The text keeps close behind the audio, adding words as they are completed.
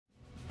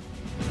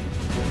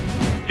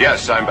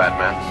Yes, I'm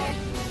Batman.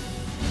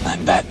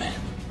 I'm Batman.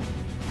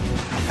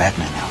 I'm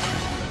Batman,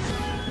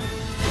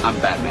 Alfred. I'm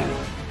Batman.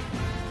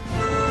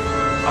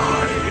 I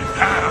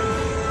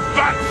am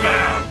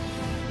Batman!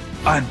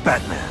 I'm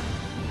Batman.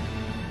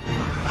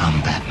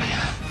 I'm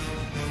Batman.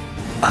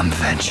 I'm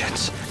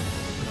vengeance.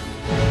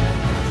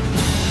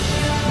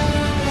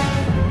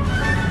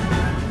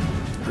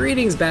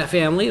 Greetings, Bat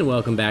Family, and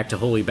welcome back to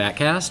Holy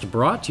BatCast,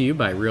 brought to you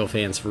by Real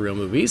Fans for Real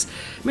Movies.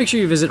 Make sure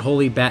you visit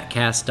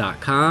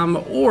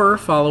holybatcast.com or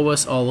follow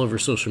us all over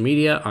social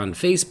media on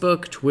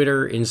Facebook,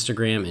 Twitter,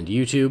 Instagram, and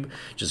YouTube.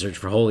 Just search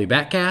for Holy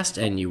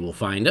BatCast and you will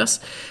find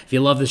us. If you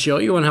love the show,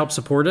 you want to help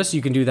support us,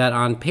 you can do that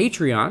on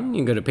Patreon.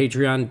 You can go to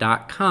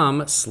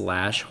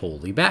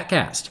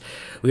patreon.com/holybatcast.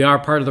 We are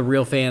part of the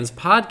Real Fans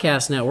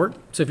Podcast Network,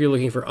 so if you're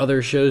looking for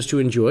other shows to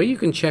enjoy, you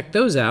can check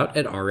those out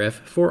at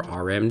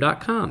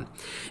rf4rm.com.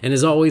 And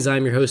as always,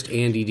 I'm your host,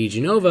 Andy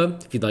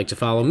DiGenova. If you'd like to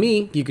follow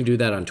me, you can do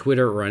that on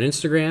Twitter or on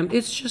Instagram.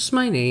 It's just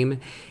my name,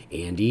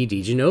 Andy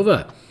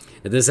DiGenova.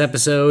 This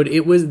episode,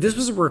 this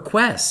was a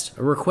request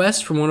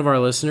from one of our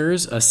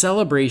listeners, a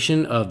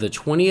celebration of the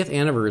 20th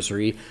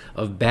anniversary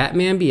of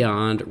Batman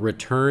Beyond: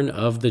 Return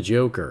of the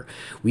Joker.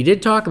 We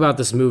did talk about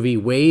this movie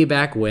way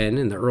back when,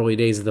 in the early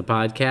days of the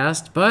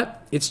podcast,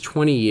 but it's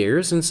 20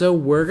 years, and so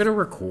we're going to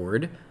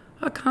record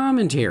a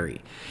commentary.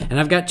 And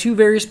I've got two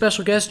very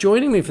special guests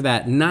joining me for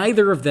that.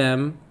 Neither of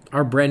them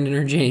are Brendan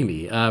or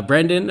Jamie.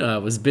 Brendan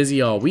was busy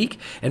all week,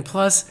 and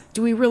plus,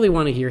 do we really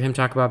want to hear him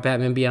talk about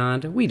Batman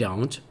Beyond? We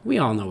don't. We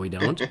all know we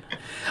don't.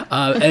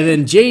 And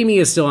then Jamie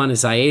is still on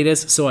his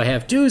hiatus, so I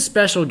have two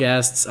special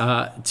guests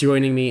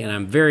joining me, and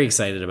I'm very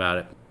excited about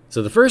it.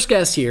 So the first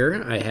guest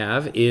here I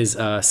have is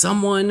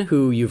someone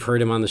who you've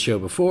heard him on the show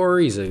before.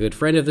 He's a good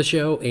friend of the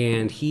show,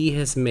 and he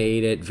has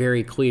made it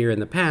very clear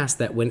in the past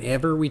that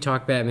whenever we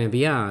talk Batman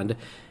Beyond,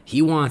 he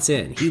wants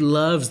in. He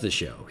loves the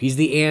show. He's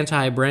the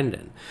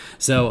anti-Brendan.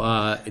 So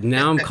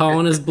now I'm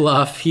calling his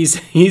bluff.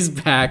 He's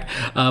back.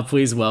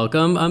 Please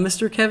welcome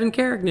Mr. Kevin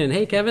Carignan.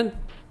 Hey, Kevin.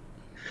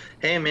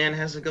 Hey, man.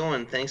 How's it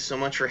going? Thanks so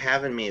much for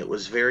having me. It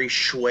was very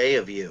schway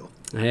of you.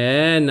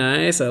 Yeah,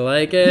 nice. I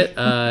like it.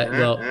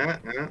 Well,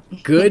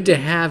 good to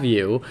have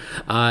you.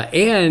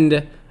 And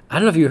I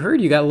don't know if you heard,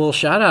 you got a little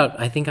shout out,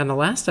 I think, on the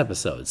last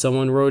episode.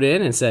 Someone wrote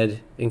in and said,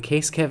 in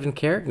case Kevin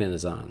Carignan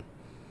is on.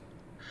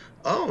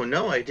 Oh,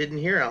 no, I didn't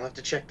hear. I'll have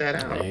to check that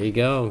out. There you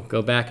go.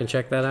 Go back and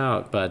check that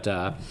out. But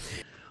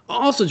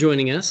also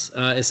joining us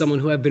is someone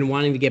who I've been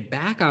wanting to get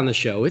back on the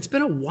show. It's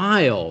been a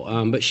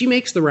while, but she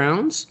makes the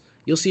rounds.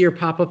 You'll see her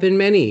pop up in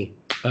many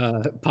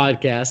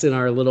podcasts in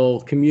our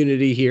little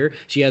community here.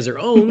 She has her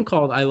own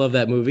called I Love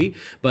That Movie,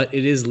 but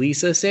it is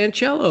Lisa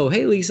Sanchelo.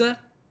 Hey, Lisa.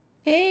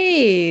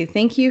 Hey,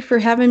 thank you for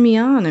having me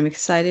on. I'm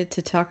excited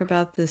to talk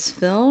about this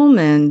film,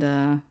 and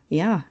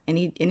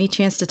any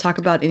chance to talk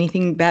about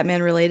anything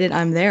Batman related,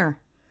 I'm there.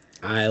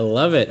 I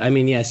love it. I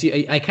mean, yes,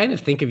 I kind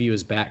of think of you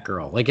as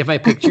Batgirl. Like if I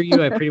picture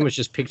you, I pretty much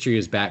just picture you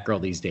as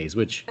Batgirl these days,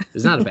 which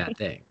is not a bad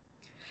thing.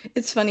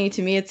 It's funny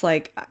to me. It's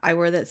like I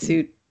wear that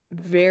suit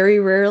very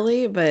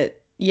rarely, but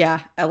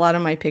yeah, a lot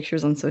of my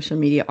pictures on social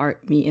media are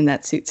me in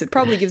that suit. So it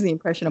probably gives the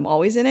impression I'm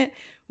always in it,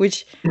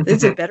 which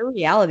is a better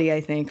reality,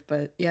 I think.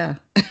 But yeah,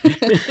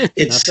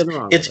 it's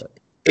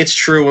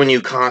true when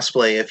you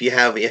cosplay. If you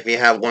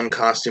have one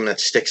costume that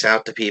sticks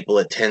out to people,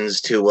 it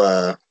tends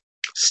to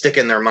stick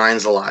in their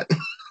minds a lot.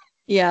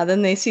 Yeah,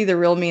 then they see the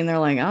real me and they're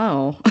like,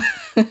 oh,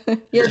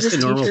 you're just a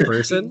normal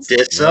person.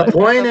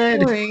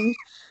 Disappointed.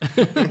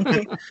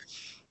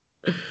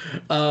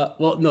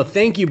 Well, no,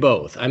 thank you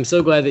both. I'm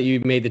so glad that you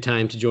made the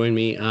time to join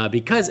me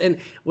because, and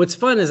what's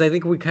fun is I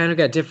think we kind of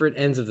got different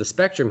ends of the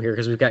spectrum here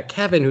because we've got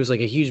Kevin, who's like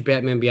a huge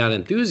Batman Beyond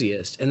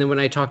enthusiast. And then when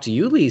I talk to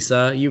you,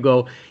 Lisa, you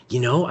go,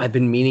 I've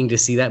been meaning to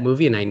see that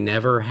movie and I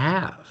never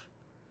have.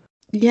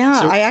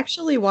 Yeah, I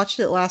actually watched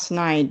it last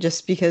night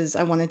just because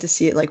I wanted to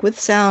see it like with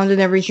sound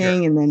and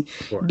everything and then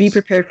be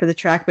prepared for the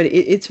track. But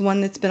it's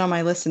one that's been on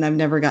my list and I've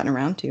never gotten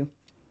around to.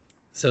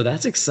 So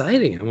that's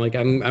exciting.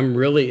 I'm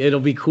really, it'll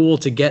be cool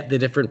to get the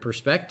different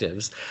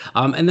perspectives.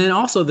 And then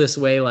also this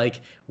way,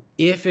 like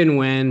if and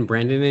when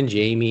Brendan and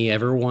Jamie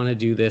ever want to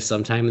do this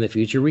sometime in the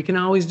future, we can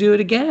always do it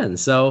again.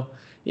 So,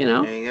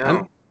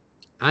 I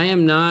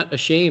am not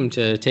ashamed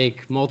to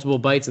take multiple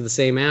bites of the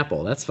same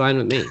apple. That's fine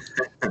with me.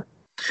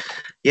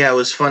 Yeah, it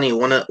was funny.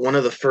 One of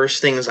the first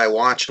things I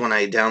watched when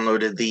I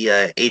downloaded the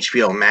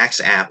HBO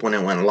Max app when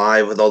it went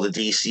live with all the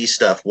DC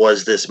stuff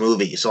was this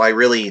movie. So I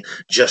really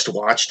just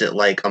watched it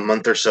like a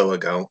month or so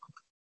ago.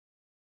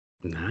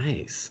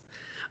 Nice.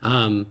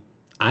 I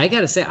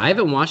got to say, I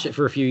haven't watched it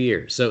for a few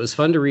years, so it was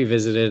fun to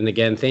revisit it. And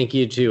again, thank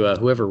you to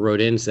whoever wrote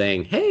in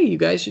saying, hey, you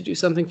guys should do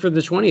something for the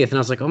 20th. And I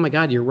was like, oh my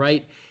God, you're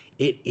right.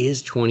 It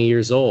is 20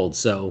 years old.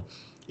 So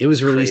it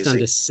was released on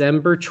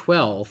December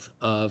 12th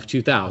of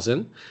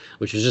 2000,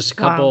 which was just a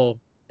couple. Wow.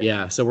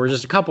 Yeah, so we're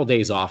just a couple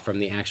days off from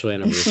the actual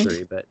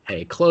anniversary, but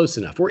hey, close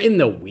enough. We're in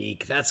the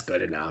week. That's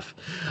good enough.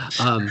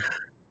 I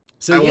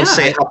won't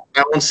say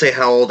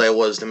how old I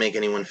was to make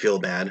anyone feel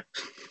bad.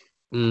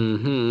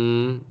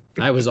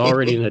 I was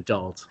already an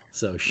adult,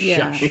 so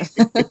shush.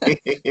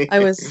 I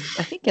was,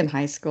 I think, in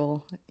high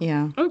school.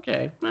 Yeah.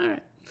 Okay, all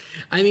right.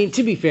 I mean,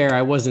 to be fair,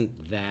 I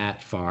wasn't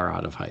that far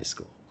out of high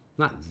school.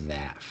 Not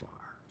that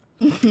far.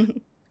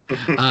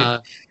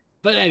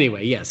 But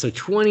anyway, yeah, so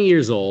 20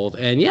 years old.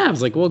 And yeah, I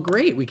was like, well,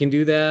 great. We can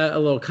do that, a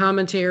little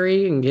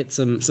commentary and get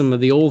some of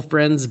the old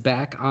friends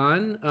back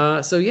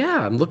on. So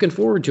yeah, I'm looking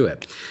forward to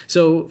it.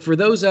 So for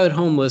those at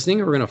home listening,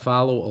 we're going to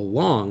follow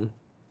along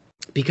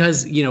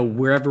because,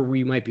 wherever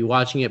we might be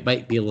watching it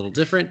might be a little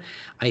different.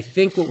 I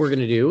think what we're going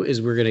to do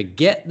is we're going to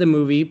get the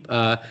movie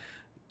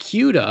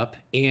queued up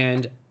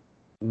and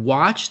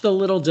watch the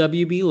little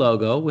WB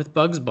logo with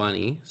Bugs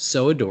Bunny.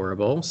 So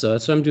adorable. So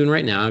that's what I'm doing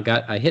right now.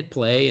 I hit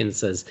play and it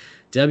says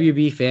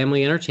WB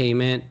Family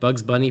Entertainment.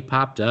 Bugs Bunny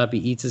popped up. He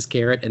eats his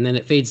carrot and then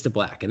it fades to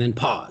black and then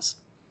pause.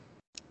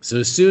 So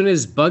as soon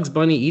as Bugs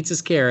Bunny eats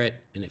his carrot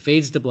and it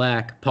fades to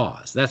black,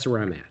 pause. That's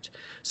where I'm at.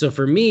 So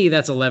for me,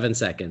 that's 11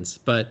 seconds,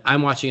 but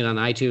I'm watching it on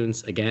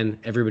iTunes. Again,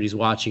 everybody's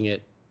watching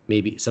it.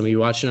 Maybe some of you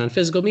watching it on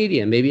physical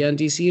media, maybe on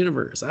DC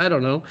Universe. I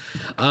don't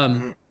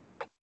know.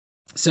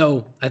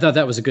 So I thought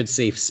that was a good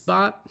safe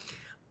spot.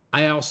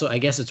 I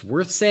guess it's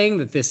worth saying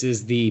that this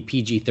is the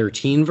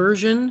PG-13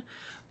 version,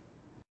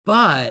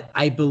 but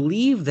I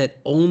believe that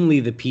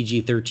only the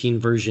PG-13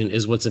 version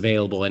is what's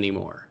available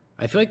anymore.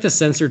 I feel like the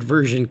censored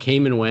version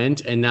came and went,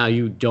 and now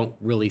you don't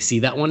really see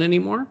that one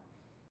anymore.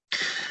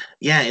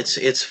 Yeah,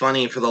 it's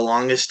funny. For the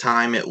longest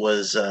time, it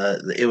was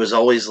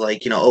always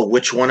like,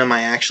 which one am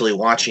I actually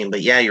watching?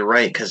 But yeah, you're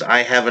right, because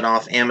I have it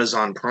off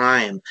Amazon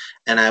Prime,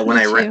 and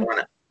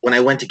when I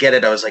went to get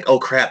it, I was like, oh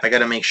crap, I got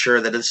to make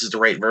sure that this is the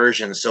right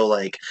version. So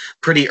like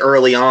pretty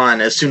early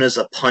on, as soon as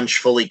a punch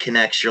fully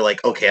connects, you're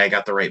like, okay, I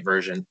got the right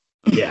version.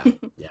 Yeah,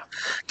 yeah.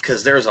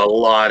 Because there's a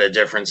lot of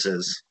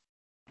differences.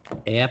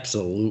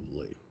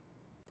 Absolutely.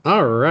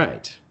 All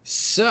right,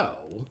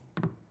 so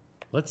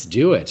let's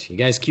do it. You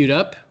guys queued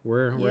up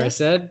where I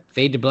said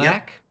fade to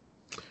black?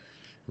 Yep.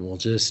 And we'll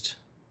just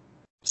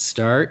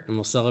start and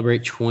we'll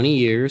celebrate 20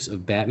 years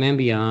of Batman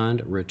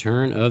Beyond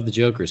Return of the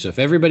Joker. So if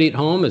everybody at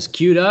home is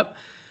queued up,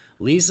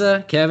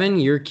 Lisa, Kevin,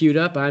 you're queued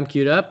up, I'm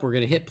queued up. We're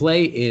going to hit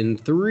play in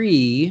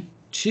 3,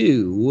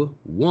 2,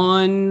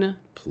 1,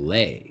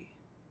 play.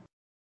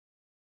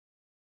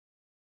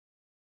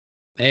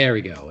 There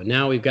we go. And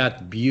now we've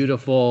got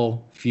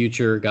beautiful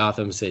future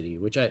Gotham City,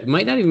 which it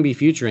might not even be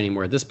future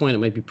anymore. At this point, it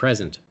might be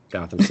present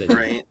Gotham City.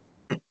 Right.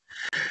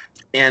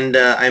 And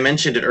I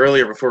mentioned it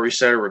earlier before we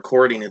started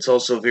recording. It's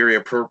also very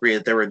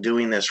appropriate that we're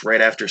doing this right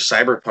after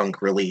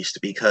Cyberpunk released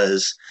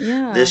because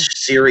this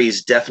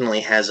series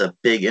definitely has a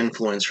big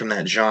influence from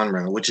that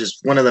genre, which is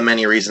one of the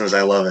many reasons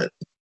I love it.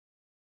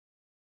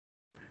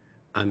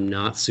 I'm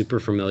not super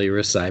familiar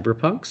with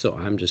Cyberpunk, so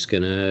I'm just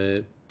going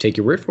to take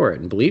your word for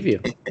it and believe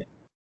you.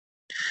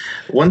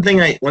 One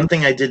thing I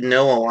didn't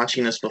know while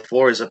watching this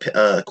before is,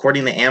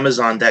 according to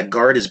Amazon, that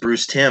guard is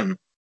Bruce Timm.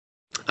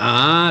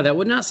 That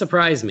would not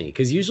surprise me,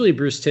 because usually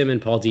Bruce Timm and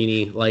Paul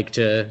Dini like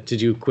to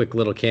do quick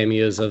little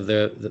cameos of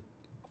the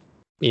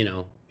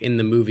in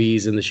the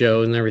movies and the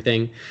show and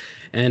everything.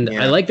 And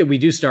I like that we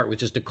do start with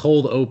just a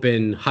cold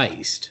open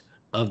heist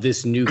of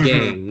this new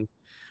gang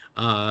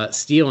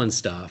stealing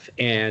stuff.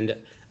 And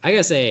I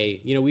gotta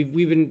say,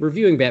 we've been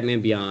reviewing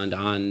Batman Beyond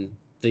on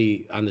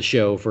the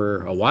show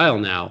for a while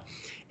now,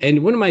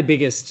 and one of my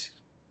biggest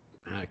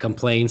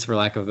complaints, for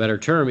lack of a better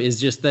term, is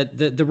just that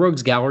the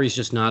Rogues Gallery is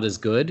just not as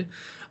good.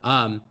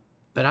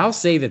 But I'll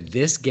say that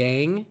this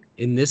gang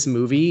in this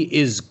movie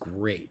is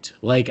great.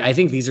 Like, I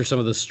think these are some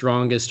of the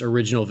strongest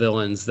original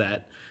villains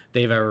that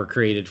they've ever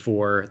created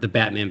for the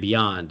Batman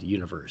Beyond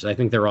universe. I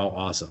think they're all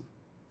awesome.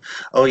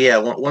 Oh yeah,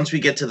 once we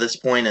get to this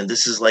point, and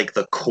this is like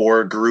the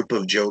core group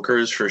of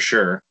Jokers for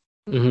sure.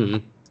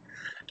 Mm-hmm.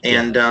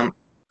 And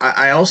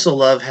I also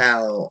love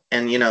how,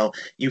 and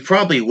you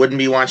probably wouldn't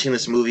be watching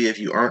this movie if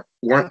you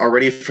weren't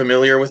already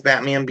familiar with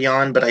Batman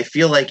Beyond, but I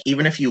feel like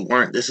even if you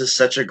weren't, this is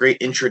such a great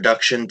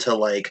introduction to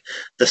like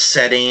the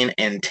setting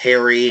and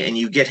Terry, and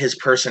you get his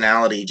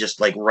personality just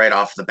like right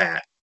off the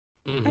bat.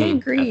 Mm-hmm. I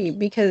agree,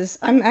 because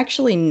I'm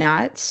actually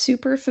not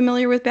super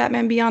familiar with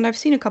Batman Beyond. I've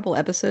seen a couple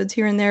episodes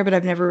here and there, but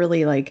I've never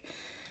really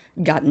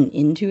gotten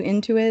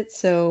into it.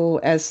 So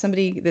as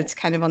somebody that's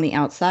kind of on the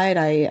outside,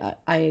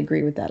 I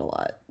agree with that a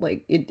lot.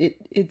 Like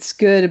it's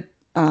good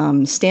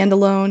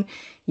standalone.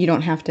 You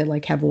don't have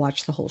to have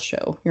watched the whole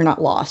show. You're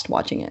not lost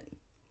watching it.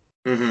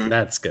 Mm-hmm.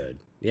 That's good.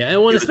 Yeah,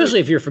 and especially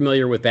if you're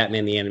familiar with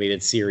Batman the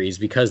Animated Series,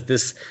 because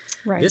this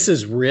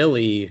is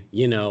really,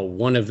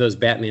 one of those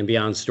Batman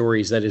Beyond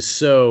stories that is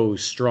so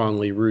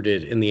strongly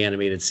rooted in the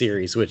animated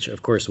series, which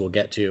of course we'll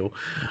get to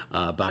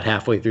about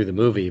halfway through the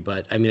movie.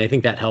 But I mean, I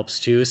think that helps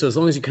too. So as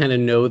long as you kind of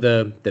know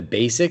the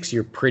basics,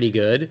 you're pretty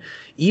good.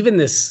 Even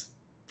this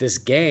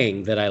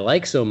gang that I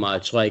like so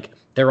much,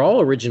 they're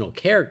all original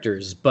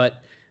characters,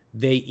 but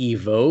they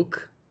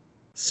evoke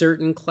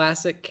certain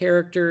classic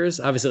characters.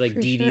 Obviously,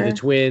 Dee Dee the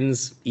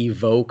twins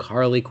evoke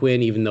Harley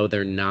Quinn, even though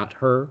they're not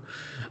her.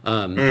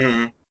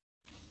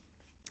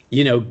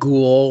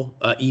 Ghoul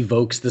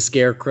evokes the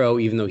Scarecrow,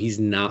 even though he's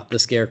not the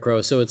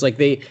Scarecrow. So it's like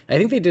I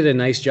think they did a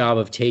nice job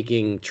of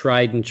taking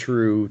tried and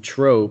true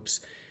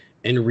tropes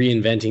and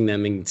reinventing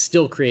them and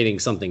still creating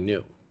something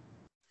new.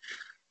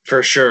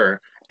 For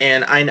sure.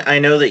 And I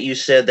know that you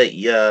said that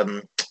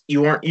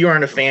you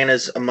aren't a fan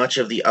as much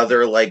of the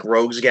other like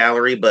Rogues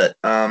Gallery, but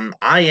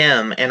I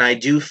am, and I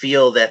do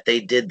feel that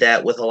they did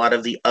that with a lot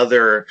of the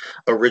other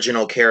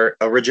original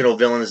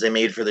villains they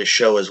made for this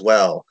show as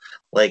well,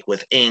 like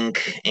with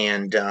Ink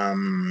and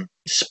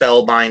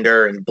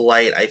Spellbinder and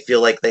Blight. I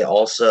feel like they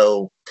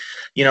also,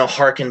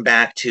 harken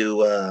back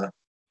to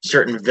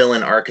certain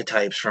villain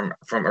archetypes from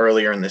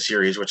earlier in the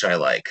series, which I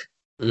like.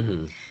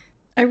 Mm-hmm.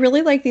 I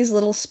really like these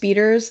little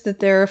speeders that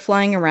they're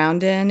flying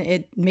around in.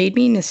 It made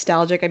me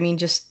nostalgic. I mean,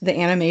 just the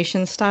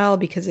animation style,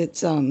 because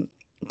it's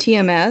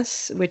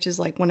TMS, which is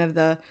like one of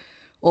the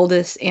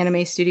oldest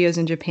anime studios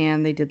in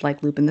Japan. They did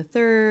like Lupin the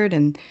Third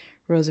and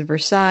Rose of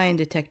Versailles and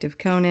Detective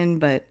Conan,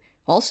 but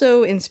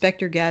also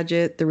Inspector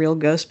Gadget, The Real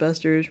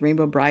Ghostbusters,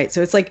 Rainbow Bright.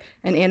 So it's like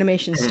an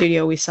animation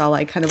studio we saw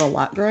like kind of a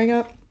lot growing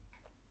up.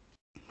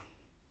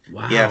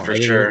 Wow. Yeah, for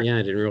sure. Yeah,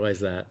 I didn't realize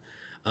that.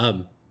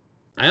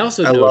 I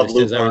also noticed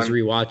as I was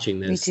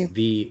rewatching this,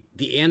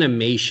 the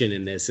animation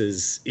in this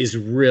is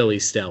really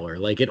stellar.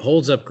 Like, it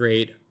holds up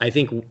great. I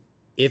think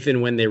if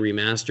and when they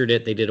remastered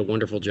it, they did a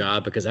wonderful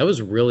job, because I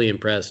was really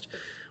impressed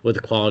with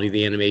the quality of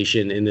the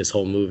animation in this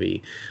whole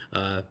movie.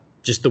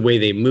 Just the way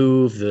they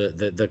move,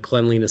 the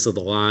cleanliness of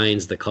the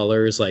lines, the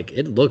colors, like,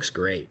 it looks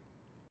great.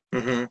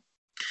 Mm-hmm.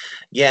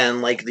 Yeah,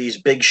 and like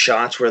these big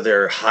shots where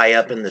they're high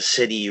up in the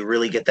city, you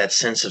really get that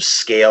sense of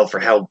scale for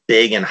how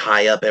big and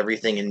high up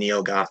everything in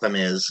Neo Gotham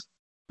is.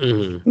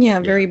 Mm-hmm. Yeah,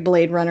 very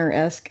Blade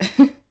Runner-esque.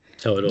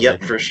 Totally.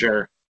 Yep, for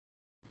sure.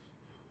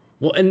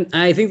 Well, and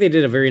I think they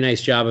did a very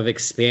nice job of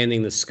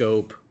expanding the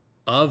scope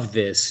of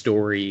this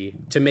story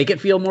to make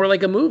it feel more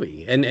like a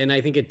movie. And I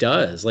think it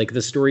does. Like,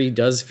 the story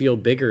does feel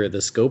bigger,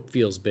 the scope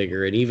feels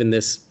bigger, and even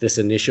this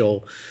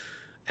initial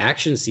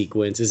action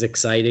sequence is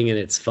exciting and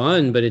it's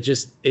fun, but it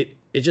just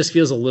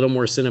feels a little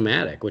more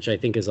cinematic, which I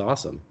think is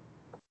awesome.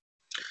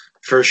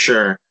 For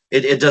sure.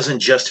 It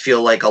doesn't just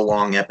feel like a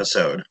long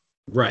episode.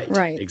 Right.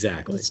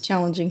 Exactly. It's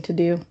challenging to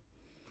do.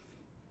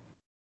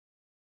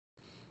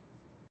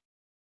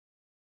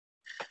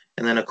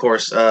 And then, of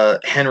course,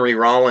 Henry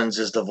Rollins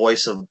is the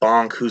voice of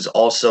Bonk, who's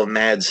also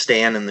Mad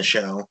Stan in the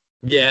show.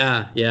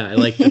 Yeah. I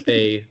like that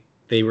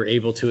they were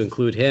able to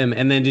include him.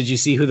 And then, did you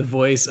see who the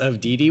voice of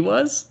Dee Dee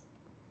was?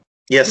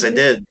 Yes, I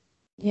did.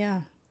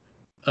 Yeah.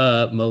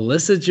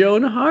 Melissa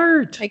Joan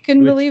Hart. I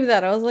couldn't believe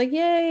that. I was like,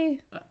 yay.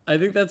 I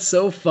think that's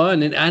so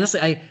fun. And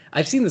honestly,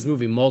 I've seen this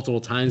movie multiple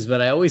times,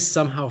 but I always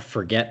somehow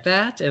forget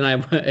that. And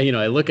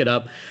I look it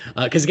up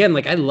because, again,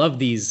 like, I love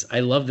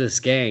this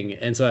gang.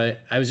 And so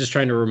I was just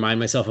trying to remind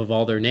myself of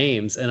all their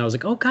names. And I was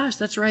like, oh gosh,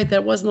 that's right.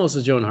 That was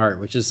Melissa Joan Hart,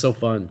 which is so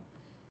fun.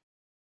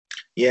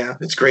 Yeah,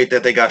 it's great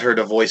that they got her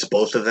to voice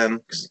both of them,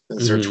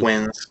 because they're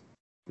twins.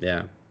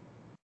 Yeah.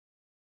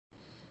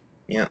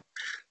 Yeah.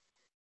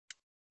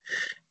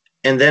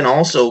 And then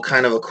also,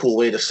 kind of a cool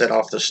way to set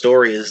off the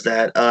story is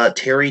that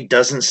Terry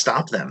doesn't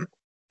stop them.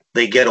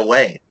 They get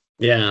away.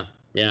 Yeah.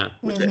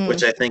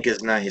 Which I think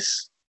is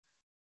nice.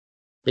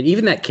 And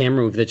even that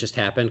camera move that just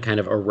happened kind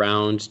of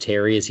around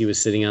Terry as he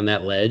was sitting on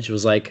that ledge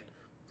was like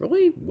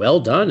really well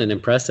done and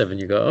impressive. And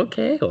you go,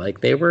 okay,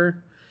 like they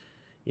were,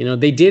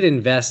 they did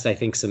invest, I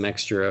think, some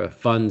extra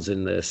funds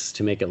in this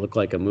to make it look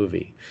like a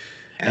movie.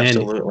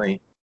 Absolutely.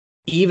 And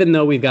even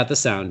though we've got the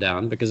sound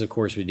down, because of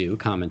course we do,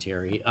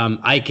 commentary,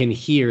 I can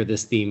hear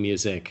this theme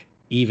music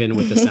even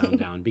with the sound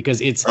down,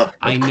 because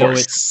I know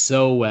it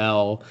so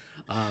well.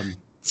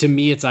 To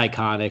me, it's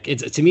iconic.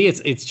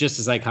 It's just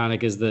as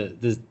iconic as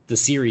the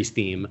series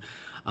theme.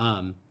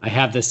 I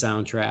have the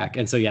soundtrack,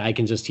 and so yeah, I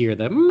can just hear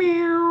the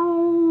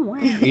meow.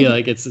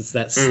 Like it's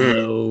that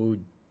slow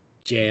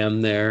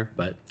jam there,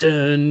 but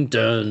dun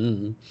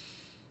dun.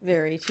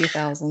 Very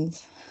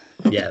 2000s.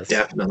 Yes,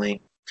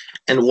 definitely.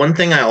 And one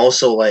thing I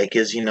also like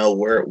is,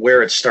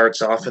 where it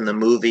starts off in the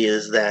movie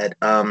is that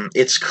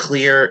it's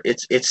clear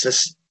it's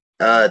this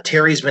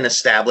Terry's been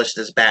established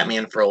as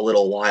Batman for a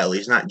little while.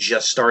 He's not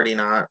just starting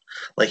out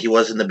like he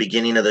was in the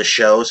beginning of the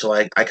show. So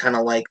I kind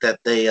of like that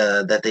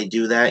they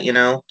do that.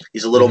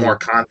 He's a little more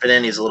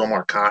confident. He's a little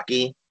more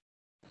cocky.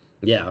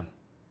 Yeah.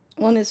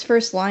 Well, in his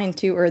first line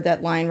too, or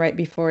that line right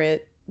before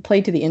it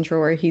played to the intro,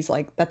 where he's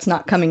like, "That's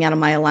not coming out of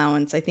my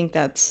allowance." I think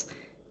that's,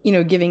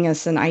 giving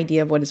us an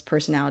idea of what his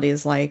personality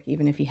is like,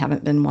 even if you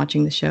haven't been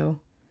watching the show.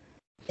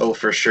 Oh,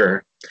 for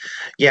sure.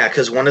 Yeah,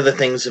 because one of the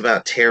things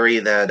about Terry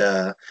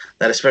that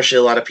especially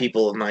a lot of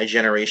people of my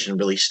generation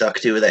really stuck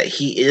to, that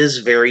he is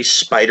very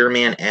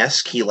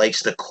Spider-Man-esque. He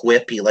likes to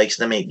quip. He likes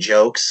to make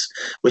jokes,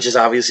 which is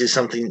obviously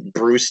something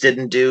Bruce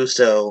didn't do.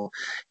 So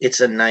it's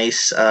a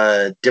nice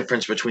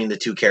difference between the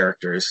two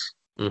characters.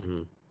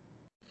 Mm-hmm.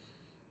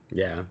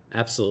 Yeah,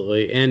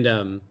 absolutely. And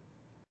oh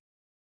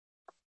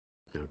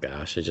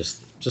gosh, I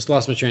just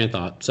lost my train of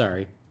thought.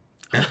 Sorry.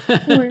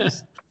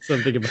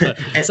 something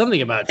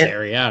about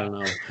Terry. I don't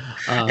know.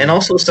 And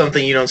also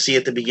something you don't see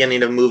at the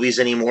beginning of movies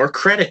anymore: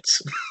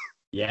 credits.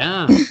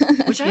 Yeah,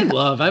 which I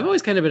love. I've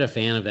always kind of been a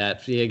fan of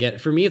that. Again,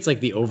 for me, it's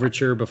like the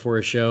overture before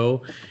a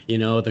show,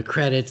 the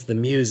credits, the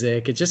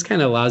music. It just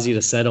kind of allows you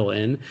to settle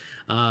in.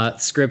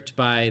 Script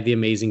by the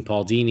amazing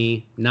Paul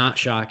Dini. Not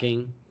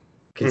shocking,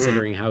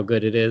 considering how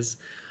good it is.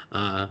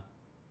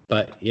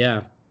 But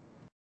yeah.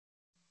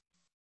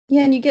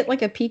 Yeah, and you get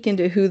like a peek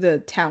into who the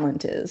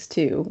talent is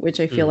too,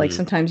 which I feel like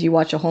sometimes you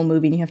watch a whole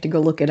movie and you have to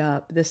go look it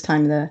up. This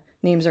time the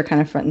names are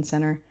kind of front and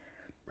center.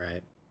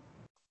 Right.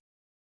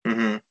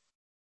 Mm-hmm.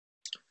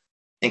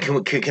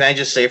 And can I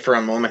just say for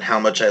a moment how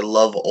much I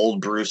love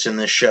old Bruce in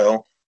this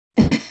show?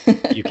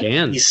 You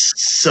can. He's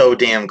so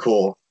damn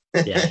cool.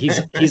 Yeah,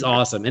 he's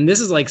awesome. And this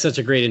is like such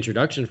a great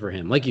introduction for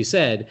him. Like you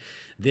said,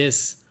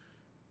 this,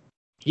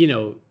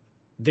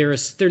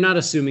 they're not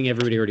assuming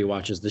everybody already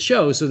watches the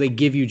show, so they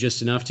give you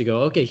just enough to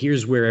go, okay,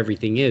 here's where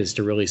everything is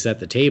to really set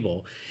the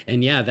table.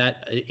 And yeah,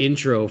 that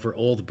intro for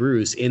old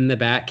Bruce in the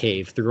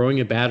Batcave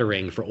throwing a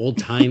batarang for old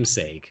time's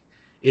sake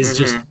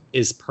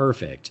is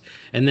perfect.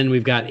 And then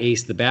we've got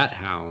Ace the Bat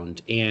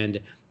Hound,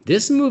 and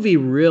this movie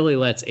really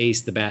lets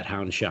Ace the Bat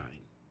Hound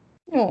shine.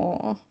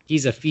 Aww.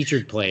 He's a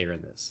featured player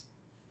in this.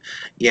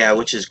 Yeah,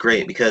 which is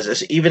great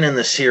because even in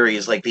the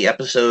series, like the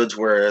episodes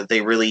where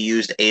they really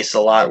used Ace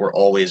a lot were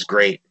always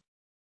great.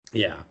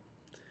 Yeah.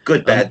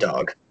 Good bad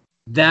dog.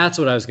 That's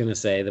what I was going to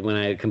say, that when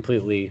my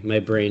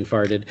brain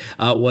farted,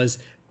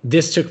 was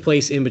this took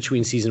place in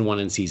between season 1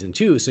 and season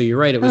 2. So you're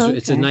right.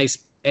 It's a nice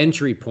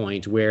entry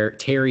point where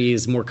Terry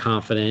is more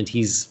confident.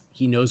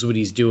 He knows what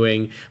he's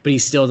doing, but he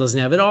still doesn't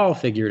have it all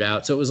figured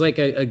out. So it was like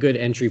a good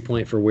entry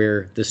point for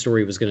where the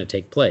story was going to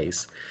take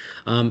place.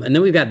 And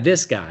then we've got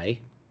this guy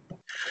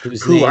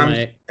whose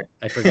name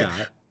I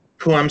forgot.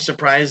 Who I'm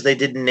surprised they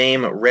didn't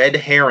name Red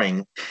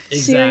Herring.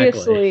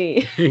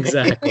 Exactly.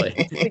 Exactly.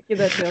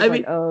 I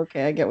mean,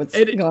 okay, I get what's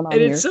going on and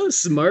here. It's so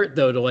smart,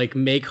 though, to like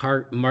make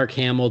Mark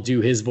Hamill do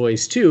his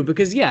voice, too,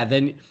 because, yeah,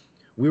 then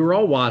we were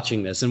all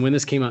watching this, and when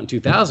this came out in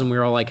 2000, we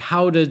were all like,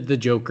 how did the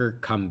Joker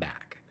come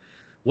back?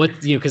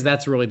 Because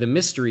that's really the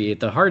mystery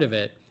at the heart of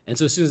it. And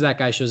so as soon as that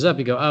guy shows up,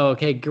 you go, oh,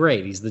 okay,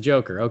 great, he's the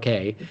Joker,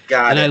 okay.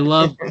 Got it.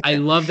 I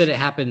love that it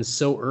happened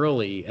so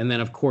early, and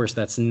then, of course,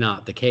 that's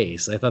not the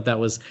case. I thought that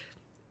was...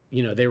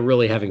 they were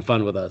really having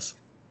fun with us.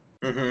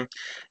 Mm-hmm.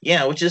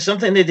 Yeah, which is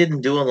something they didn't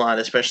do a lot,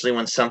 especially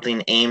when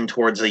something aimed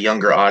towards a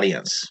younger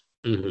audience.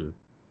 Mm-hmm.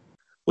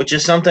 Which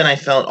is something I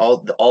felt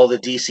all the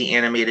DC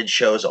animated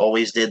shows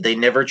always did. They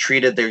never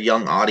treated their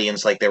young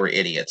audience like they were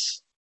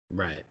idiots.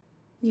 Right.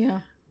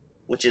 Yeah.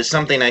 Which is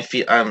something I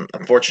feel,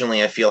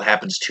 unfortunately, I feel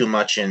happens too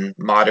much in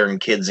modern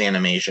kids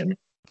animation.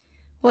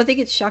 Well, I think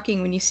it's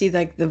shocking when you see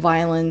like the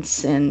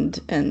violence and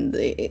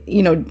the,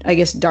 I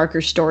guess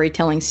darker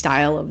storytelling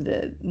style of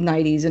the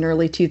 90s and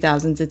early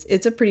 2000s.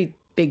 It's a pretty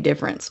big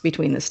difference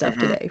between the stuff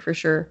today, for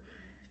sure.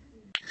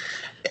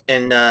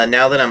 And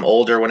now that I'm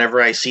older,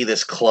 whenever I see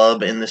this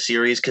club in the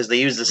series, because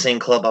they use the same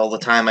club all the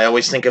time, I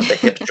always think of the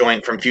hip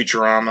joint from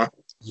Futurama.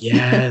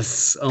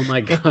 Yes. Oh my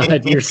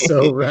God, you're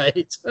so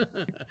right.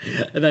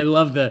 And I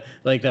love the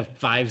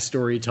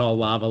 5-story tall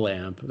lava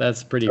lamp.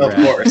 That's pretty rad.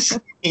 Of course.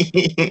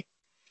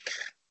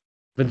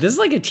 But this is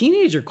like a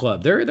teenager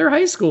club. They're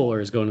high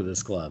schoolers going to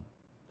this club.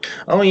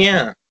 Oh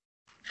yeah,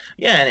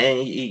 yeah,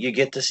 and you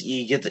get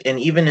to and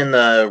even in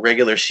the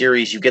regular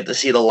series, you get to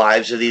see the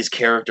lives of these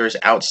characters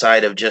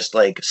outside of just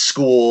like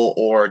school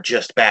or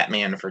just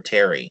Batman for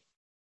Terry,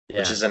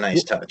 which is a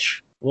nice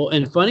touch. Well,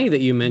 and funny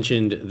that you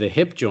mentioned the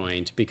hip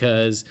joint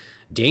because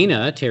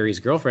Dana, Terry's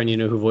girlfriend, you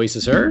know who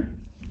voices her?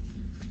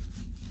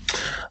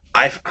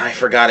 I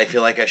forgot. I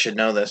feel like I should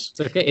know this.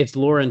 It's okay. It's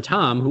Lauren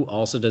Tom, who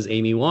also does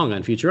Amy Wong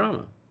on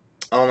Futurama.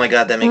 Oh my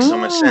God, that makes so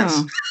much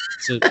sense.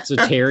 So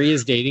Terry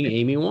is dating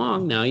Amy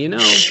Wong. Now you know.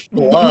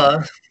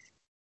 Blah.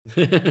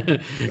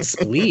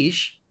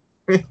 Spleesh.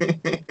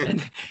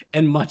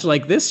 and much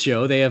like this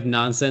show, they have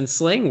nonsense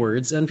slang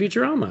words on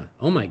Futurama.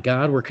 Oh my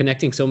God, we're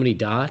connecting so many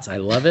dots. I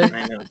love it.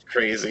 I know, it's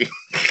crazy.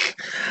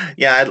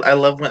 Yeah, I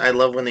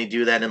love when they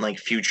do that in like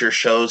future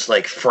shows,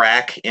 like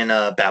Frack in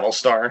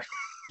Battlestar.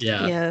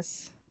 Yeah.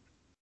 Yes.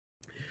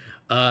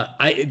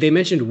 They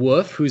mentioned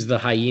Woof, who's the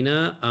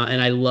hyena,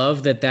 and I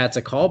love that that's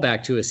a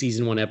callback to a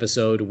season 1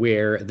 episode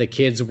where the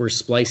kids were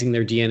splicing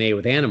their DNA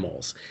with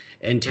animals,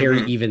 and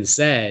Terry even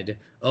said,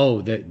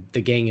 "Oh, the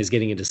gang is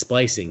getting into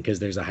splicing because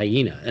there's a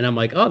hyena," and I'm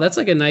like, "Oh, that's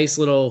like a nice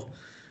little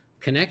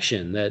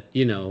connection that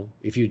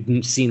if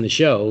you'd seen the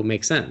show,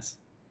 makes sense."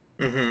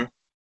 Mm-hmm.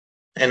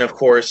 And of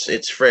course,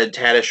 it's Fred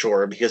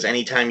Tatasciore because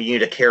anytime you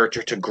need a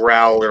character to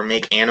growl or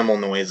make animal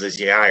noises,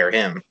 you hire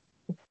him.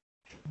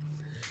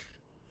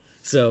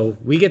 So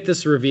we get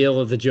this reveal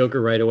of the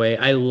Joker right away.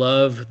 I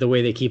love the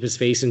way they keep his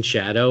face in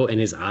shadow and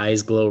his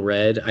eyes glow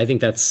red. I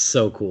think that's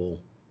so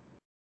cool.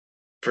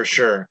 For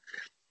sure.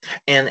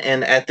 And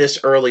at this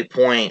early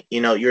point,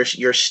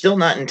 you're still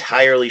not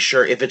entirely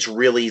sure if it's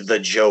really the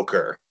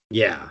Joker.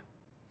 Yeah.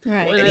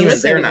 Right. And even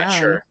they're not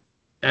sure.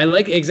 I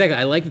like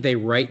that they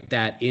write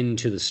that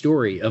into the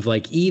story of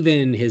like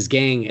even his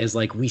gang is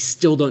like, we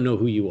still don't know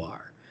who you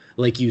are.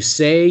 Like, you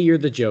say you're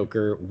the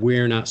Joker,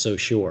 we're not so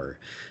sure.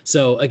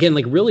 So again,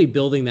 like, really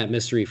building that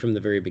mystery from the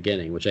very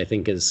beginning, which I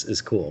think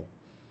is cool.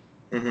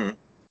 Mm-hmm.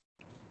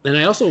 And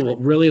I also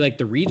really like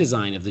the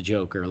redesign of the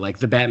Joker, like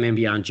the Batman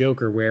Beyond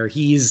Joker, where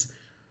he's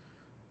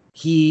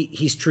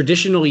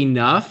traditional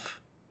enough,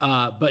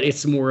 but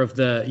it's more of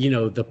the,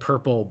 the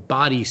purple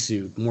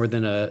bodysuit more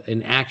than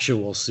an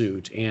actual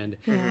suit, and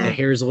the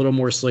hair's a little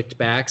more slicked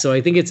back. So I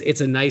think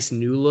it's a nice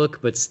new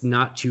look, but it's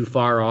not too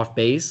far off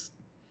base.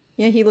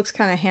 Yeah, he looks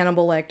kind of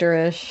Hannibal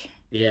Lecter-ish.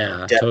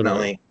 Yeah, Definitely.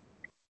 totally.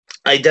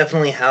 I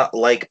definitely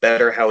like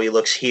better how he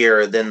looks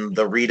here than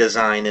the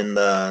redesign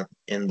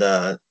in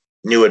the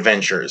New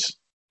Adventures.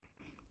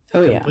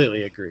 Oh yeah,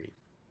 completely agree.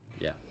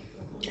 Yeah.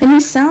 And he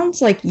sounds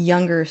like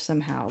younger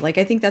somehow. Like,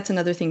 I think that's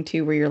another thing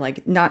too, where you're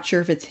like not sure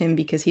if it's him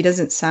because he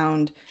doesn't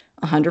sound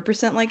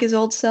 100% like his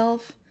old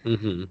self.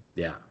 Mm-hmm.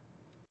 Yeah.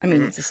 I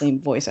mean, it's the same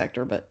voice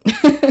actor, but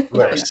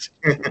Right.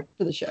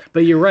 for the show.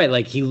 But you're right.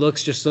 Like, he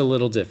looks just a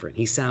little different.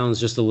 He sounds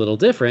just a little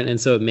different,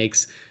 and so it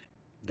makes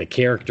the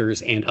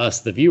characters and us,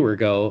 the viewer,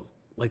 go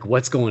like,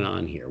 "What's going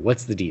on here?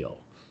 What's the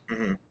deal?"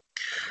 Mm-hmm.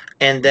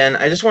 And then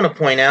I just want to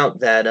point out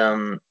that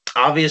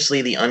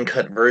obviously the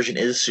uncut version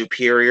is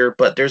superior,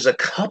 but there's a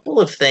couple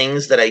of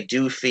things that I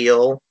do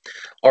feel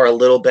are a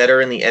little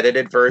better in the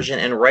edited version.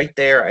 And right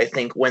there, I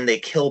think when they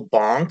kill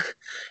Bonk,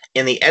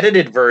 in the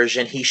edited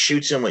version, he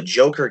shoots him with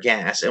Joker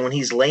gas, and when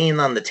he's laying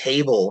on the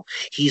table,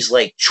 he's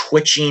like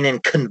twitching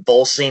and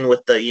convulsing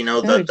with the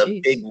the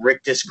big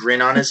rictus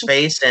grin on his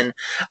face. And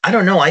I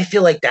don't know, I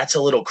feel like that's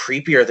a little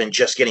creepier than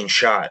just getting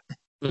shot.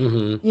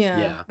 Mm-hmm.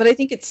 Yeah, but I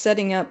think it's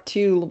setting up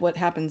to what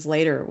happens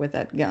later with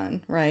that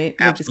gun, right?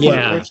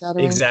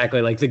 Absolutely.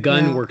 Exactly. Like, the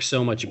gun works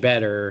so much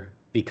better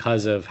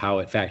because of how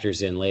it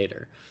factors in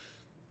later.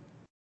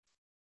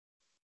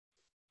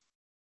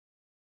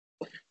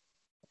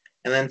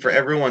 And then for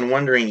everyone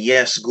wondering,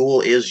 yes,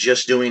 Ghoul is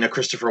just doing a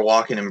Christopher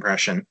Walken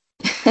impression.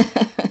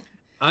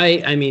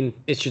 I mean,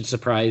 it should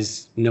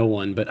surprise no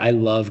one, but I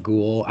love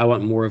Ghoul. I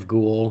want more of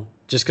Ghoul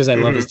just because I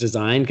love his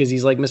design, because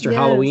he's like Mr.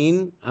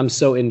 Halloween. I'm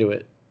so into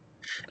it.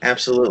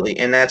 Absolutely.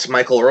 And that's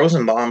Michael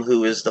Rosenbaum,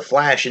 who is the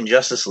Flash in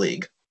Justice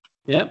League.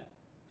 Yep.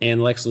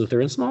 And Lex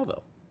Luthor in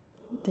Smallville.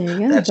 There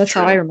you go. That's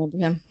how I remember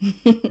him.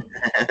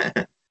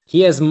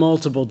 He has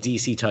multiple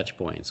DC touch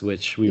points,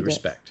 which we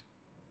respect.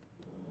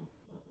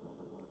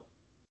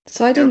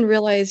 So I didn't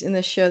realize in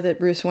the show that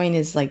Bruce Wayne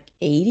is like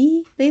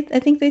 80, I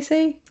think they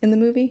say in the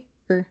movie.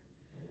 Or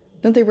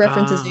don't they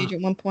reference his age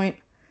at one point?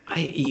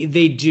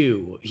 They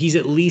do. He's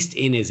at least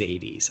in his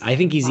 80s. I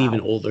think he's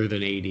even older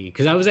than 80.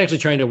 Because I was actually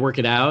trying to work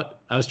it out.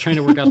 I was trying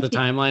to work out the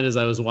timeline as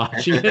I was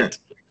watching it.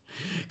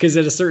 Because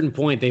at a certain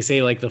point, they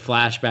say like the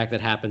flashback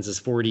that happens is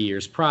 40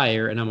 years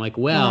prior. And I'm like,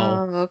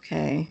 well. Oh,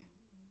 okay.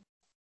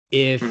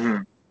 If.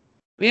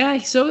 Yeah,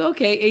 so,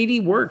 okay, 80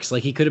 works.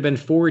 Like, he could have been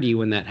 40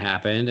 when that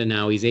happened, and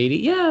now he's 80.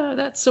 Yeah,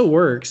 that still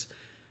works.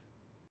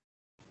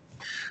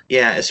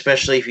 Yeah,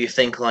 especially if you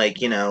think, like,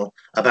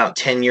 about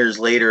 10 years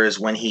later is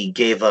when he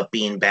gave up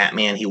being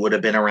Batman. He would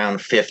have been around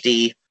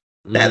 50.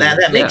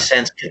 That makes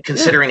sense,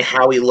 considering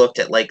how he looked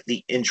at, like,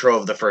 the intro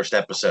of the first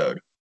episode.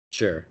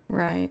 Sure.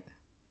 Right.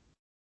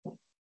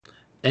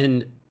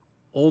 And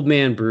Old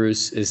Man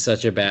Bruce is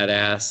such a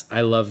badass.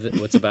 I love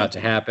what's about to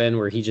happen,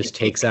 where he just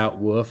takes out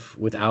Wolf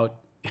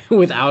without an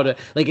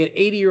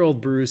 80-year-old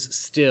Bruce,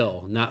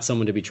 still not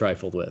someone to be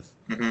trifled with.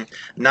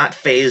 Not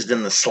phased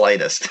in the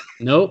slightest.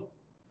 Nope.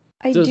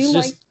 I So do it's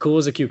like just cool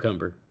as a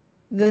cucumber.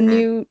 the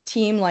new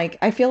team. Like,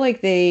 I feel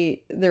like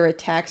their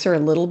attacks are a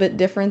little bit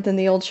different than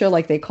the old show.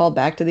 Like, they call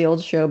back to the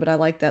old show, but I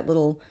like that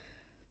little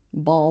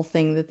ball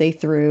thing that they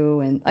threw.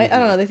 And I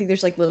don't know. I think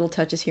there's like little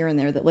touches here and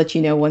there that let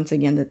you know once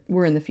again that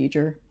we're in the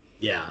future.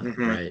 Yeah,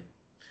 right.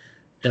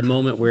 The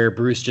moment where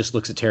Bruce just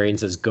looks at Terry and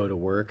says, "Go to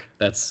work."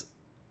 That's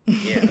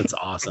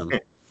awesome.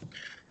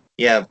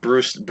 Yeah,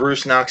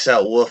 Bruce knocks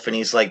out Wolf, and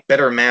he's like,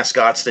 better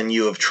mascots than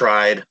you have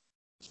tried.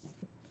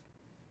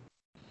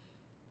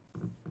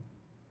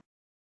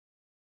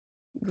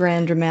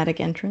 Grand dramatic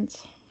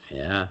entrance.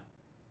 Yeah.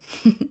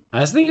 I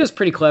was thinking it was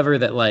pretty clever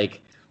that,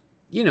 like,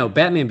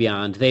 Batman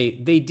Beyond, they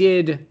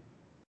did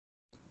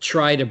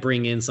try to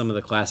bring in some of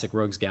the classic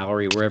Rogues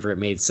Gallery wherever it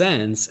made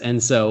sense,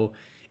 and so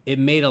it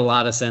made a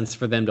lot of sense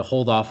for them to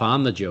hold off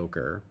on the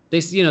Joker.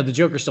 The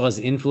Joker still has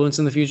influence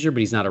in the future, but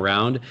he's not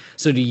around.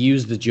 So to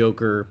use the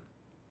Joker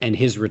and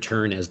his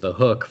return as the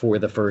hook for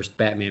the first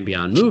Batman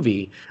Beyond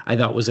movie, I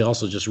thought was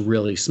also just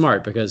really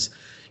smart, because,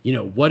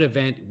 what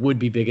event would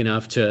be big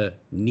enough to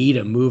need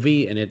a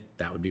movie, and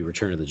that would be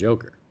Return of the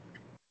Joker.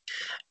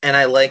 And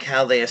I like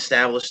how they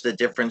established the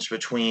difference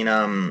between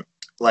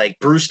like,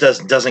 Bruce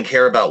doesn't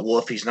care about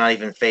Wolf. He's not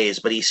even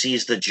phased, but he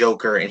sees the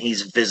Joker and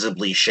he's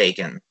visibly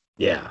shaken.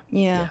 Yeah.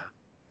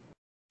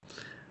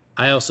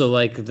 I also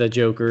like the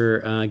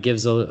Joker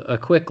gives a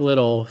quick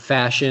little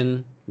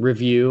fashion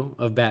review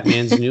of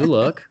Batman's new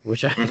look,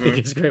 which I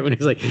think is great, when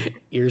he's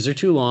like, ears are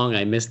too long,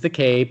 I missed the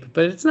cape,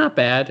 but it's not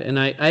bad. And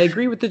I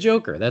agree with the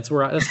Joker. That's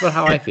about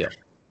how I feel.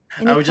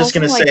 I was just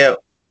going to say,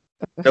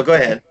 go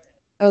ahead.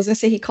 I was going to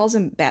say he calls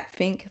him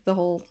Batfink the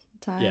whole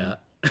time. Yeah.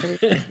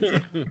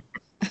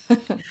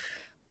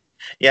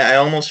 Yeah, I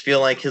almost feel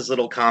like his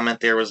little comment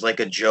there was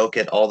like a joke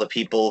at all the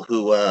people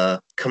who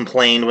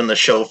complained when the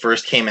show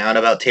first came out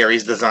about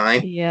Terry's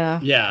design. Yeah.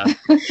 Yeah.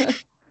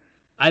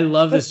 I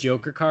love this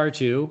Joker car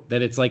too,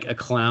 that it's like a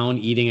clown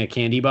eating a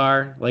candy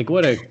bar. Like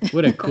what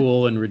a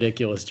cool and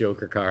ridiculous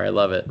Joker car. I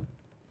love it.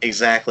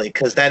 Exactly,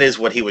 because that is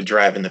what he would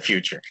drive in the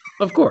future.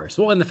 Of course.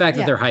 Well, and the fact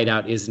that Yeah. their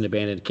hideout is an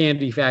abandoned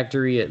candy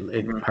factory, it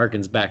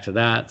harkens back to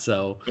that.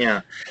 So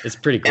Yeah. it's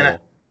pretty cool. And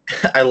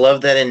I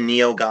love that in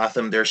Neo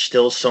Gotham, there's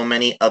still so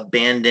many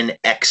abandoned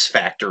X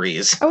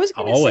factories. I was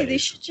going to say they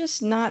Always. should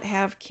just not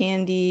have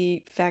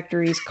candy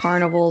factories,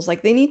 carnivals.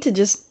 Like they need to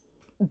just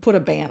put a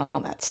ban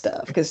on that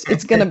stuff because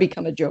it's going to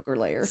become a Joker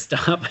layer.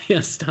 Stop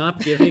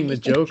giving the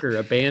Joker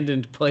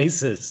abandoned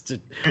places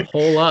to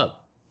hole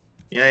up.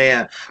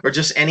 Yeah. Or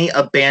just any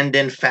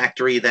abandoned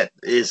factory that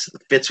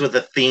fits with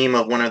the theme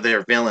of one of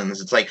their villains.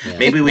 It's like,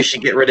 maybe we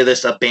should get rid of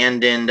this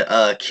abandoned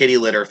kitty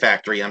litter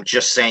factory. I'm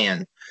just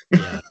saying.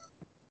 Yeah.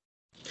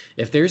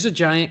 If there's a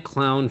giant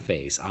clown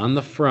face on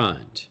the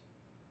front,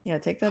 Yeah,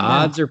 take that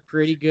odds down. are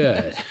pretty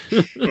good.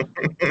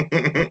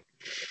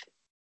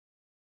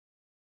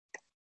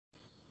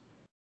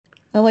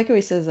 I like how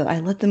he says that. I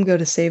let them go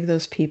to save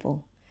those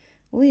people.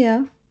 Well,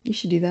 yeah, you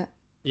should do that.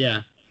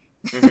 Yeah.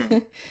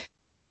 Mhm.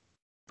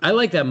 I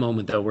like that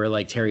moment though, where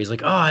like Terry's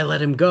like, "Oh, I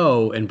let him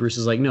go," and Bruce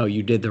is like, "No,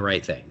 you did the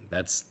right thing.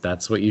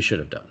 That's what you should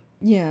have done."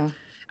 Yeah.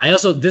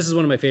 This is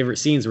one of my favorite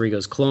scenes where he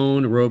goes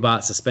clone,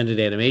 robot, suspended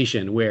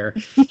animation, where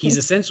he's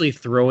essentially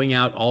throwing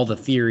out all the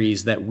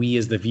theories that we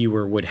as the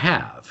viewer would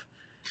have.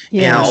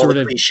 Yeah, all sort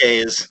the of-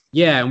 cliches.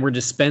 Yeah, and we're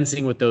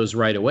dispensing with those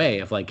right away.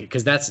 Of like,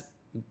 because that's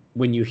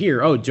when you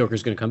hear, "Oh,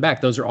 Joker's going to come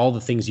back." Those are all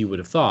the things you would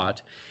have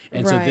thought,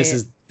 and so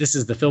this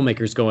is the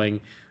filmmakers going,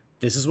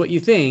 "This is what you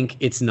think.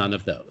 It's none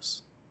of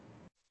those."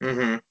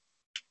 Hmm.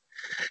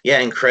 Yeah,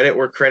 and credit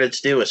where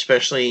credit's due,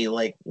 especially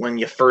like when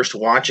you first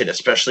watch it,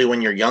 especially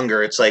when you're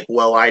younger. It's like,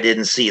 well, I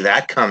didn't see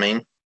that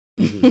coming.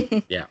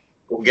 Mhm. Yeah.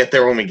 We'll get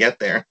there when we get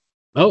there.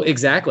 Oh,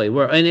 exactly.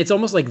 And it's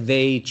almost like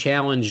they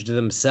challenged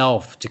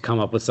themselves to come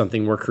up with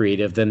something more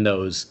creative than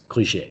those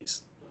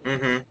cliches.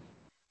 Hmm.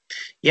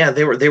 Yeah,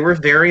 they were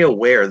very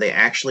aware. They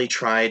actually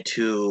tried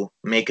to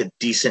make a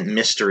decent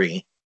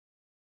mystery.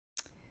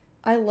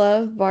 I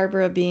love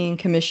Barbara being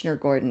Commissioner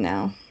Gordon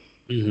now.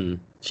 Mm-hmm.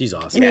 She's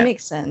I awesome. mean, Yeah. it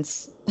makes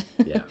sense.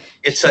 Yeah.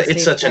 It's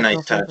Save such a nice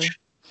Batgirl forever. touch.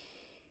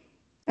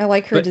 I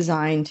like her But-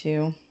 design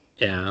too.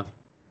 Yeah.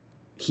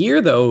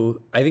 Here,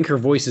 though, I think her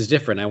voice is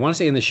different. I want to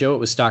say in the show it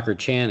was Stockard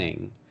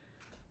Channing.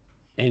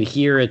 And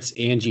here it's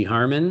Angie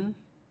Harmon.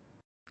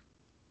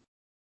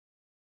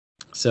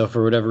 So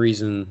for whatever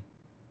reason,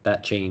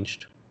 that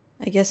changed.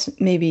 I guess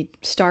maybe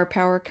star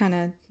power kind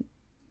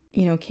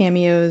of,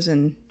 cameos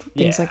and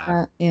things like Yeah.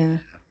 that. Yeah.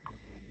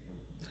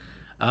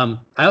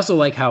 I also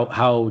like how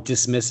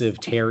dismissive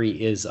Terry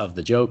is of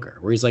the Joker,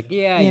 where he's like,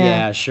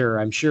 yeah, sure.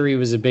 I'm sure he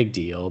was a big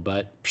deal,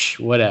 but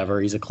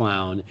whatever. He's a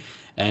clown.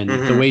 And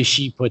the way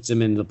she puts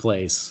him into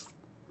place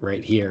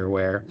right here,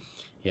 where,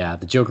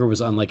 the Joker was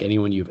unlike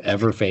anyone you've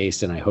ever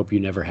faced, and I hope you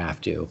never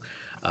have to.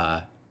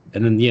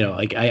 And then,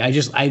 like I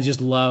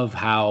just love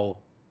how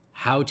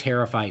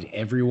terrified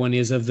everyone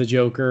is of the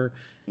Joker,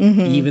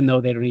 even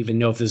though they don't even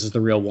know if this is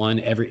the real one.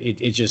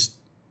 It just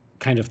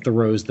kind of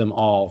throws them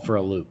all for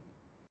a loop.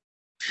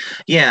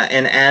 Yeah,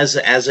 and as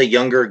a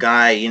younger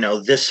guy,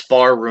 this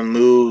far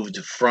removed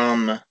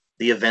from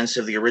the events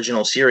of the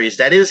original series,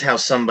 that is how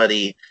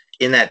somebody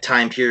in that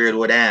time period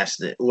would act.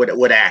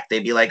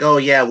 They'd be like, "Oh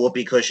yeah,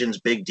 whoopee cushions,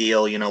 big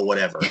deal,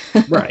 whatever."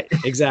 Right,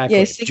 exactly.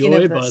 Yeah, speaking Joy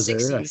of the buzzer.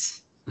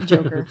 60s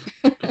Joker.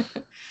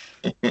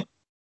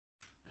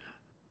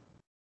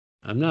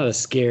 I'm not as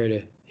scared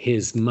of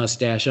his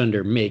mustache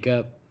under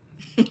makeup.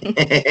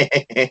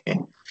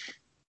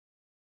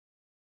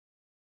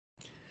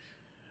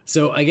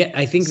 So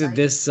I think that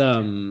this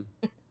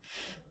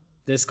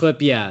this clip,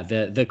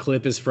 the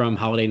clip is from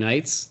Holiday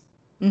Nights,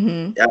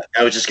 Hmm. Yeah,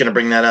 I was just gonna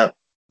bring that up.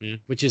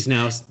 which is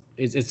now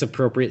it's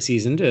appropriate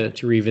season to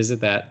revisit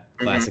that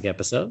classic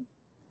episode.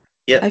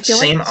 Yeah, I feel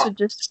same. like this would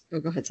just. Oh,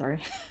 go ahead.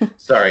 Sorry.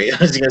 Sorry, I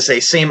was gonna say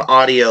same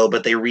audio,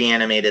 but they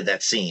reanimated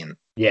that scene.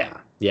 Yeah,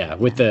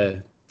 with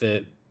the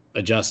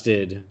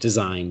adjusted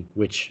design,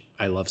 which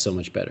I love so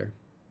much better.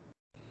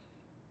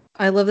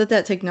 I love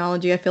that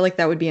technology. I feel like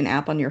that would be an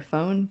app on your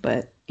phone,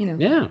 but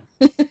Yeah.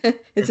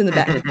 it's in the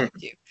back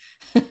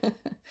too.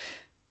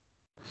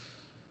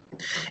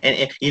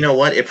 And you know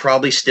what? It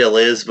probably still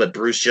is, but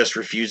Bruce just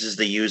refuses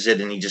to use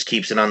it, and he just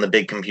keeps it on the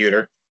big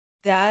computer.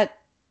 That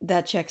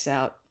checks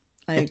out.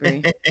 I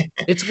agree.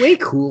 It's way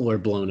cooler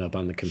blown up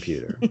on the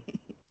computer.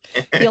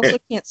 He also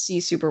can't see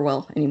super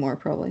well anymore,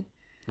 probably.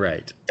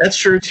 Right. That's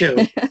true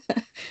too.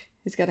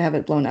 He's got to have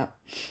it blown up.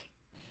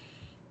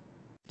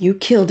 You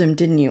killed him,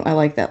 didn't you? I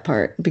like that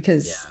part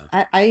because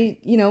Yeah. I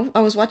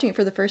was watching it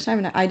for the first time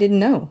and I didn't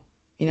know.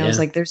 I was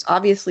like, there's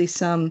obviously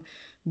some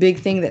big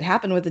thing that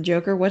happened with the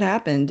Joker. What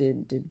happened?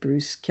 Did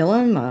Bruce kill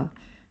him?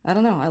 I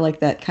don't know. I like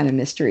that kind of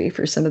mystery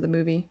for some of the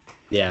movie.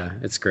 Yeah,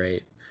 it's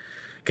great.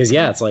 Because,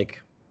 it's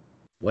like,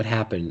 what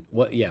happened?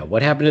 What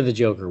happened to the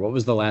Joker? What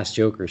was the last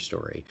Joker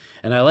story?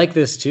 And I like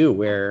this too,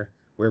 where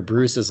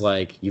Bruce is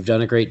like, you've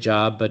done a great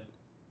job, but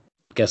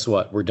guess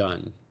what? We're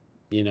done.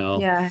 You know?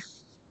 Yeah.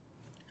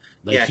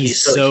 Like, Yeah,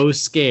 he's so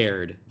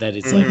scared that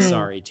it's like,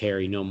 sorry,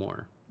 Terry, no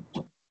more.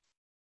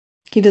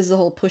 He does the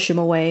whole push him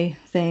away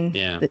thing.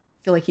 Yeah. That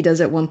I feel like he does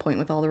at one point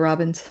with all the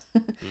Robins.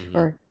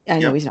 Or, I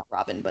know he's not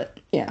Robin, but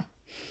yeah.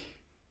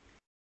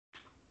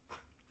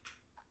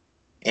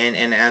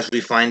 And as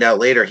we find out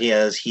later, he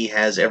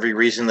has every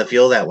reason to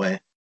feel that way.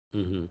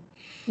 Mm-hmm.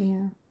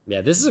 Yeah.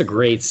 Yeah, this is a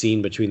great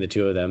scene between the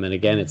two of them. And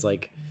again, it's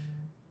like,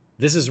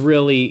 this is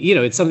really,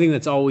 it's something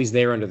that's always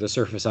there under the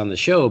surface on the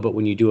show. But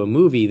when you do a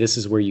movie, this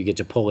is where you get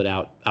to pull it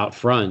out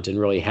front and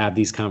really have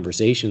these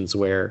conversations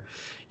where,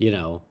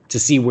 to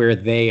see where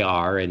they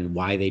are and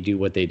why they do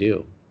what they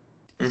do.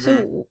 Mm-hmm.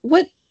 So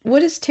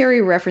what is Terry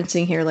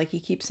referencing here? Like,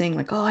 he keeps saying,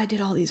 like, oh, I did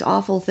all these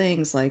awful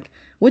things. Like,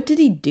 what did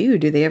he do?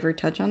 Do they ever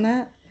touch on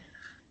that?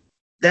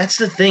 That's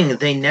the thing.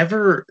 They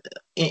never,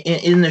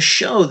 in the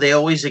show, they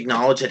always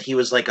acknowledge that he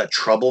was like a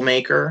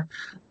troublemaker.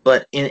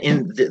 But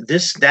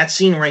that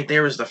scene right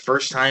there is the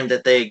first time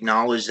that they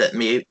acknowledge that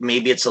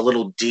maybe it's a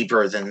little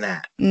deeper than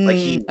that. Like,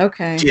 he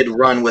did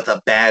run with a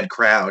bad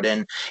crowd.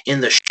 And in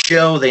the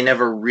show, they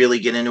never really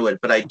get into it.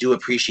 But I do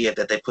appreciate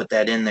that they put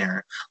that in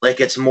there. Like,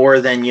 it's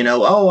more than,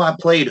 oh, I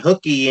played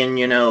hooky and,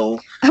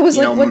 I was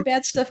like, what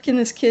bad stuff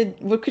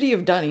what could he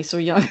have done? He's so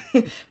young.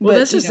 Well,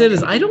 that's just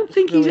it. I don't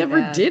think really he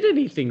ever did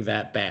anything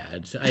that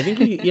bad. I think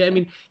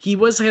he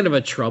was kind of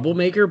a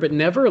troublemaker, but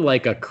never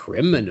like a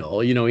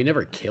criminal. He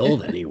never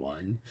killed anyone.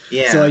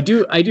 Yeah. So I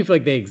do feel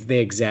like they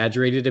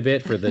exaggerated a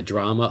bit for the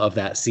drama of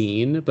that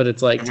scene, but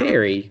it's like,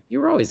 Terry,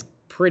 you were always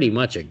pretty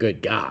much a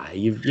good guy.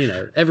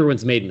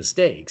 Everyone's made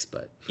mistakes,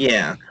 but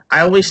yeah, I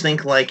always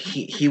think like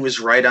he was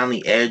right on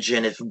the edge,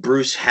 and if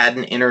Bruce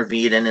hadn't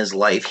intervened in his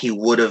life, he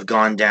would have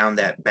gone down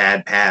that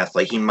bad path.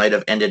 Like, he might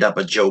have ended up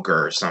a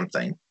Joker or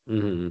something.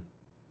 Mm-hmm.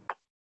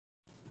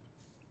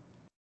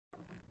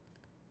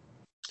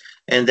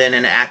 And then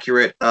an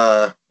accurate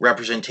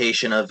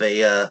representation of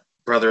a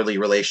brotherly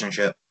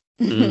relationship.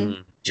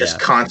 Mm-hmm. Just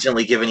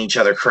constantly giving each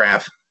other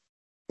crap.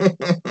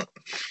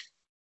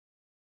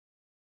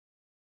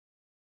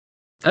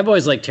 I've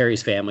always liked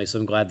Terry's family, so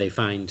I'm glad they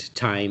find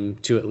time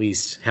to at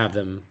least have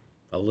them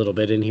a little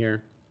bit in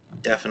here.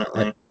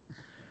 Definitely.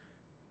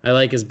 I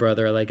like his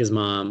brother. I like his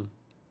mom.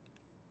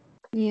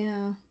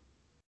 Yeah.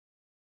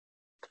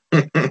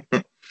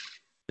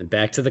 And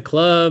back to the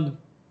club.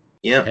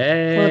 Yeah.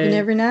 Hey. Clubbing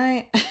every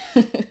night.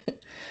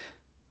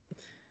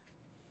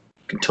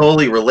 Can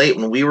totally relate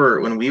when we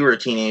were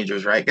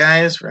teenagers, right,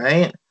 guys?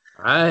 Right?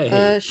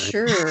 Right.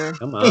 Sure.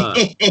 Come on.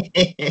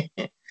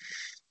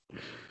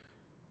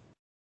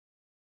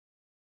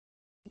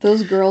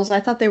 Those girls, I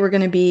thought they were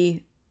going to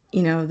be,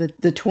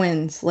 the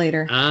twins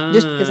later,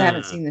 just because I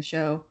haven't seen the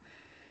show.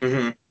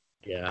 Mm-hmm.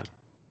 Yeah.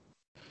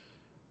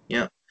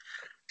 Yeah.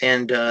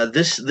 And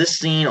this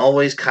scene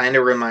always kind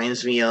of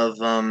reminds me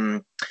of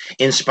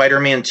in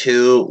Spider-Man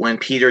 2 when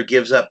Peter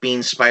gives up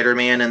being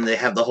Spider-Man and they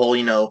have the whole,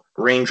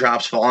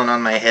 raindrops falling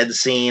on my head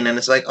scene. And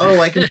it's like, oh,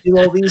 I can do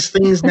all these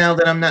things now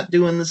that I'm not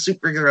doing the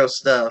superhero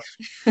stuff.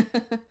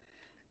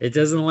 It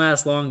doesn't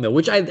last long, though,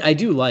 which I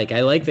do like.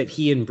 I like that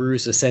he and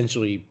Bruce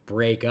essentially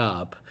break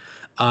up.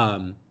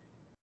 And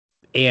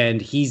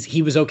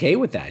he was okay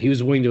with that. He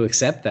was willing to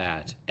accept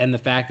that. And the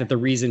fact that the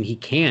reason he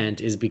can't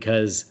is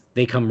because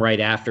they come right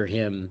after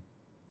him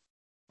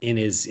in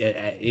his,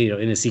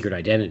 in his secret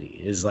identity.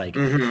 Is like,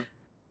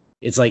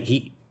 It's like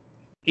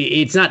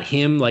it's not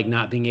him like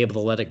not being able to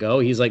let it go.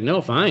 He's like,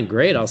 no, fine,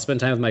 great, I'll spend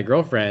time with my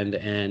girlfriend.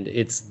 And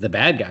it's the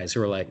bad guys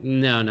who are like,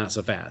 no, not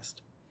so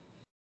fast.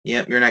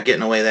 Yep, you're not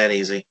getting away that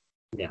easy.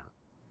 Yeah.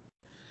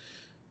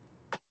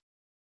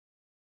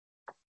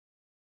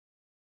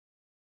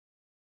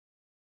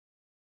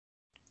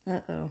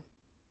 Uh-oh.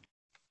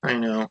 I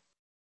know.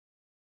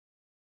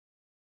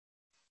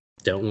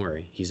 Don't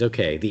worry, he's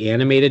okay. The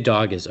animated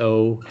dog is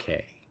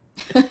okay.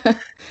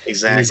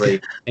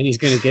 Exactly. And he's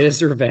gonna get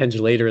his revenge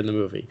later in the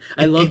movie.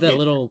 I love the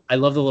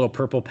little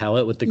purple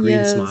pellet with the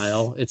green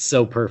smile. It's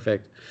so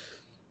perfect.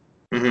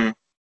 Mm-hmm.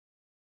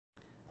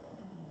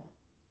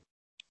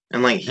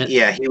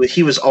 And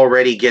he was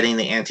already getting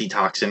the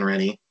antitoxin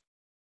ready.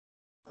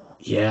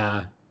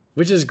 Yeah,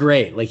 which is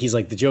great. Like, he's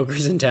like, the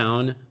Joker's in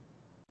town.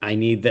 I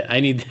need that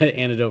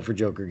antidote for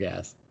Joker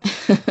gas.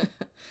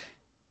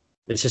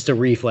 It's just a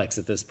reflex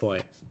at this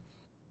point.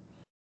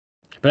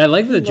 But I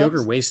like that the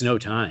Joker wastes no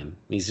time.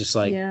 He's just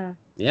like, yeah,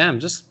 I'm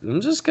just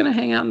gonna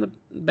hang out in the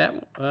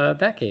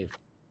Batcave.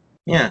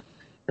 Yeah,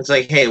 it's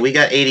like, hey, we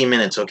got 80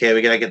 minutes. Okay,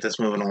 we gotta get this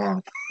moving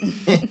along.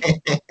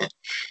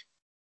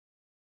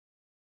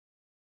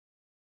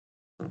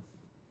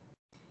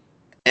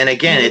 And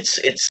again, it's.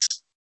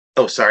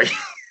 Oh, sorry.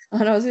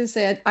 And I was going to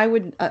say, I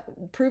would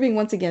proving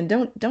once again,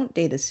 don't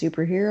date a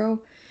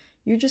superhero.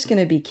 You're just going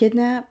to be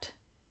kidnapped.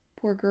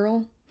 Poor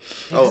girl.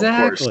 Oh,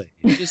 exactly.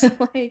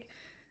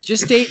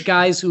 Just date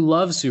guys who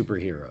love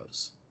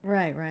superheroes.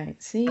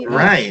 Right. See,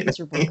 right.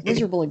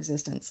 Miserable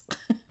existence.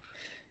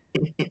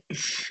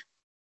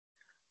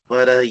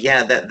 But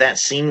yeah, that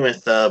scene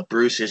with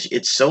Bruce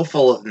it's so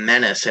full of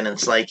menace, and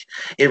it's like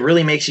it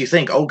really makes you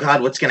think, oh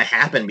God, what's gonna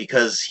happen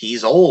because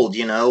he's old,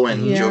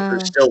 and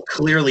Joker's Yeah. still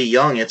clearly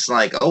young. It's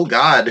like, oh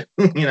God,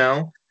 you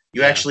Yeah.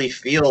 actually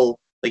feel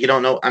like you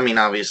don't know. I mean,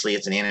 obviously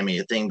it's an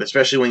animated thing, but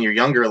especially when you're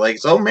younger, like,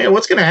 oh man,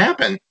 what's gonna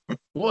happen?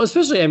 Well,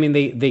 especially, I mean,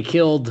 they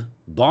killed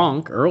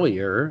Bonk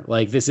earlier.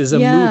 Like, this is a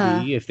Yeah.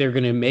 movie. If they're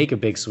going to make a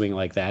big swing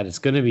like that, it's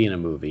going to be in a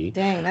movie.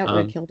 Dang, that would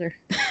have killed her.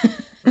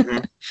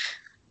 Mhm.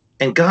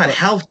 And God, But-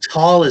 how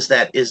tall is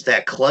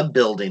that club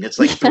building? It's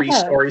like 3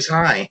 Yeah. stories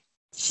high.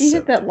 She So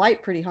hit that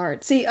light pretty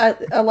hard. See,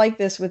 I like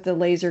this with the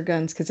laser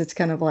guns because it's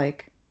kind of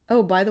like,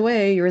 oh, by the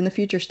way, you're in the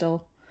future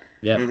still.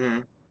 yeah. Hmm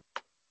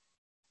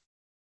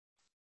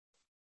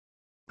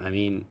I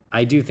mean,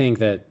 I do think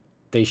that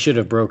they should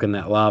have broken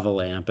that lava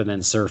lamp and then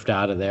surfed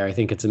out of there. I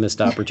think it's a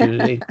missed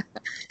opportunity.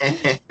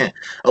 A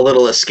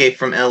little escape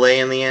from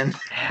LA in the end.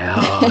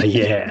 Oh,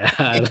 yeah.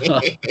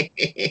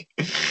 I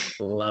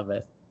love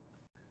it.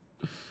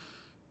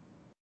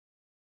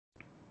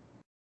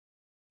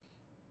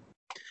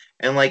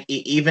 And like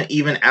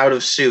even out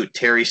of suit,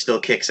 Terry still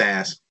kicks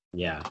ass.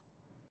 Yeah.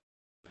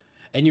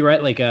 And you're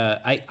right. Like,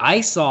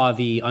 I saw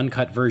the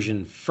uncut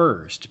version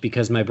first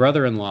because my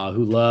brother-in-law,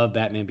 who loved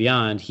Batman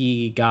Beyond,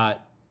 he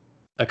got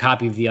a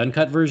copy of the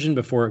uncut version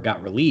before it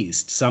got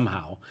released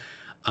somehow,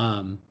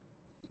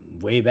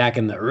 way back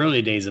in the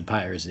early days of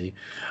piracy.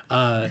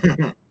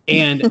 And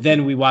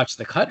then we watched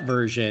the cut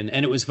version,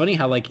 and it was funny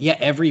how, like, yeah,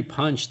 every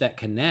punch that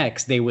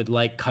connects, they would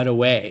like cut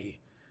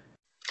away.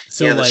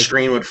 So Yeah, the like,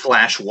 screen would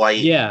flash white.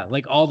 yeah,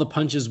 like all the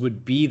punches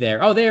would be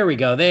there. Oh, there we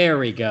go. There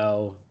we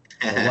go.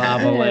 The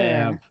lava Yeah.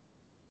 lamp.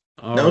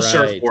 All No right.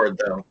 surfboard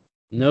though.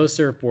 No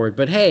surfboard,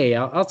 but hey,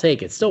 I'll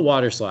take it. Still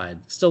water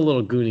slide. Still a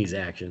little Goonies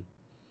action.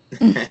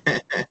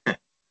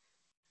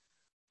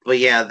 But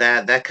yeah,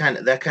 that kind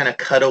of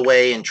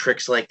cutaway and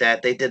tricks like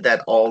that, they did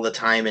that all the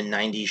time in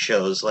 '90s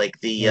shows. Like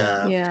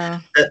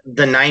Yeah.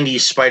 the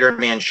 '90s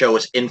Spider-Man show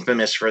was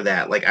infamous for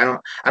that. Like I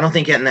don't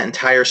think in that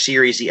entire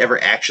series he ever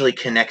actually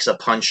connects a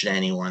punch to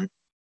anyone.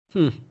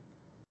 I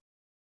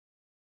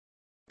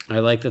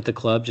like that the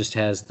club just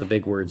has the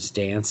big words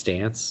dance,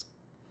 dance.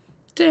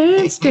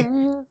 Dance,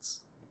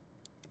 dance.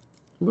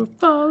 We're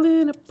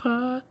falling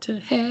apart to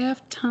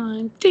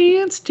halftime.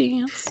 Dance,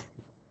 dance.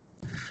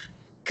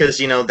 Because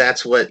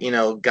that's what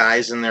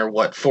guys in their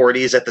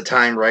 40s at the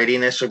time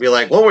writing this would be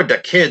like. What would the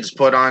kids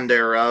put on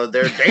their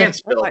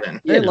dance building?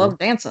 They love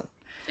dancing.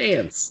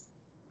 Dance.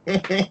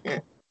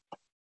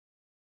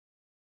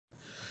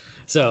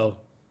 So,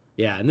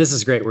 yeah, and this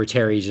is great where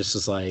Terry just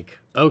was like,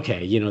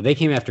 okay, they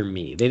came after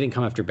me. They didn't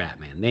come after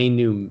Batman. They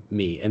knew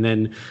me. And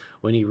then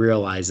when he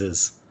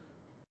realizes,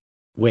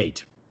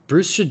 wait,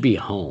 Bruce should be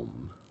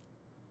home.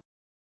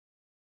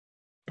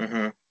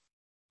 Mm-hmm.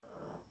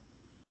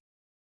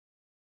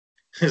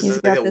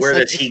 Where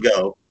does he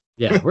go?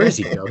 Yeah, where does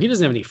he go? He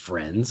doesn't have any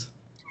friends.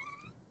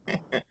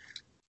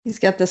 He's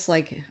got this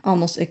like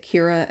almost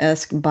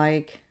Akira-esque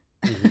bike.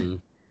 Mm-hmm.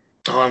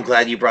 Oh, I'm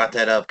glad you brought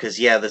that up because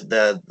yeah,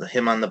 the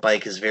him on the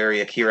bike is very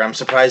Akira. I'm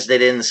surprised they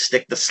didn't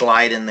stick the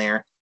slide in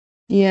there.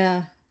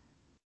 Yeah.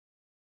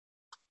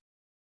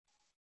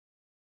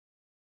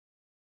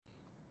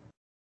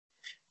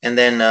 And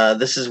then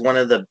this is one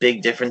of the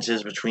big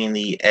differences between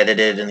the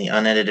edited and the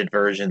unedited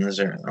versions.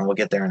 We'll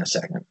get there in a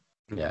second.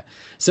 Yeah.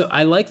 So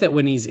I like that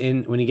when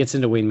he gets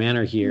into Wayne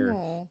Manor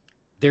here,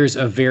 there's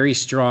a very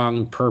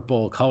strong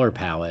purple color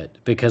palette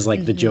because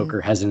like the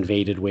Joker has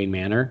invaded Wayne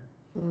Manor.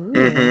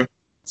 Mm-hmm.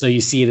 So you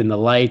see it in the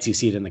lights, you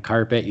see it in the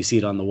carpet, you see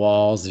it on the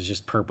walls. There's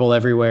just purple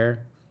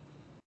everywhere.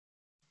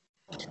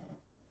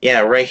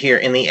 Yeah, right here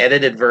in the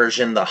edited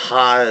version, the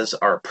Haas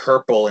are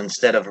purple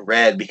instead of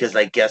red because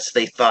I guess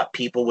they thought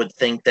people would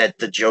think that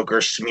the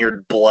Joker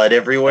smeared blood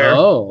everywhere.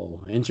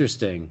 Oh,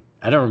 interesting.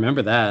 I don't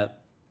remember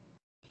that.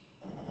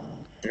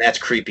 And that's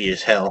creepy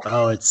as hell.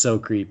 Oh, it's so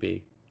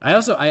creepy. I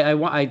also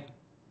I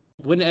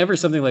whenever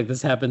something like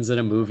this happens in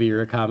a movie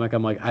or a comic,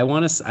 I'm like, I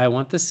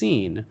want the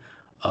scene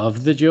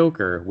of the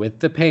Joker with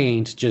the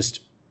paint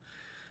just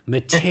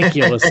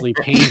meticulously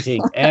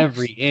painting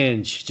every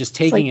inch, just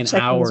taking like an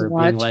hour,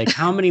 being like,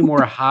 how many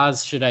more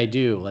Haas should I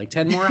do? Like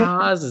 10 more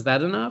Haas? Is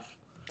that enough?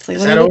 Like,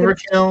 is that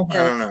overkill? I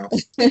don't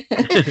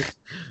know.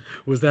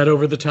 Was that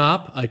over the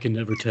top? I can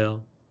never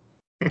tell.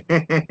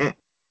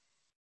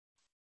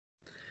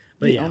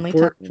 But yeah,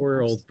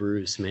 poor old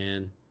Bruce,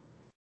 man.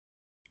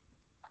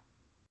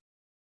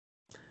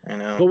 I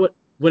know. But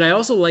what I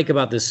also like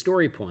about this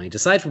story point,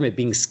 aside from it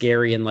being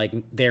scary and like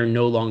they're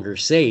no longer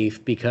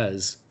safe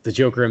because the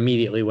Joker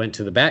immediately went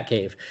to the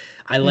Batcave,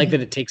 I like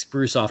that it takes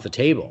Bruce off the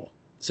table.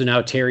 So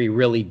now Terry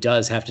really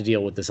does have to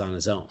deal with this on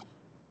his own.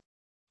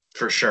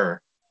 For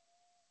sure.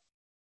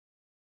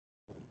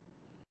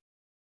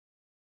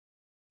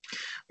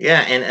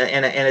 Yeah,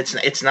 and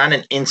it's not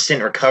an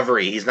instant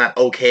recovery. He's not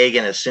okay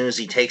again as soon as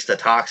he takes the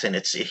toxin.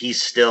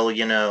 He's still,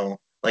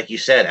 like you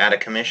said, out of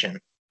commission.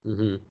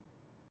 Mm-hmm.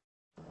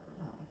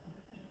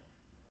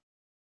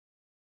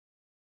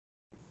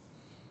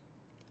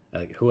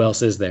 Who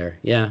else is there?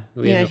 Yeah.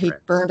 He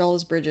burned all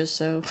his bridges,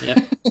 so.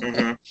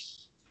 Mm-hmm.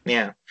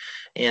 Yeah.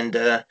 And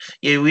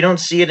yeah, we don't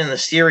see it in the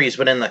series,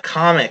 but in the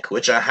comic,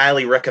 which I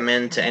highly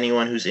recommend to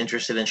anyone who's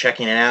interested in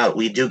checking it out,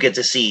 we do get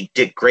to see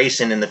Dick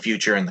Grayson in the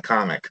future in the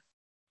comic.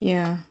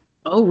 Yeah.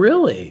 Oh,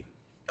 really?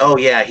 Oh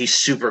yeah, he's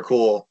super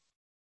cool.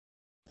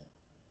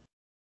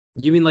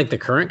 You mean like the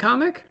current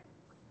comic?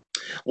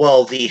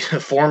 Well, the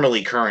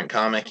formerly current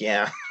comic,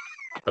 yeah,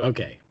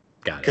 Okay,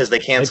 got it. because they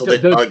canceled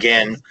Like it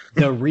again.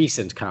 The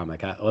recent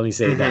comic. Let me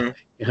say it that way.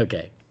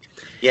 Okay.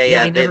 Yeah,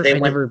 Yeah, yeah, I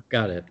never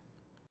got it.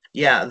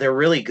 yeah, they're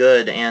really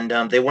good, and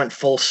they went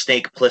full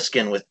Snake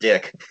Plissken with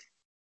Dick.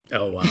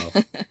 Oh, wow.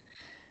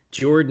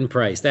 Jordan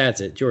Price.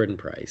 That's it. Jordan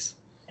Price.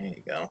 There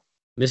you go.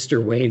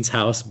 Mr. Wayne's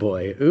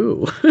houseboy.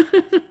 Ooh.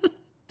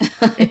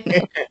 I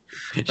know.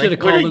 Should have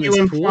called him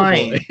his pool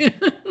boy.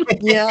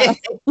 Yeah.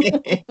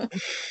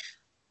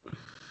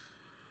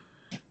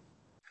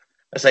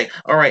 It's like,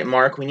 all right,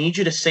 Mark, we need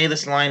you to say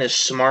this line as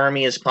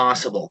smarmy as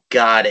possible.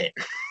 Got it.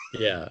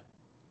 Yeah.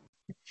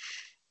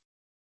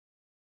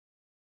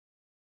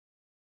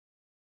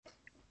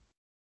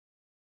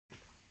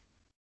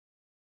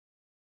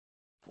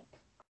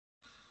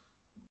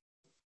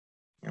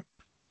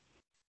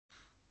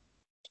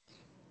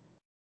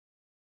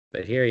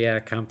 But here, yeah,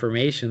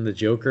 confirmation. The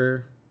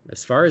Joker,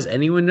 as far as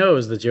anyone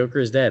knows, the Joker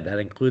is dead. That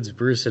includes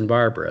Bruce and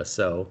Barbara.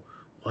 So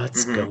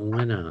what's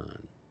going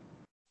on?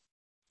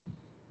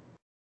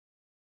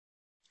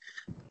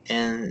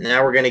 And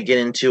now we're going to get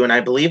into, and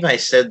I believe I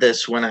said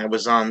this when I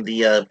was on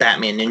the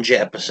Batman Ninja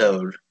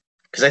episode,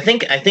 because I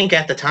think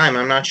at the time,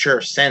 I'm not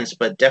sure since,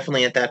 but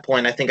definitely at that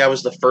point, I think I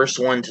was the first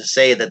one to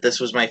say that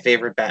this was my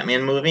favorite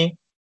Batman movie.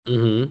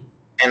 Mm-hmm.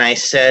 And I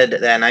said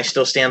that, and I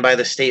still stand by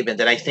the statement,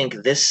 that I think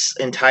this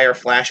entire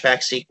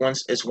flashback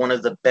sequence is one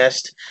of the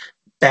best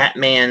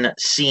Batman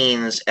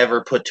scenes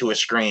ever put to a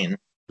screen.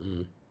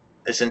 Mm.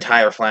 This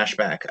entire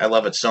flashback. I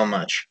love it so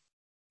much.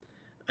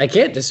 I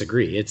can't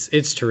disagree.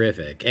 It's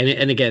terrific.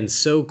 And again,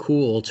 so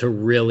cool to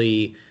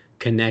really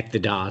connect the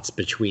dots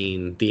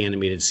between the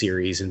animated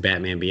series and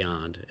Batman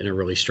Beyond in a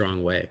really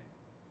strong way.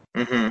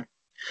 Mm-hmm.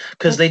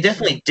 Because they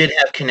definitely did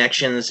have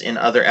connections in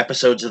other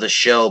episodes of the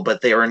show,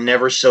 but they are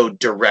never so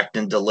direct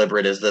and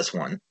deliberate as this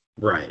one.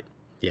 Right.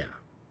 Yeah.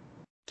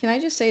 Can I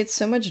just say it's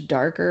so much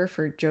darker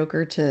for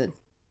Joker to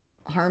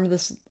harm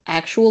this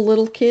actual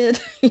little kid?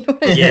 You know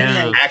what I mean?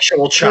 Yeah.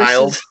 Actual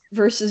child.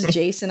 Versus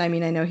Jason. I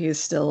mean, I know he was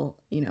still,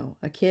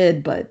 a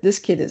kid, but this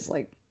kid is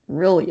like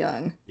real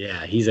young.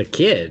 Yeah, he's a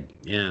kid.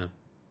 Yeah.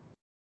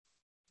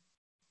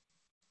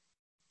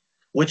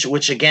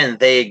 Which again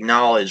they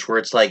acknowledge, where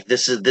it's like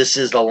this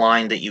is the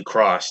line that you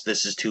crossed.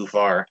 This is too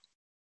far.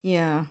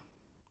 Yeah.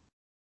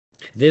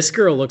 This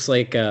girl looks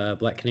like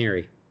Black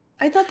Canary.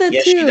 I thought that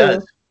Yes, too. she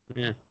does.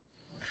 Yeah.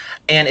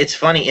 And it's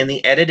funny, in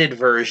the edited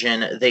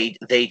version,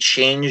 they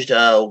changed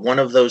one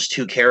of those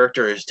two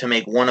characters to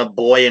make one a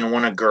boy and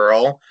one a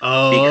girl.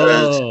 Oh.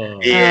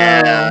 Because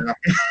yeah.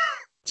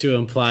 To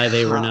imply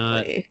they were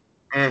not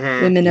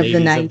Women of the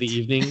night. of the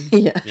evening.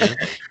 Yeah.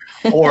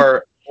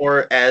 Or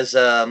as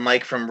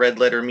Mike from Red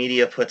Letter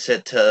Media puts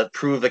it, to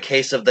prove a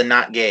case of the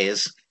not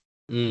gays.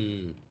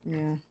 Mm.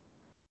 Yeah.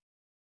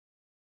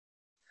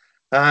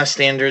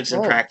 Standards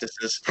and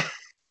practices.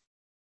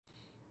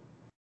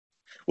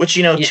 Which,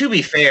 to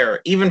be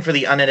fair, even for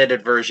the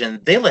unedited version,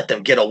 they let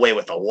them get away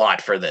with a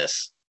lot for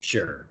this.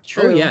 Sure.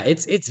 True. Oh yeah,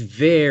 it's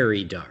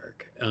very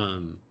dark.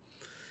 I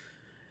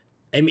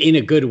mean, in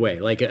a good way,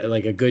 like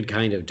a good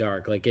kind of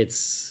dark. Like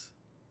it's.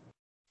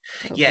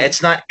 Yeah,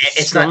 it's not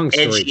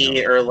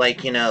edgy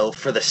or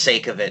for the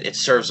sake of it. It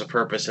serves a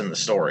purpose in the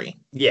story.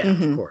 Yeah,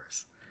 of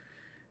course.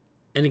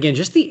 And again,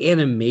 just the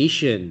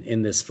animation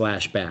in this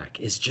flashback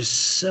is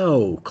just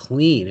so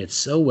clean. It's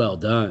so well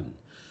done.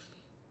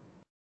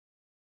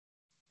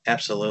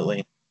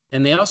 Absolutely.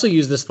 And they also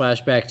use this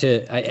flashback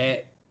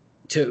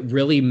to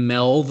really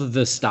meld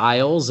the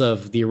styles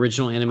of the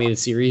original animated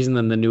series and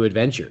then the New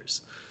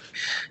Adventures.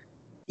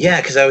 Yeah,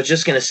 because I was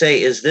just going to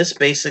say, is this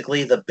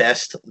basically the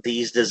best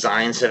these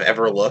designs have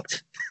ever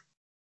looked?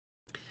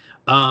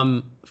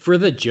 For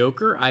the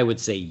Joker, I would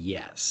say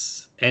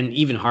yes. And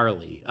even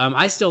Harley.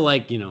 I still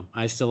like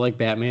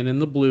Batman in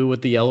the blue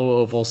with the yellow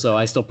oval, so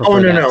I still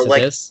prefer that to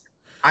this.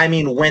 I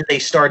mean, when they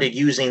started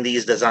using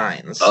these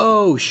designs.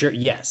 Oh, sure.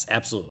 Yes,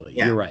 absolutely.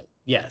 Yeah. You're right.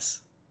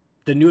 Yes.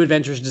 The New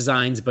Adventures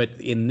designs, but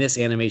in this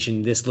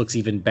animation, this looks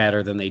even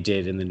better than they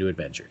did in the New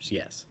Adventures.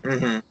 Yes.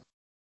 Mm-hmm.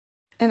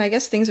 And I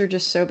guess things are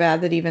just so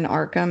bad that even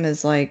Arkham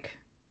is like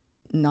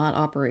not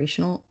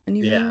operational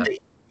anymore.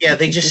 Yeah,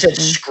 they just said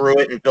screw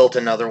it and built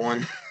another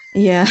one.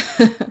 Yeah.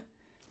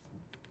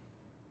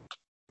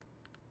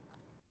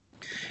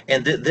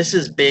 And this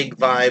is big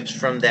vibes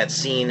from that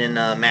scene in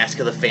Mask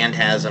of the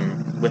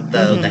Phantasm with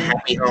the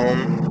happy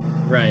home.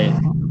 Right.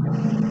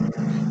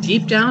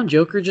 Deep down,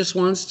 Joker just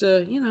wants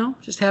to,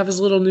 just have his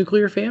little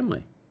nuclear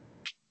family.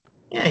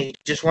 Yeah, he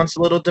just wants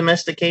a little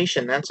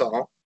domestication, that's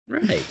all.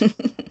 Right.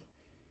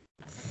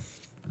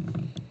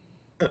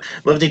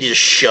 Love that he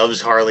just shoves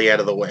Harley out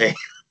of the way.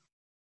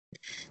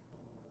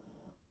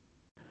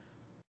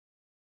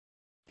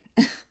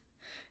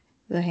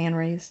 The hand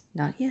raise,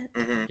 not yet.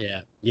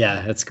 Mm-hmm.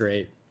 Yeah, that's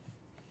great.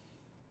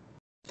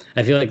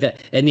 I feel like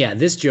that. And yeah,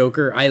 this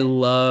Joker, I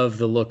love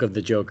the look of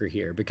the Joker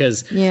here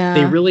because Yeah.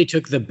 they really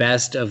took the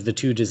best of the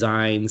two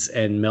designs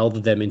and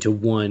melded them into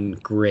one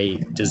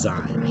great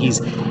design. He's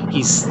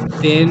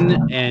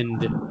thin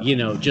and,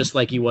 just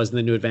like he was in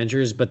the New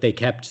Adventures, but they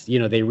kept,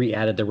 they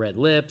re-added the red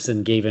lips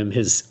and gave him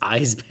his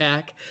eyes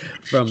back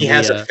from He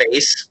has a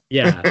face.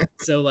 Yeah.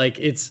 So like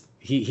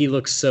he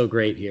looks so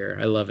great here.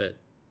 I love it.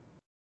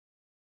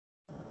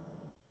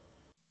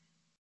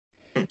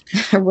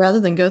 Rather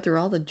than go through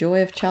all the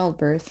joy of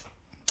childbirth.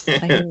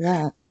 I hear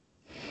that.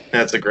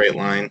 That's a great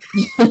line.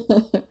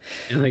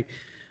 And like,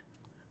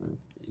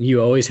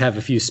 you always have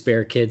a few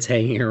spare kids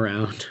hanging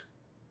around.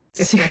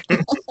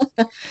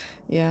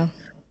 Yeah.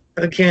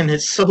 Again,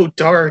 it's so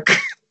dark.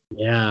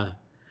 Yeah.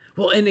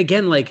 Well, and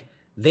again, like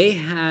they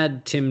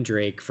had Tim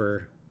Drake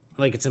for,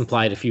 like it's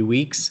implied, a few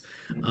weeks.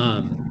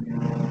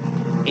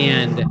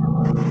 And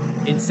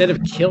instead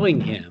of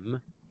killing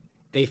him,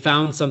 they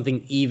found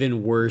something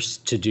even worse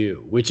to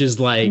do, which is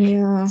like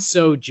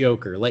so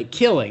Joker. Like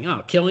killing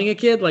a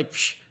kid, like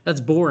that's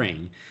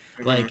boring.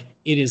 Mm-hmm. Like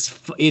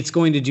it's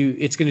going to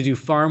do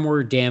far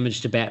more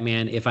damage to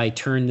Batman if I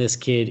turn this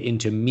kid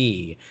into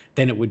me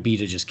than it would be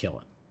to just kill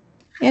him.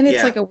 And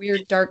it's like a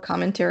weird dark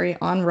commentary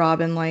on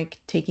Robin, like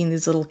taking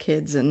these little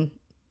kids and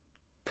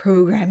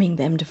programming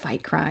them to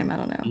fight crime. I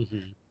don't know.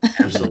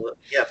 Mm-hmm. Absolutely.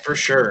 Yeah, for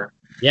sure.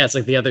 Yeah, it's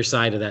like the other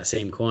side of that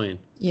same coin.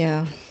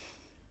 Yeah.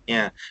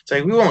 Yeah. It's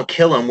like, we won't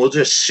kill him. We'll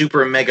just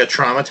super mega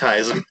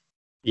traumatize him.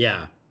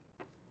 Yeah.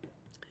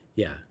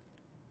 Yeah.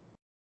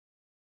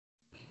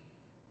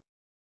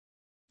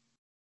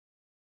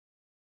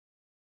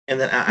 And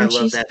then I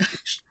love that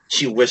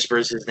she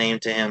whispers his name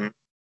to him.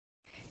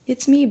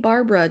 It's me,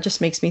 Barbara.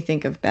 Just makes me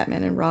think of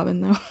Batman and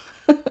Robin, though.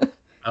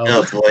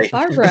 Oh boy.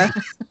 Barbara.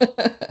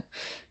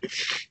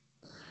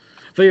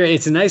 But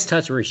it's a nice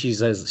touch where she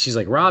says, she's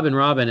like, Robin,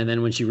 Robin. And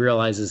then when she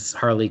realizes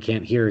Harley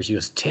can't hear her, she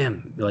goes,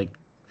 Tim, like.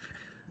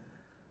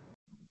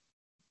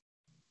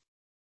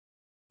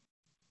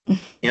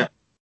 Yep.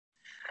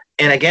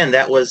 And again,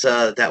 that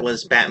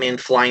was Batman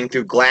flying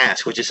through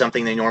glass, which is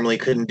something they normally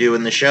couldn't do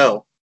in the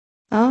show.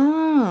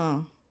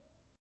 Oh.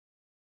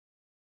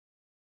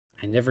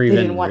 I never they even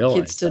didn't want realized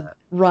kids to that.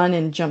 run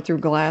and jump through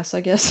glass,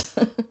 I guess.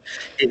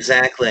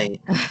 Exactly.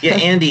 Yeah,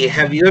 Andy,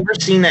 have you ever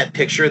seen that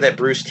picture that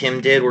Bruce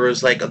Timm did where it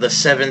was like the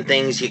 7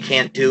 things you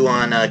can't do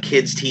on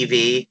kids'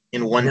 TV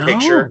in one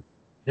picture?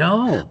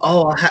 No.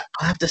 Oh,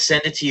 I'll have to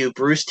send it to you.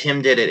 Bruce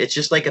Timm did it. It's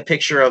just like a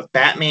picture of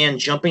Batman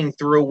jumping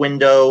through a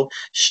window,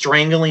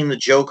 strangling the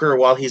Joker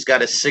while he's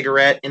got a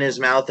cigarette in his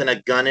mouth and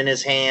a gun in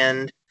his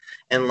hand,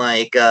 and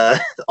like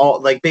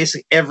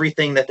basically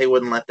everything that they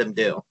wouldn't let them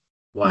do.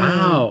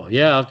 Wow.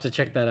 Yeah, I'll have to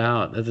check that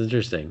out. That's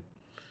interesting.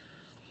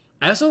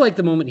 I also like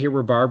the moment here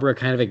where Barbara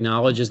kind of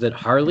acknowledges that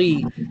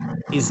Harley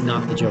is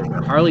not the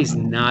Joker. Harley's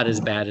not as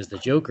bad as the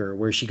Joker,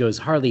 where she goes,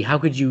 Harley, how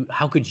could you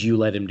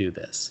let him do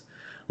this?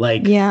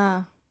 Like,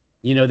 yeah.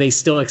 They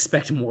still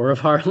expect more of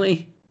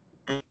Harley.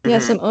 Yeah,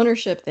 some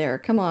ownership there.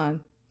 Come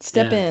on.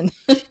 Step in.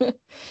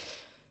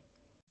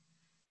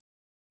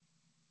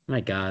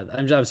 My God.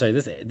 I'm sorry.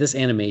 This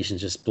animation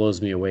just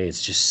blows me away.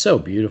 It's just so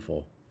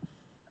beautiful.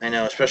 I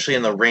know, especially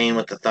in the rain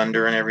with the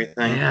thunder and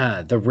everything.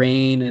 Yeah, the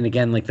rain, and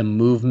again, like the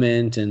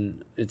movement,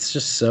 and it's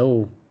just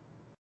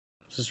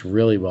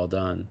really well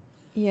done.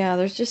 Yeah,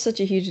 there's just such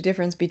a huge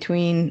difference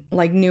between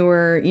like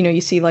newer, you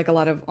see like a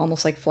lot of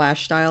almost like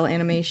Flash style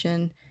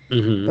animation.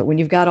 Mm-hmm. But when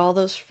you've got all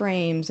those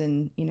frames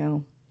and,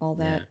 all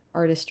that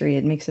artistry,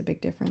 it makes a big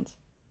difference.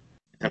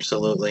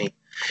 Absolutely.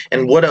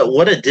 And what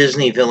a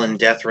Disney villain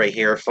death right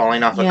here,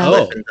 falling off a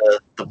cliff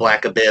into the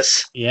black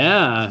abyss.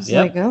 Yeah. It's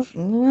like, oh,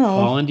 no.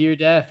 Fall into your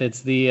death.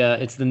 It's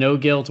the no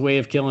guilt way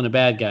of killing a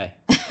bad guy.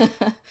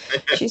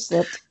 She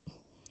slipped.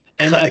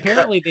 And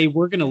apparently they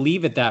were going to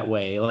leave it that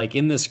way. Like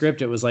in the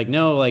script, it was like,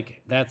 no,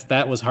 like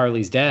that was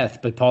Harley's death.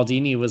 But Paul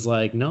Dini was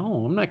like,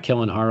 no, I'm not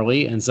killing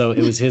Harley. And so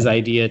it was his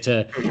idea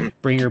to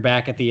bring her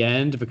back at the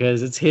end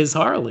because it's his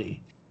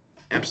Harley.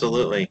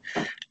 Absolutely.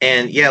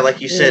 And yeah,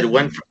 like you said,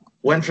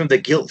 went from the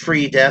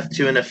guilt-free death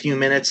to, in a few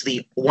minutes,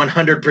 the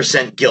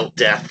 100% guilt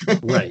death.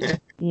 Right.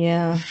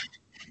 Yeah.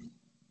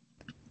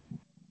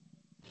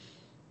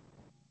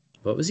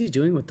 What was he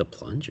doing with the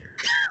plunger?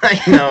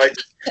 I know.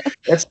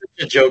 That's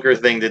such a Joker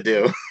thing to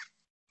do.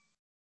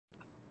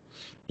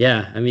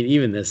 Yeah, I mean,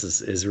 even this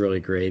is really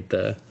great.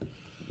 The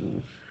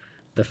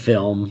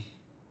film.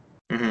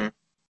 Mm-hmm.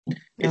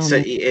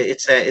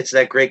 It's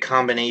that great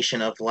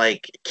combination of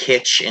like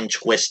kitsch and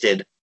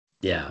twisted.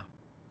 Yeah.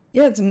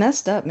 Yeah, it's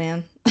messed up,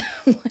 man.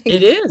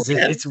 It is.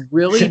 It's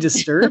really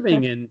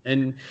disturbing,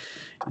 and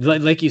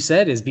like you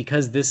said, is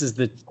because this is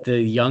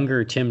the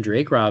younger Tim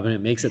Drake Robin.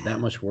 It makes it that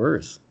much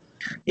worse.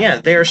 Yeah,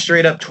 they're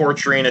straight up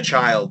torturing a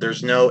child.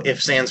 There's no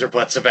ifs, ands, or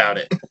buts about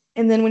it.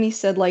 And then when he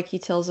said like he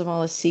tells him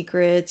all his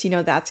secrets,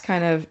 that's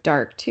kind of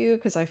dark too,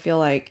 because I feel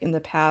like in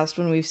the past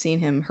when we've seen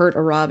him hurt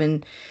a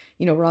Robin,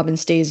 Robin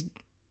stays,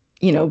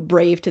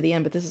 brave to the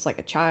end. But this is like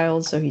a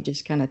child, so he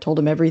just kind of told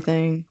him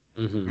everything.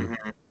 Mm-hmm.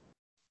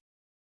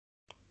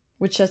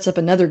 Which sets up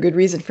another good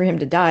reason for him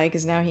to die,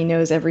 because now he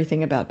knows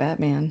everything about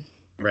Batman.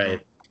 Right.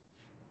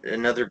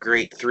 another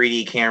great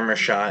 3D camera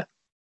shot.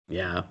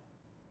 Yeah.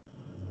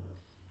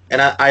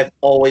 And I've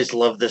always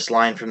loved this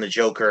line from the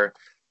Joker.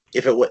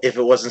 If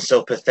it wasn't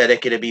so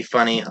pathetic, it'd be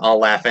funny. I'll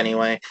laugh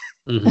anyway.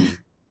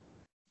 Mm-hmm.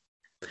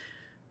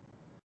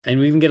 And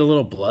we even get a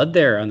little blood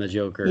there on the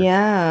Joker.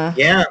 Yeah.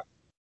 Yeah.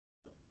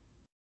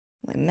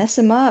 Like, mess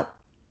him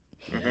up.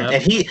 Mm-hmm.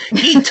 Yep. And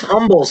he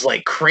tumbles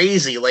like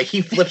crazy. Like,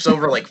 he flips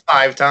over like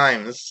 5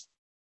 times.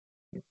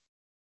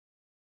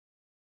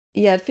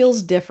 Yeah, it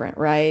feels different,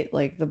 right?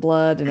 Like the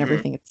blood and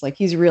everything. It's like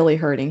he's really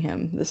hurting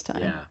him this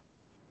time. Yeah.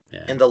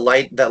 Yeah. And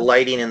that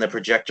lighting in the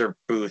projector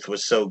booth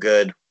was so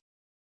good.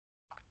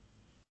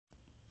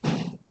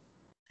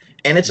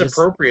 And it's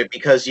appropriate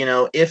because, you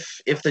know,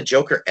 if the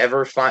Joker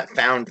ever found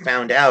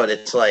out,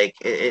 it's like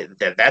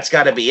that's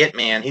got to be it,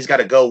 man. He's got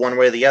to go one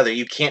way or the other.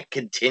 You can't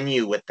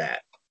continue with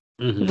that.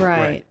 Mm-hmm.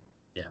 Right.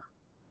 Yeah.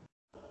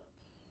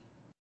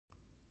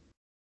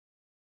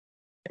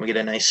 And we get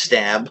a nice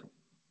stab.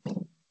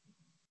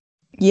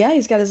 Yeah,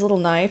 he's got his little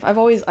knife. I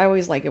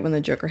always like it when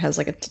the Joker has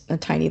like a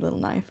tiny little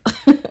knife.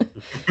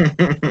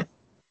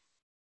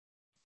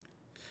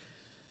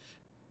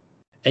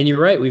 And you're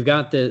right. We've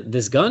got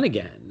this gun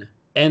again.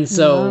 And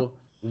so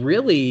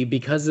really,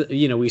 because,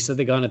 you know, we said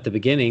the gun at the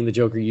beginning, the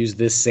Joker used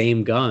this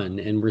same gun,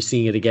 and we're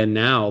seeing it again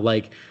now.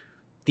 Like,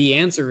 the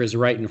answer is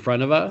right in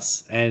front of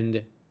us,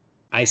 and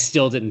I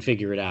still didn't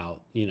figure it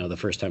out, you know, the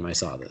first time I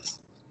saw this.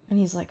 And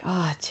he's like,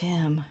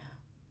 Tim.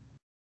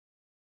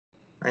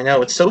 I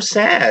know, it's so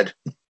sad.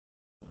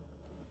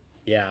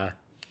 Yeah.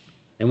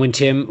 And when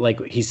Tim,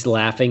 like, he's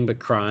laughing but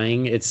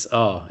crying, it's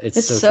so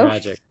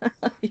tragic.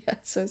 Yeah,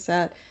 it's so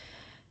sad.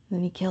 And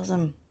then he kills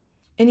him.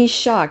 And he's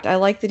shocked. I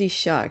like that he's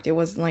shocked. It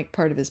wasn't like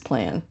part of his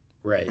plan.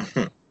 Right.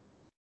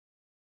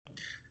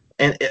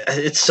 And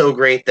it's so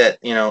great that,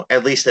 you know,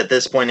 at least at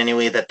this point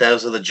anyway, that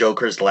those are the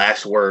Joker's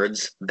last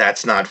words.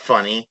 That's not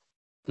funny.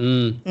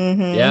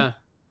 Mm-hmm. Yeah,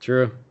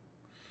 true.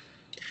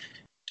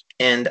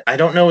 And I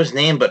don't know his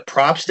name, but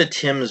props to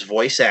Tim's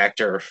voice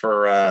actor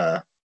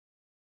for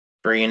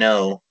you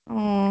know,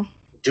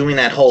 doing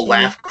that whole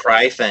laugh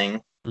cry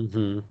thing.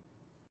 Mm-hmm.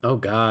 Oh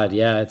God,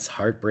 yeah, it's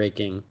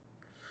heartbreaking.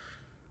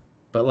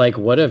 But like,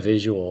 what a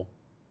visual.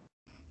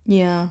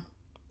 Yeah.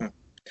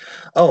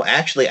 Oh,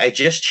 actually, I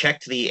just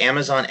checked the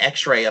Amazon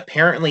X-ray.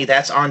 Apparently,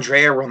 that's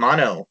Andrea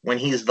Romano when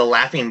he's the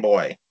laughing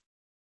boy.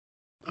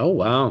 Oh,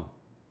 wow.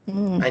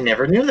 I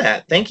never knew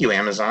that. Thank you,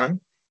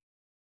 Amazon.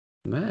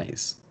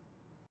 Nice.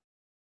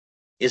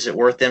 Is it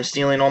worth them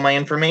stealing all my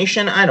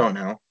information? I don't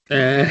know.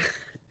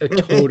 It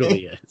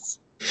totally is.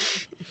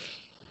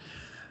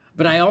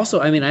 But I also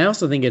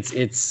think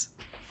it's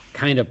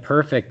kind of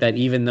perfect that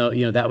even though,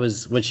 you know, that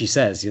was what she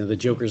says, you know, the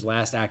Joker's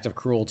last act of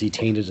cruelty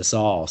tainted us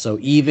all. So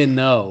even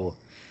though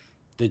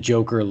the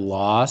Joker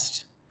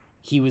lost,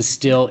 he was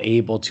still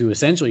able to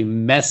essentially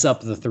mess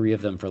up the three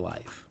of them for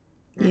life.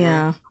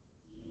 Yeah.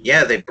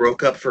 Yeah, they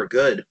broke up for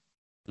good.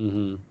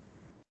 Mm-hmm.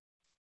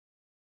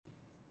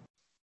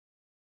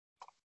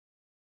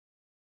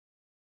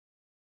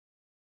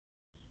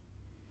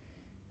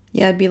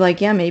 Yeah, I'd be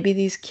like, yeah, maybe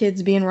these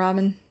kids being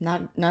Robin,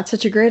 not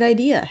such a great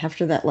idea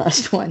after that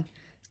last one.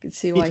 I could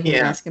see why he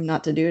would ask him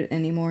not to do it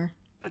anymore.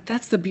 But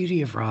that's the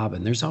beauty of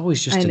Robin. There's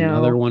always just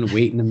another one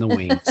waiting in the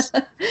wings.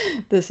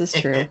 This is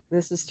true.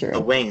 This is true. The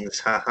wings,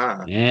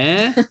 haha.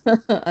 Yeah.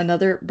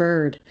 Another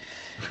bird.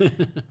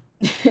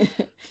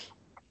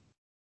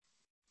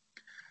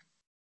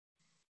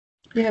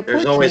 Yeah,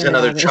 there's always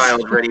another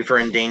child ready for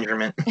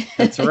endangerment.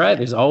 That's right.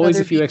 There's always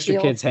a few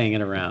extra kids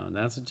hanging around.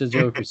 That's what the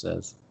Joker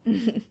says.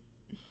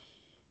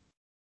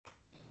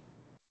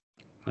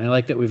 I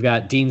like that we've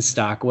got Dean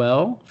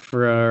Stockwell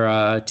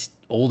for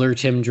older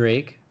Tim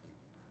Drake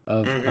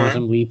of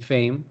Quantum Leap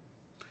fame.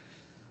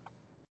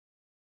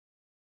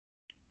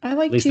 I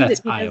like At least too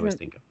that's that I always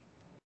think of.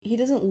 He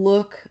doesn't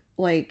look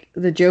like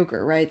the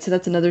Joker, right? So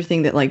that's another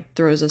thing that like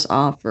throws us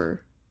off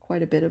for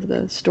quite a bit of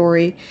the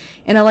story.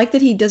 And I like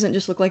that he doesn't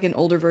just look like an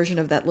older version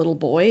of that little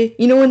boy.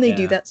 You know when they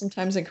do that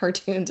sometimes in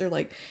cartoons, they're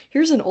like,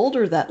 here's an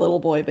older that little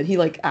boy, but he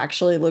like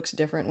actually looks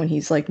different when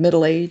he's like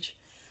middle age.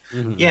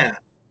 Mm-hmm. Yeah.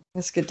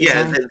 That's good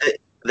design. Yeah,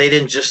 they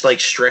didn't just like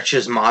stretch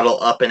his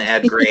model up and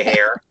add gray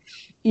hair.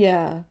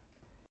 Yeah.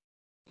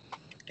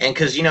 And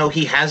because, you know,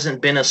 he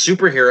hasn't been a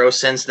superhero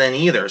since then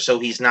either, so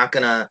he's not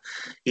gonna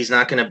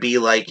be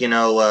like, you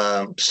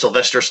know,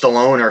 Sylvester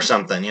Stallone or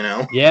something, you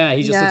know. Yeah,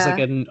 he just looks like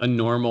a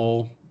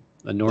normal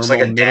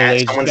like a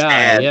middle-aged guy.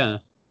 dad. Yeah.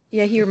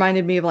 Yeah, he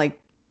reminded me of like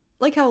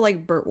how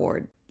like Burt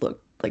Ward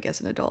looked like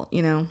as an adult,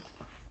 you know.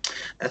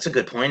 That's a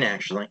good point,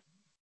 actually.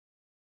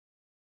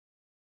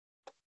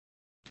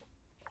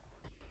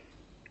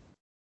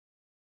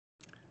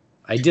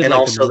 I did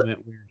like the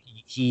moment where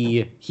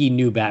he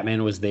knew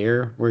Batman was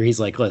there, where he's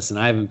like, "Listen,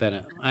 I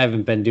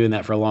haven't been doing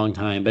that for a long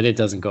time, but it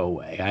doesn't go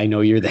away. I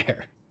know you're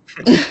there."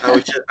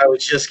 I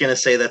was just gonna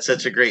say that's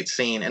such a great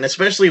scene, and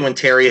especially when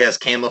Terry has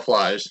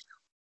camouflage.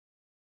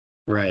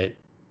 Right.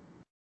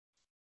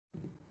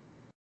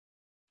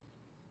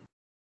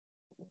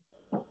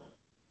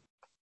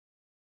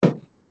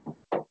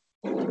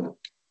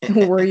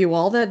 Were you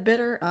all that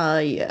bitter?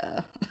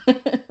 Yeah.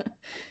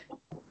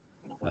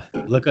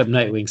 Look up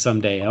Nightwing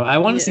someday. I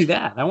want to see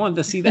that. I wanted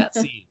to see that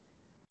scene.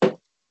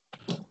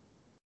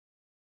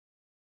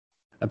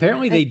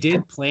 Apparently, they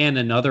did plan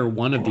another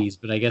one of these,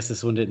 but I guess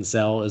this one didn't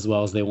sell as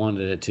well as they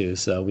wanted it to,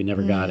 so we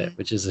never got it,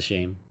 which is a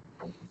shame.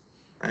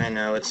 I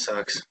know, it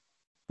sucks.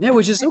 Yeah,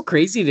 which is so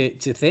crazy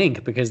to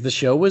think, because the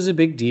show was a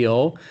big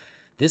deal.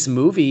 This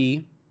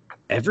movie,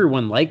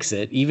 everyone likes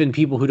it. Even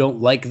people who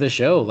don't like the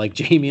show, like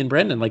Jamie and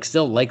Brendan, like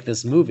still like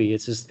this movie.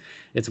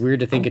 It's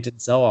weird to think it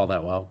didn't sell all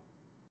that well.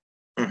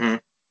 Mm-hmm.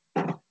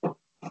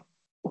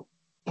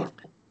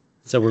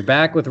 So we're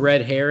back with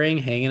Red Herring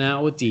hanging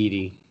out with Dee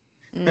Dee.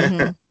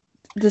 Mm-hmm.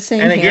 The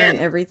same And hair again, and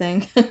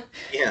everything.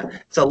 Yeah,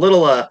 it's a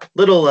little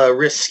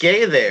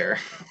risque there.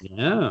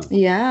 Yeah.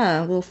 Yeah,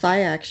 a little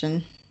thigh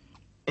action.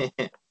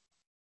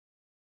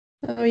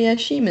 Oh yeah,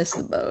 she missed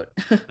the boat.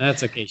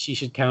 That's okay. She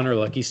should count her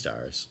lucky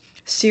stars.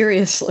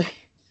 Seriously.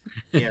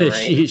 Yeah,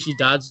 right. she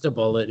dodged a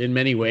bullet in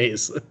many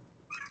ways.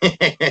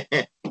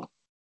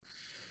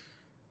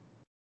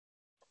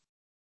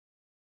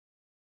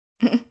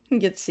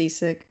 Gets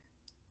seasick.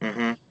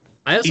 Mm-hmm.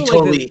 I also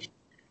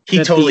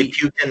He totally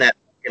puked in that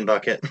fucking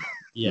bucket.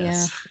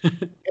 Yes. I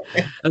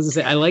was gonna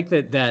say, I like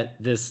that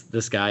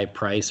this guy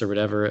Price or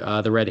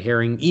whatever, the Red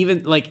Herring,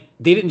 even like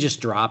they didn't just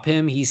drop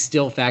him. He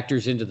still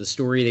factors into the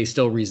story. They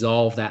still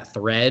resolve that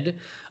thread,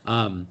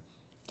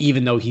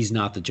 even though he's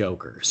not the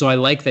Joker. So I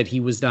like that he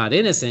was not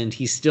innocent.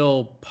 He's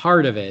still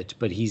part of it,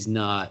 but he's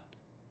not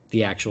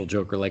the actual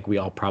Joker like we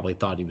all probably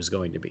thought he was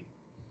going to be.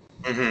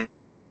 Mm-hmm.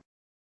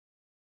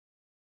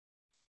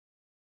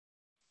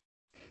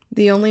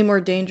 The only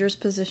more dangerous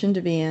position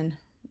to be in.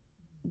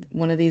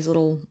 One of these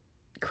little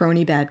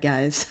crony bad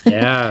guys.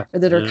 Yeah.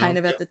 that are kind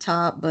of at the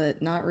top,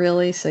 but not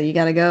really. So you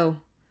got to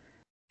go.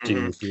 Do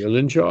you feel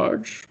in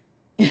charge?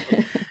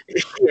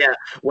 Yeah.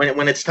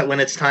 When it's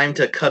time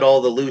to cut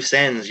all the loose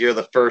ends, you're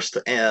the first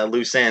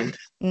loose end.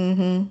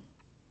 Mm-hmm.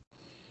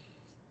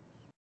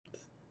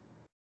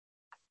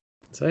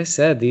 So I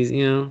said, these,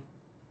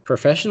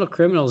 professional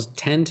criminals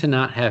tend to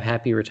not have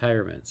happy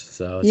retirements.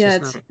 So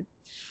it's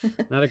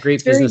not a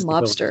great business.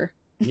 Very mobster.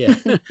 Yeah.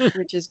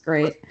 Which is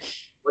great.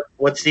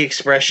 What's the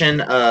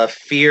expression?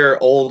 Fear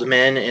old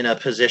men in a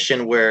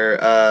position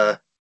where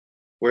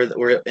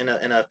we're in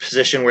a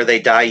position where they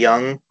die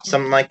young,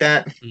 something like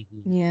that.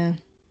 Mm-hmm. Yeah.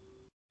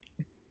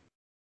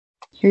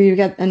 Here you've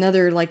got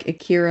another like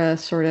Akira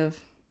sort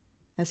of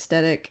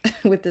aesthetic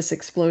with this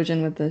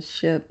explosion with the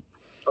ship.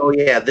 Oh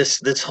yeah,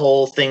 this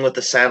whole thing with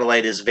the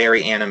satellite is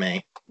very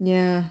anime.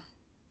 Yeah.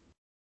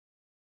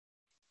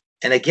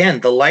 And again,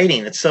 the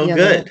lighting, it's so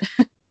good.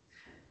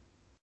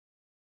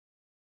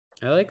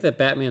 I like that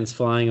Batman's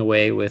flying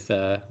away with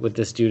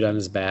this dude on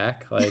his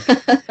back. Like,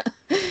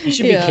 you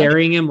should be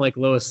carrying him like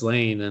Lois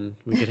Lane, and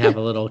we could have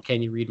a little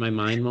 "Can you read my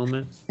mind"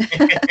 moment.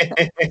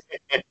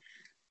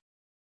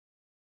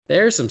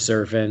 There's some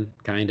surfing,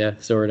 kinda,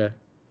 sorta.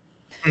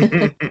 Well,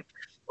 the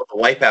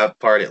wipeout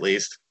part, at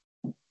least.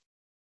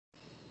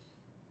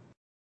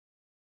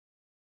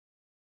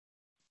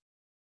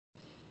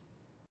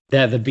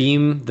 Yeah,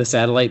 the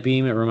satellite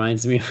beam, it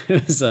reminds me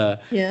of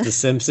The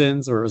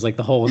Simpsons, where it was like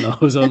the hole in the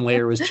ozone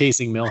layer was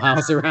chasing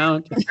Milhouse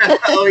around.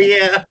 Oh,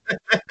 yeah.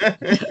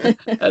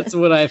 That's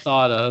what I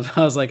thought of.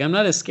 I was like, I'm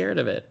not as scared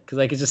of it, because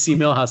I could just see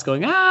Milhouse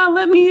going,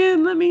 let me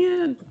in, let me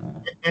in.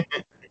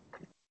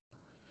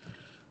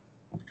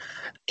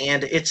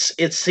 And it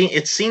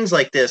seems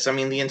like this. I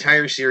mean, the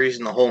entire series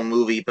and the whole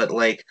movie, but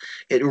like,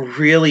 it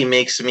really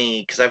makes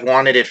me, because I've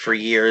wanted it for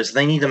years,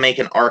 they need to make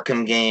an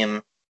Arkham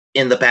game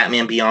in the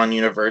Batman Beyond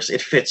universe.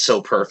 It fits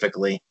so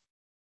perfectly.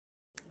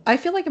 I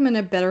feel like I'm in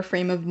a better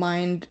frame of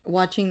mind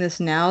watching this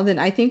now than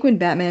I think when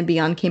Batman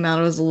Beyond came out.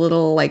 It was a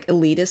little like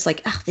elitist,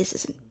 like, this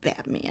isn't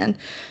Batman.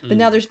 But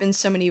now there's been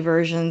so many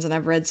versions, and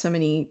I've read so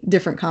many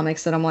different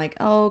comics that I'm like,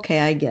 oh, okay,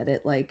 I get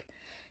it. Like,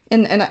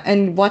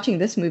 and watching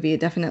this movie,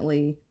 it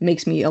definitely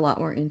makes me a lot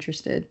more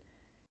interested.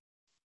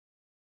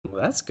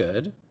 Well, that's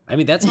good. I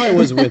mean, that's how I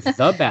was with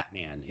The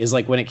Batman, is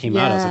like when it came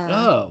out, I was like,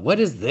 oh, what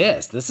is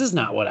this? This is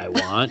not what I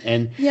want.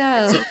 And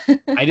so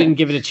I didn't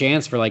give it a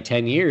chance for like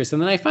 10 years.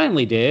 And then I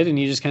finally did. And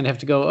you just kind of have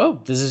to go,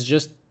 oh, it's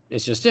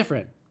just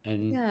different.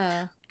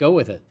 And go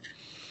with it.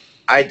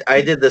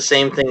 I did the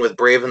same thing with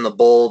Brave and the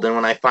Bold. And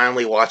when I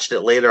finally watched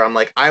it later, I'm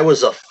like, I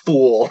was a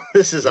fool.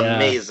 This is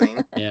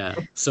amazing. Yeah.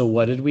 So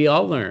what did we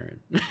all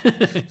learn?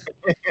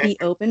 Be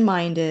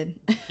open-minded.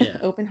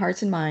 Open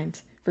hearts and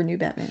minds for new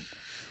Batman.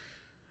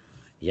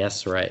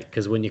 Yes, right.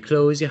 Because when you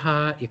close your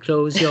heart, you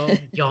close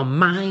your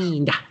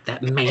mind.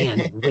 That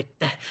man with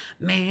that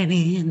man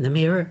in the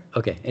mirror.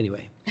 Okay,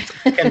 anyway.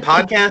 Can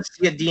podcasts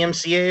get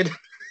DMCA'd?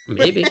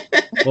 Maybe.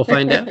 We'll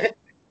find out.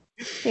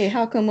 Hey,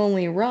 how come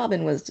only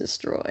Robin was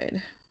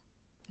destroyed?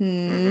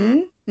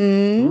 Oh,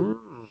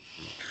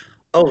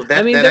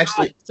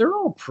 they're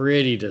all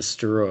pretty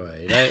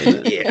destroyed.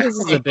 This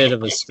is a bit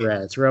of a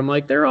stretch where I'm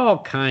like, they're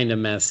all kind of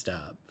messed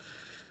up.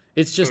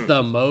 It's just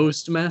the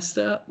most messed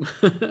up.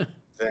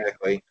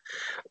 Exactly.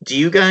 Do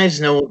you guys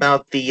know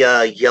about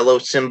the yellow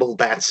symbol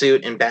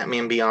batsuit in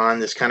Batman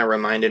Beyond? This kind of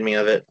reminded me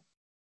of it.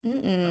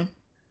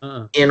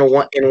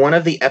 in one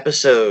of the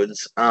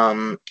episodes,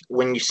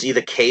 when you see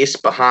the case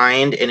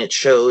behind and it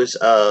shows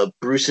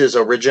Bruce's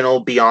original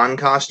Beyond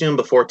costume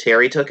before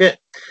Terry took it,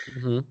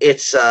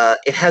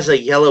 it has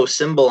a yellow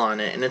symbol on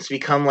it, and it's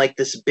become like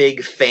this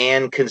big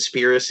fan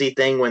conspiracy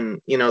thing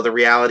when, the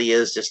reality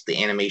is just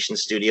the animation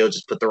studio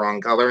just put the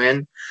wrong color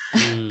in.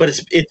 But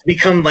it's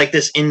become like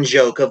this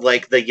in-joke of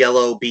like the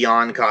yellow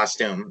Beyond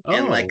costume.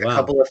 And like a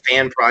couple of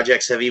fan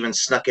projects have even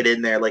snuck it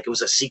in there, like it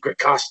was a secret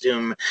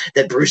costume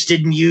that Bruce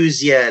didn't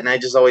use yet, and I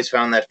just always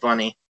found that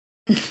funny.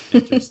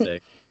 Interesting.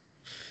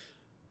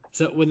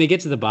 So when they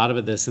get to the bottom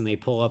of this and they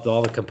pull up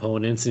all the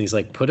components and he's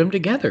like, put them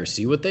together,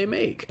 see what they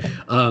make.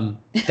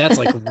 That's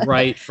like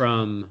right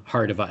from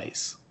Heart of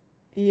Ice.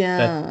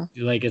 Yeah.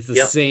 It's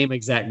the same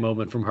exact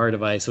moment from Heart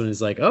of Ice when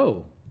he's like,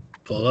 oh,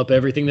 pull up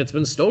everything that's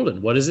been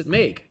stolen. What does it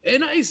make?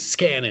 An ice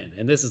cannon.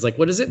 And this is like,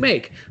 what does it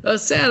make? A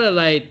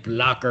satellite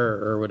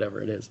blocker or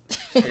whatever it is.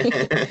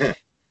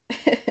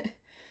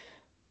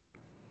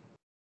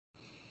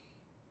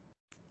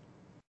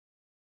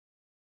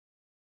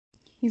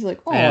 He's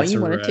like, oh,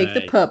 you want to take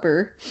the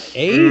pupper.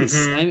 Ace.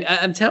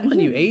 I'm telling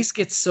you, Ace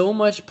gets so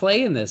much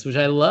play in this, which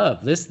I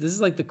love. This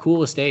is like the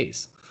coolest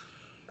Ace.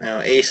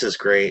 Ace is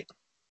great.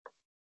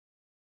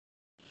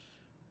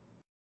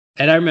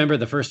 And I remember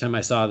the first time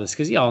I saw this,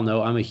 because y'all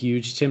know I'm a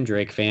huge Tim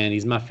Drake fan.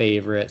 He's my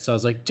favorite. So I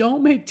was like,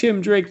 don't make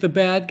Tim Drake the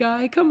bad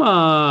guy. Come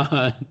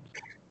on.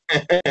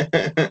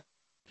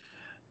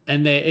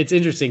 And it's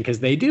interesting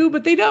because they do,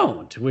 but they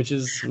don't, which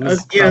was probably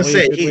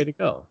a good way to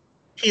go.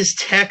 He's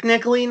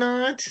technically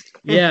not.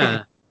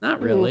 Yeah,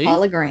 not really. Ooh,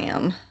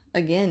 hologram.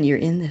 Again, you're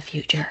in the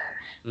future.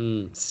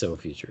 So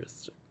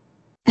futuristic.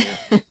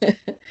 I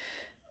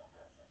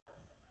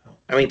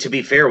mean, to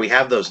be fair, we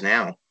have those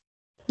now.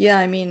 Yeah,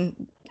 I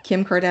mean,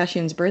 Kim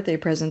Kardashian's birthday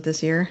present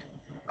this year.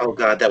 Oh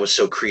God, that was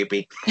so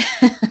creepy.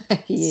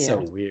 Yeah.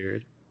 So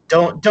weird.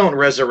 Don't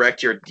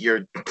resurrect your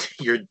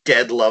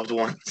dead loved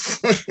ones.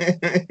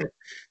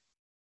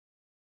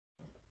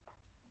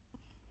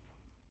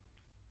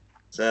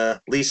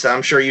 Lisa,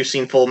 I'm sure you've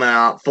seen Full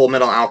Metal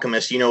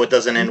Alchemist. You know it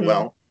doesn't end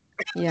well.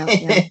 Yeah,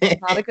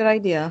 not a good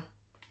idea.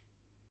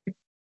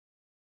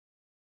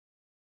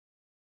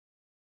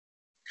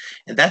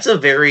 And that's a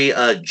very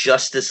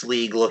Justice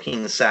League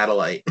looking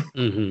satellite.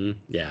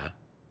 Yeah.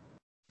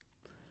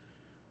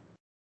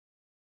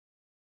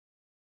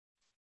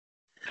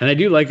 And I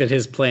do like that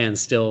his plan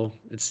still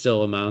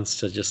amounts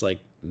to just like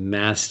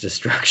mass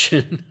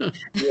destruction.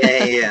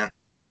 Yeah.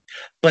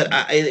 But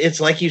it's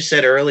like you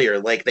said earlier,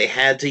 like they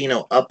had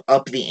to,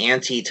 up the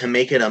ante to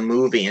make it a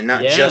movie and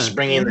not just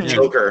bring in the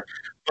Joker.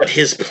 But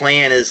his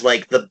plan is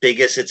like the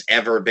biggest it's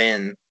ever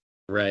been.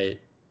 Right.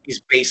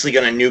 He's basically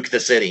going to nuke the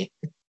city.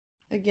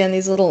 Again,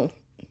 these little,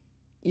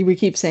 we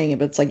keep saying it,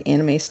 but it's like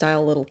anime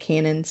style little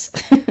cannons.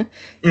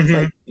 It's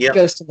like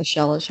Ghost in the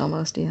Shell-ish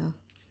almost, yeah.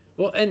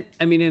 Well, and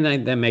I mean,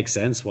 and that makes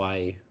sense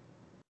why,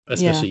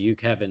 especially you,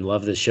 Kevin,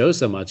 love this show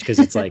so much, because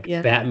it's like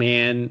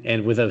Batman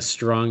and with a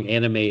strong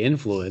anime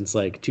influence,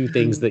 like two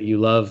things that you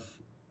love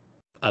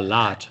a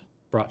lot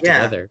brought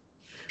together.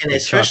 And like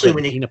especially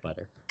when peanut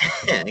butter.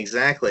 Yeah,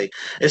 exactly.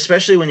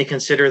 Especially when you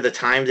consider the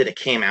time that it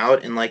came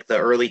out in like the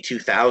early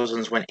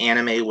 2000s when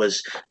anime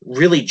was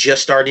really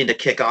just starting to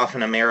kick off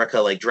in America.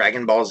 Like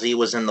Dragon Ball Z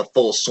was in the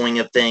full swing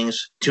of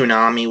things.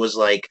 Toonami was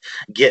like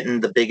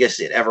getting the biggest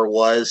it ever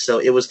was. So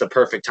it was the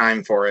perfect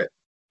time for it.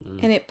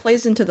 And it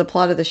plays into the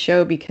plot of the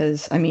show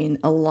because, I mean,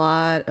 a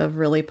lot of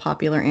really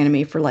popular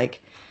anime for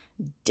like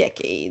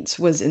decades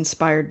was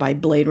inspired by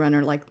Blade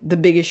Runner, like the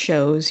biggest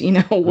shows,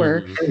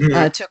 were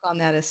took on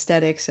that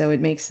aesthetic. So it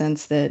makes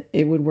sense that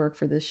it would work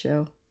for this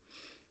show.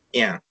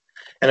 Yeah.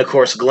 And of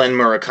course, Glenn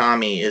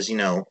Murakami is,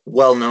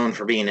 well known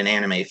for being an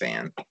anime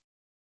fan.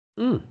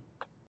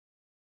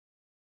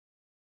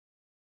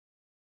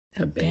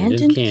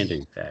 Abandoned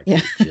Candy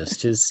Factory,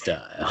 just his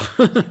style.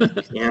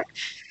 Yeah.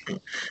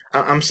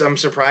 I'm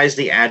surprised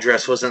the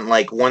address wasn't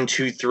like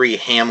 123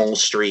 Hamel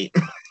Street.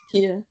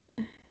 Yeah.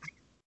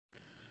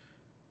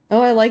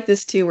 Oh, I like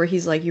this too, where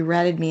he's like, "You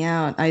ratted me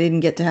out. I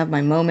didn't get to have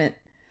my moment."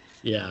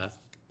 Yeah.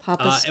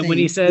 Papa Spang. And when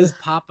he says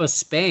Papa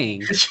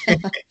Spang,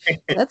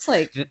 that's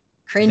like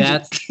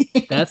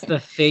cringy. That's the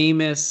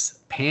famous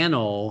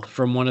panel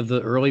from one of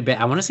the early.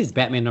 I want to say it's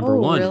Batman number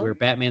 1, really? where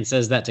Batman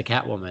says that to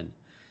Catwoman.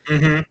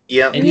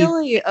 Yeah.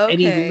 Really? Okay. And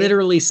he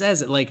literally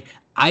says it. Like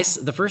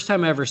the first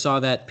time I ever saw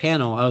that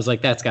panel, I was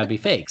like, "That's got to be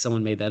fake.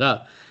 Someone made that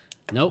up."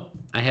 Nope,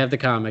 I have the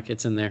comic.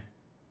 It's in there.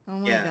 Oh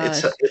my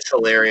gosh. It's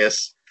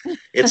hilarious.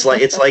 It's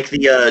like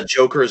the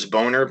Joker's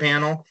boner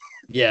panel.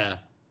 Yeah.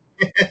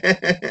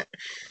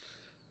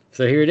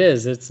 So here it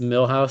is. It's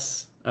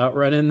Milhouse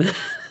outrunning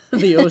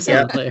the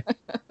ozone layer.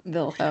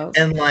 Milhouse.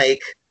 And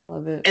like,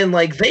 love it. And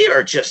like they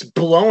are just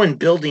blowing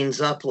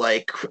buildings up.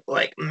 Like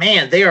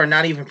man, they are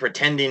not even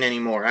pretending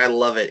anymore. I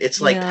love it.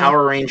 It's like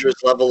Power Rangers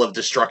level of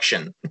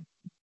destruction.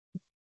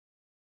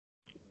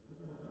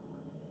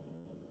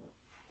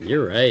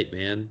 You're right,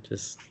 man.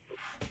 Just.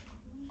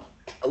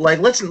 Like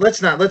let's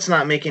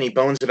not make any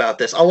bones about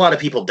this. A lot of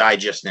people died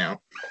just now.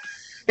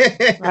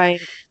 Right.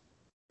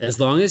 As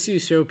long as you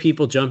show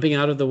people jumping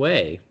out of the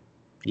way,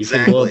 you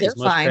can Exactly. blow up They're as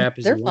much fine. crap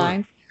as They're you fine.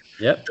 want.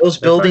 Yep. Those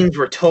they're fine. buildings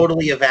were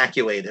totally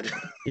evacuated.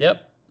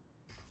 Yep.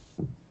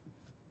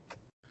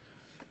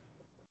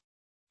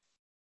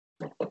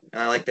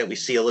 And I like that we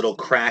see a little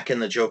crack in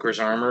the Joker's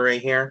armor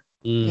right here.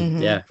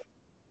 Mhm. Yeah.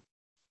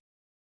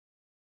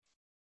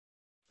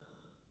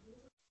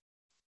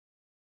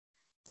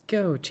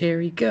 Go,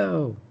 Terry,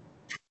 go.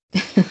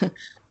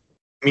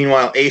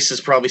 Meanwhile, Ace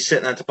is probably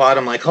sitting at the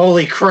bottom like,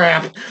 holy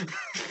crap,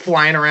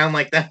 flying around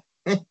like that.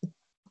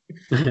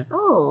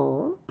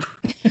 Oh.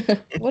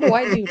 What do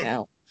I do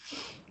now?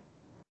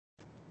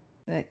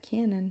 That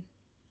cannon.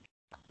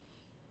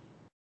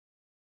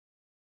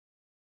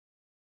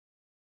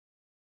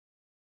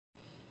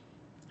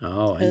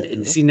 Oh,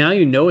 and see, now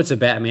you know it's a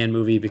Batman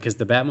movie because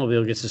the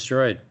Batmobile gets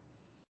destroyed.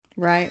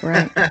 Right.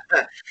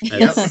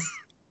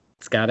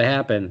 It's got to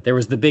happen. There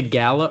was the big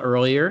gala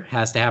earlier.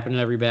 Has to happen in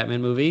every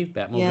Batman movie.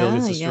 Batmobile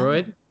gets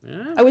destroyed.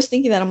 Yeah. I was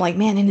thinking that. I'm like,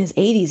 man, in his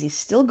 80s, he's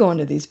still going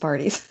to these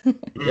parties. Yep.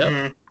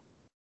 Mm-hmm.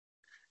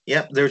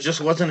 Yep, there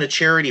just wasn't a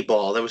charity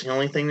ball. That was the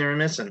only thing they were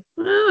missing.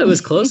 Well, it was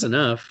close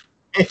enough.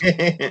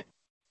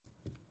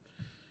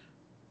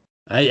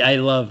 I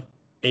love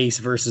Ace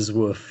versus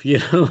Wolf. You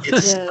know,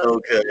 It's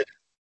so good.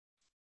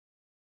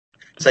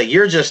 It's like,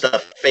 you're just a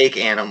fake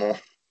animal.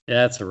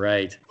 That's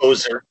right.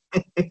 Poser.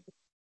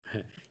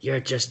 You're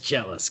just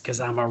jealous because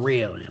I'm a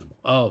real animal.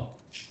 Oh,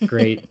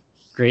 great.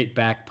 Great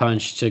back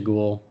punch to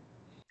Ghoul.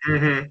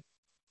 Mm-hmm.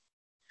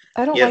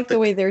 I don't like the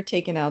way they're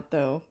taken out,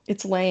 though.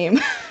 It's lame.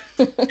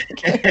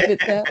 Can't admit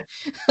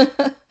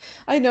that.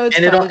 I know it's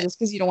probably just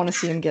because you don't want to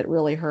see them get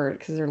really hurt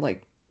because they're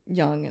like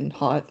young and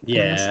hot.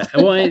 Yeah.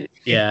 Well,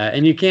 yeah,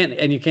 and you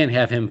can't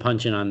have him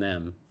punching on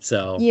them.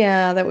 So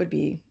yeah, that would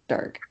be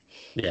dark.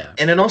 Yeah.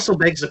 And it also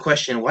begs the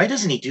question, why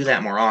doesn't he do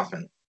that more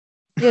often?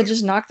 Yeah,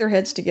 just knock their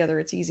heads together.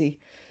 It's easy.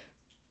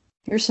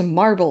 Here's some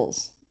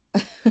marbles.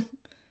 It's a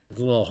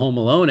little Home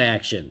Alone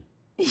action.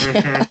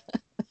 Mm-hmm.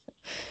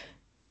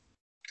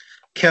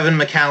 Kevin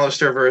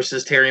McAllister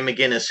versus Terry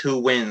McGinnis. Who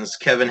wins?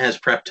 Kevin has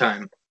prep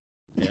time.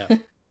 Yeah.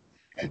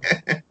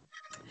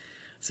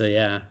 So,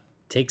 yeah.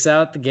 Takes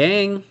out the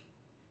gang.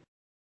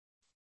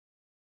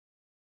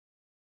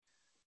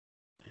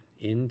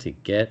 In to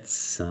get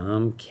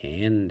some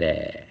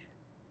candy.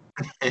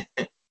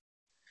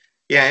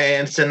 Yeah,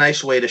 and it's a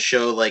nice way to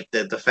show like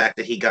the fact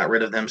that he got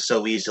rid of them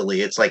so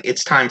easily. It's like,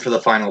 it's time for the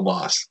final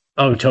boss.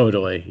 Oh,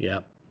 totally.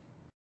 Yeah.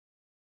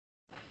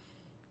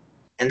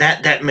 And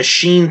that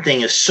machine thing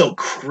is so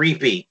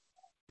creepy.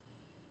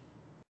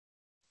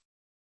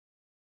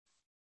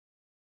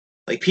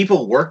 Like,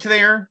 people worked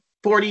there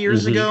 40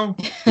 years ago.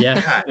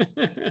 Yeah.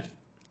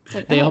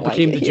 Like, they all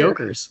became the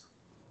Jokers.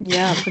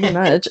 Yeah, pretty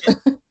much.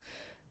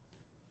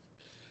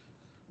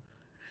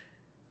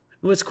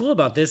 What's cool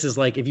about this is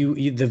like if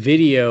you the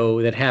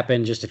video that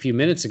happened just a few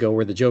minutes ago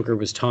where the Joker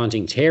was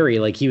taunting Terry,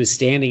 like he was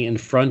standing in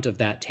front of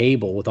that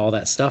table with all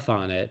that stuff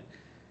on it.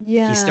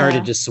 Yeah. He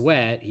started to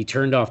sweat. He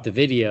turned off the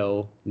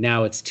video.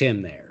 Now it's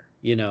Tim there,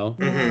 you know?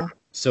 Mm-hmm.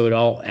 So it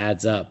all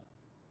adds up.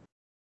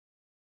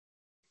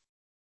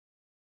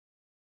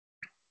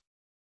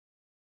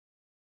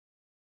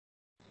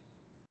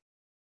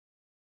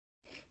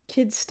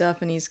 Kid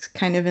stuff, and he's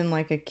kind of in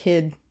like a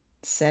kid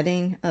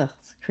setting. Ugh,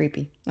 it's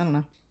creepy. I don't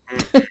know.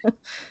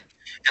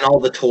 And all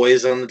the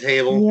toys on the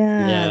table.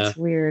 Yeah, it's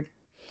weird.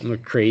 I'm a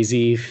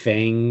crazy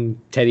Fang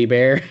teddy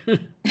bear.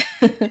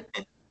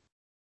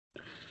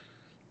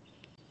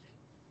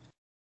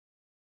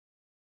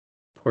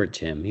 Poor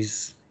Tim.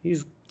 He's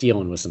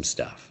dealing with some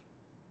stuff.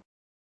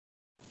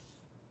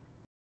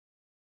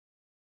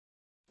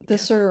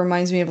 This sort of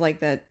reminds me of like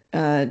that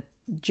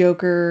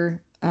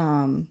Joker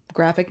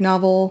graphic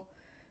novel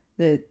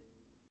that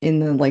in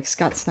the like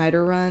Scott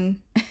Snyder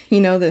run, you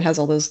know, that has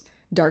all those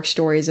dark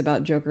stories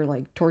about Joker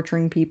like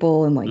torturing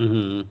people and like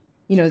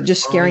you know,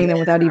 just scaring them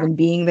without even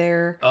being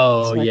there.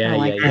 Oh, So yeah.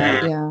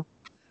 yeah.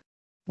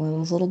 One of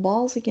those little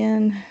balls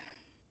again.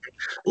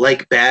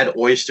 Like bad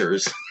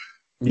oysters.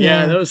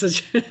 Yeah, that was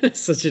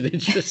such an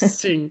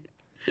interesting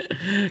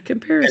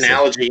comparison.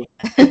 Analogy.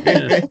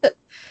 Yeah.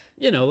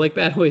 You know, like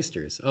bad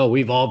oysters. Oh,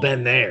 we've all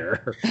been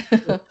there.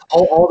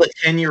 all the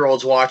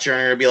 10-year-olds watching are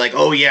going to be like,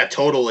 oh, yeah,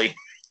 totally.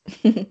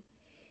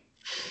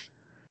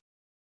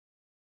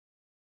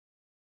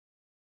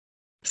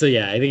 So,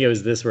 yeah, I think it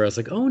was this where I was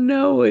like, oh,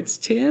 no, it's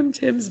Tim.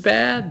 Tim's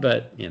bad.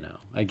 But, you know,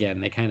 again,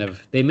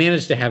 they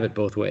managed to have it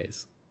both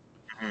ways.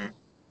 Mm-hmm.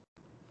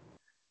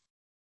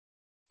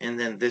 And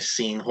then this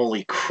scene,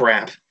 holy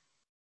crap.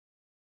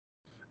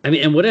 I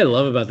mean, and what I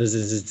love about this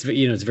is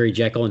it's very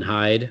Jekyll and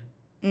Hyde,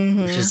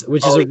 which is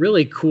a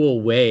really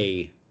cool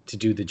way to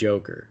do the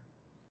Joker.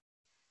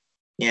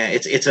 Yeah,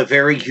 it's a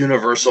very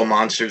universal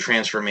monster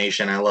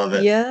transformation. I love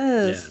it.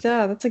 Yes,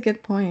 yeah, that's a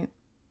good point.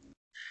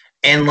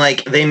 And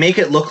like they make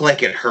it look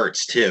like it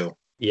hurts too.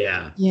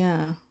 Yeah.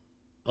 Yeah.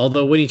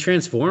 Although when he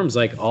transforms,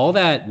 like all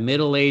that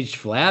middle-aged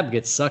flab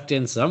gets sucked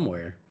in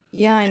somewhere.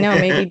 Yeah, I know.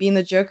 Maybe being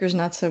the Joker's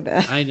not so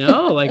bad. I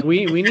know. Like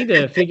we need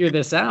to figure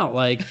this out.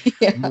 Like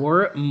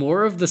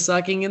more of the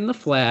sucking in the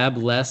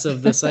flab, less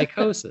of the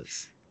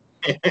psychosis.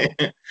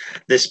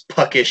 This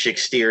puckish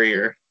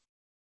exterior.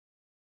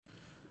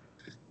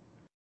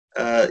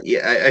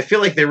 Yeah, I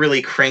feel like they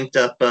really cranked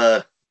up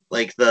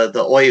like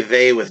the oy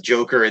vey with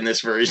Joker in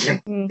this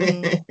version.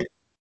 Mm-hmm.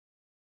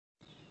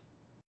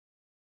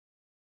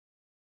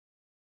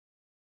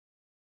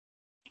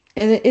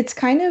 And it's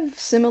kind of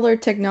similar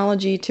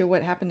technology to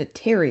what happened to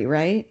Terry,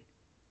 right?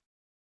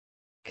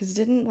 Because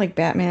didn't like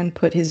Batman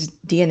put his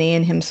DNA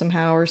in him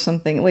somehow or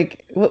something?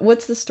 Like,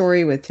 what's the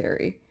story with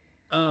Terry?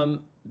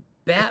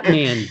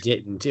 Batman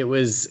didn't. It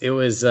was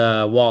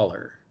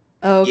Waller.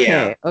 Yeah.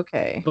 Okay,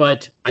 okay.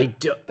 But I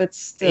do. But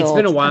still, It's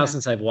been a it's while kinda,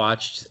 since I've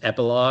watched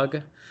Epilogue,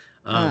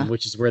 uh,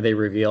 which is where they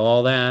reveal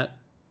all that.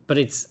 But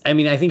I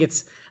mean, I think I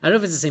don't know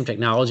if it's the same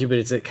technology, but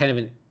it's a kind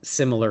of a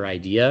similar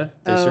idea.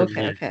 There's oh, okay,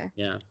 certainly, okay.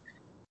 yeah.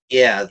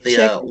 Yeah, Check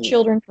your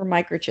children for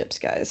microchips,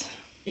 guys.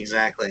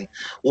 exactly.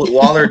 What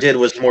Waller did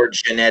was more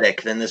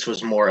genetic, then this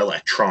was more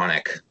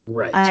electronic.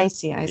 Right. I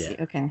see, Yeah.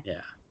 okay.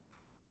 Yeah.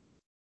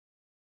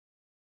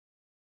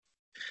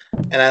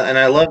 And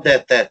I love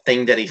that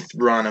thing that he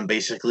threw on him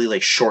basically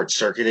like short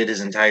circuited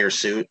his entire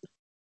suit.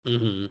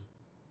 Mm-hmm.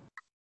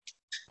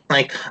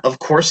 Like, of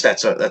course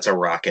that's a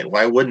rocket.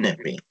 Why wouldn't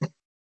it be?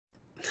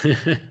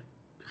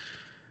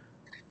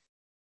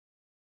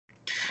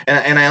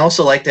 And I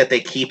also like that they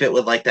keep it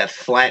with like that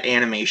flat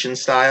animation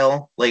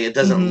style. Like it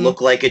doesn't Mm-hmm.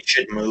 look like it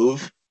should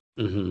move.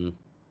 Mm-hmm.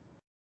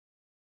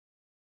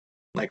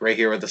 Like right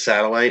here with the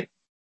satellite.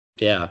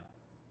 Yeah.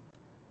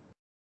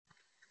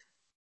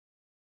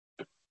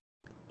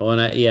 Well,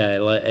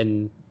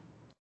 and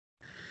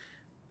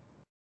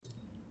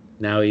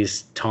now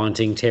he's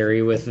taunting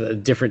Terry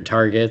with different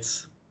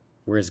targets,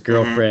 where his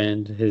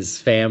girlfriend,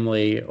 his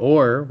family,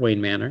 or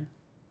Wayne Manor.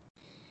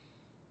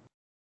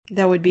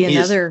 That would be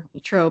another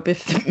trope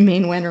if the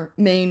Wayne Manor,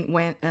 man,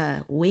 went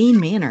up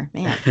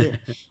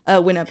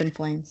in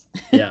flames.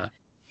 Yeah.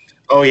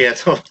 Oh yeah,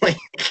 totally.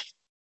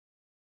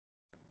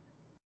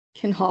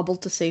 Can hobble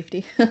to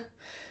safety.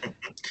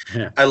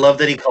 I love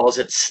that he calls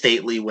it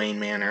stately Wayne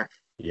Manor.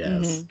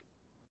 Yes. Mm-hmm.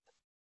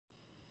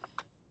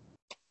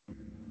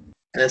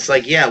 And it's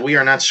like, yeah, we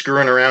are not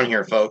screwing around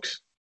here,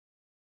 folks.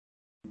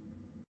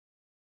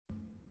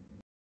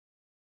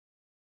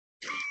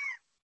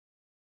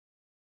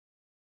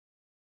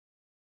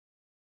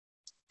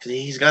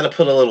 He's got to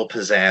put a little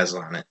pizzazz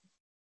on it.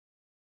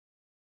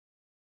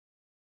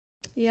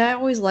 Yeah, I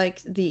always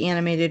liked the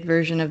animated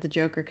version of the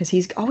Joker because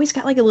he's always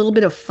got like a little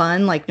bit of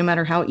fun, like no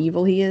matter how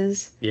evil he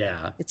is.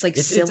 Yeah. It's like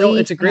silly.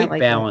 It's a great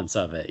like balance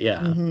of it. Yeah.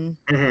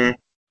 Mm-hmm. Mm-hmm.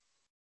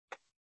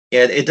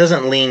 Yeah, it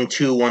doesn't lean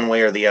too one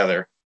way or the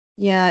other.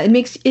 Yeah,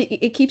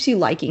 it keeps you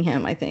liking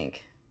him, I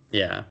think.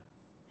 Yeah.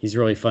 He's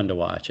really fun to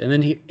watch. And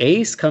then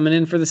Ace coming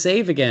in for the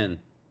save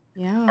again.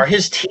 Yeah. Are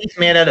his teeth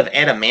made out of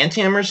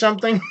adamantium or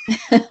something?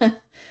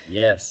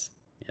 Yes.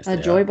 Yes. A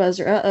joy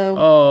buzzer.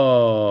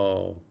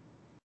 Uh-oh.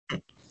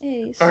 Oh.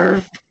 Ace.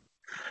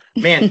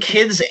 Man,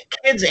 kids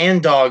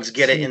and dogs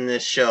get it in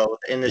this show,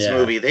 in this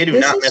movie. They do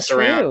not mess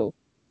around.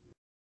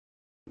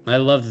 I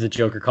love that the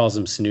Joker calls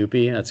him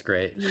Snoopy. That's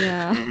great.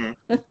 Yeah.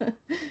 Mm-hmm.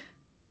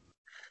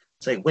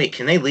 It's like, wait,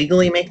 can they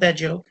legally make that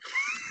joke?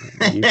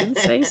 You can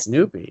say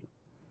Snoopy.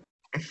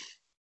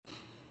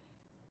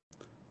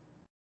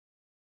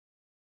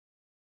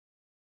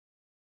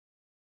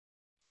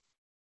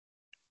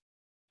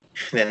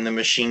 Then the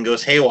machine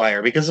goes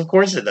haywire, because of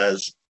course it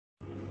does.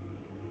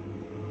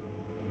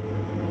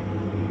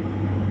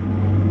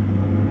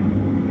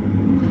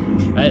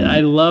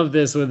 I love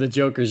this when the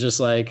Joker's just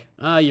like,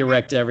 you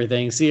wrecked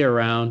everything. See you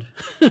around.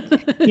 Yeah,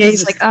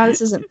 he's like,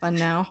 this isn't fun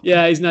now.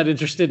 Yeah, he's not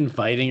interested in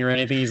fighting or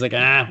anything. He's like,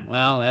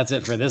 well, that's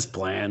it for this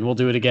plan. We'll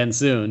do it again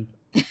soon.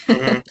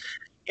 Mm-hmm.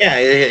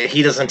 Yeah,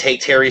 he doesn't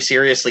take Terry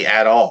seriously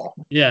at all.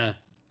 Yeah.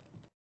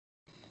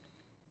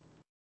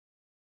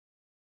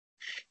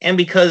 And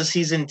because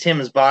he's in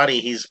Tim's body,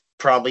 he's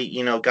probably,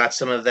 got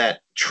some of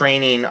that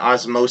training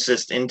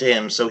osmosis into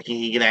him so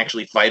he can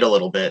actually fight a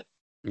little bit.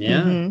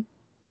 Yeah. Mm-hmm.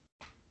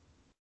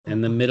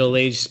 And the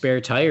middle-aged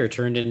spare tire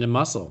turned into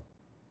muscle.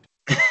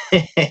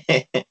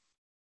 I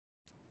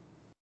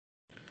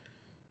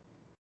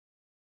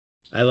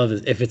love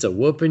this. If it's a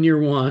whooping you're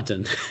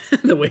wanting,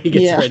 the way he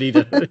gets ready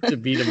to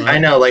beat him up. I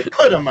know, like,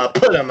 put him up.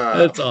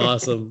 That's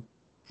awesome.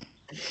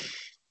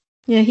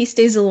 Yeah, he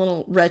stays a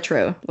little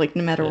retro, like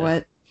no matter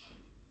what.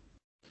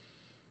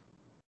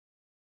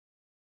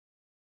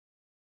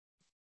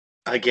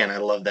 Again, I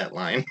love that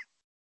line.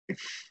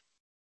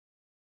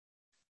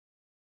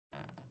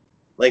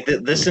 Like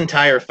this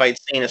entire fight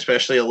scene,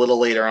 especially a little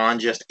later on,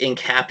 just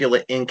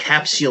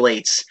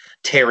encapsulates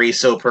Terry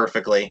so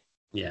perfectly.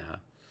 Yeah,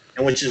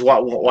 and which is why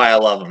I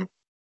love him.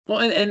 Well,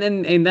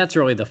 and that's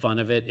really the fun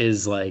of it,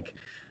 is like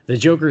the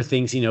Joker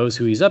thinks he knows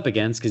who he's up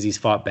against because he's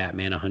fought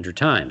Batman 100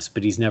 times,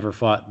 but he's never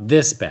fought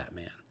this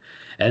Batman,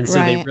 and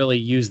so they really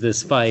use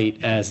this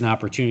fight as an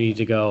opportunity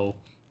to go,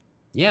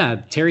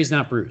 yeah, Terry's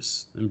not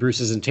Bruce, and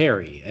Bruce isn't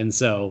Terry, and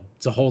so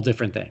it's a whole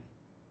different thing.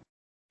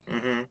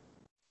 Mm-hmm.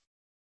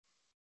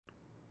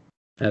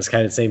 That's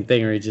kind of the same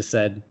thing where he just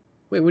said,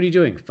 wait, what are you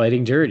doing?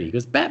 Fighting dirty. He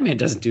goes, Batman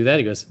doesn't do that.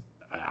 He goes,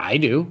 I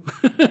do.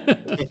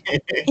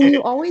 And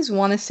you always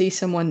want to see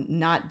someone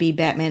not be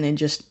Batman and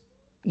just,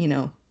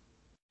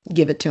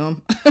 give it to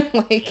him.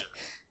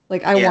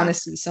 I want to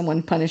see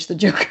someone punish the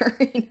Joker,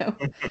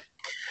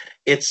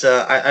 It's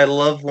I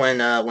love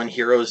when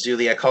heroes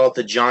do I call it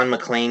the John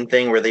McClane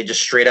thing, where they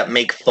just straight up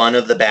make fun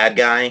of the bad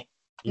guy.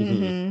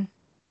 Mm-hmm.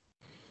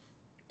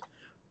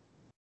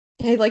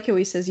 I like how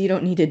he says you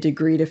don't need a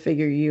degree to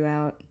figure you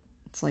out.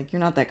 It's like,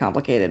 you're not that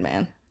complicated,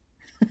 man.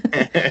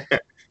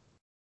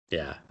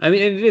 Yeah. I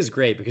mean, and it is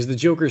great because the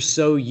Joker's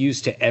so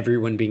used to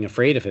everyone being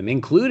afraid of him,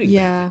 including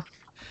Batman,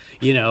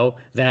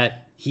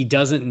 that he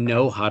doesn't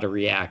know how to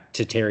react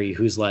to Terry,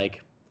 who's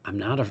like, I'm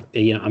not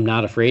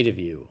afraid of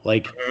you.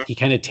 Like, he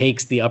kind of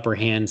takes the upper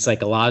hand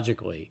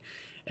psychologically,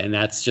 and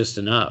that's just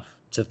enough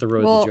to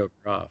throw the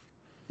Joker off.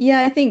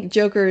 Yeah, I think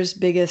Joker's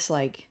biggest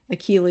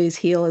Achilles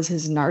heel is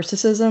his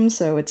narcissism.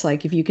 So it's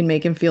like, if you can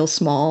make him feel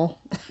small.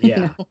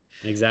 Yeah,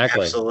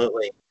 exactly.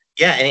 Absolutely.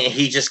 Yeah, and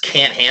he just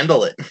can't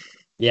handle it.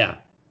 Yeah.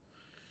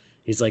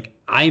 He's like,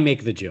 I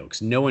make the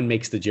jokes. No one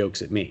makes the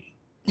jokes at me.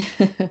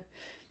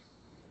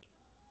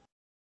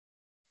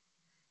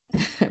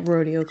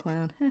 Rodeo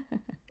clown.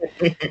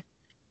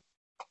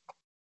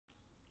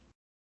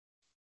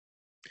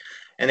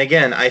 And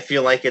again, I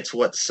feel like it's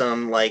what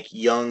some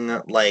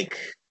young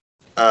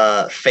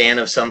fan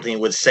of something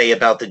would say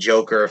about the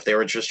Joker if they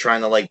were just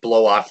trying to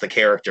blow off the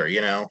character,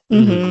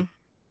 Mm-hmm.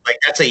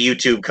 That's a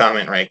YouTube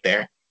comment right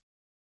there.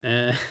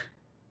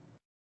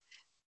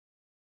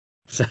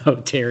 So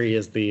Terry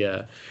is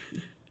the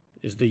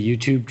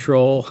YouTube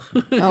troll.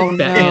 Oh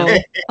no!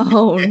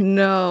 Oh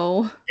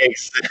no!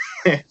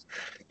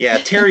 Yeah,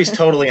 Terry's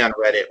totally on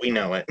Reddit. We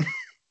know it.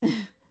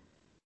 And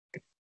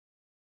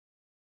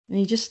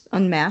he just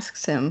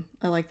unmasks him.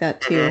 I like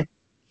that too.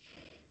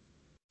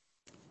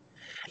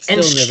 Still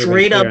And never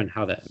straight been clear up on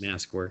how that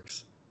mask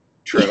works.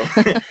 True.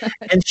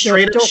 And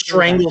straight up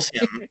strangles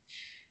him.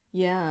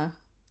 Yeah.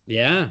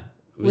 Yeah.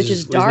 Which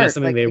is dark. dark. That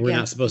something they were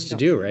not supposed to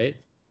do, right?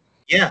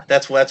 Yeah,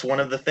 that's one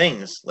of the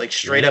things.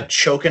 Straight up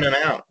choking him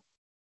out.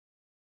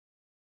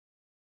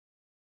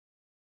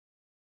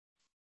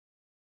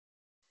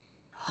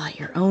 Oh,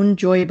 your own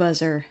joy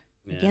buzzer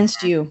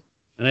against you.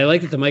 And I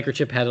like that the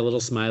microchip had a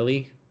little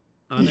smiley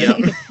on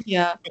it.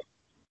 Yeah.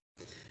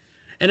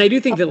 And I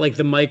do think that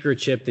the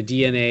microchip, the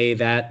DNA,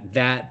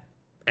 that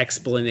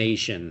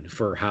explanation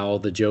for how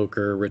the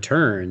Joker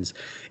returns,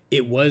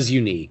 it was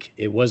unique.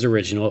 It was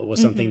original. It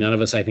was something none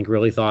of us, I think,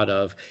 really thought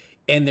of.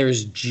 And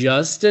there's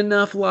just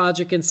enough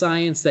logic and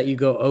science that you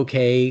go,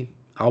 okay,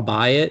 I'll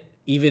buy it,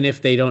 even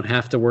if they don't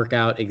have to work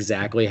out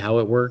exactly how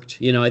it worked.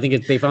 I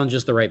think they found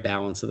just the right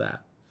balance of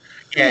that.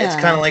 Yeah,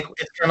 it's kind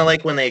of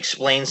like when they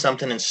explain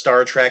something in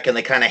Star Trek and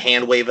they kind of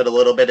hand wave it a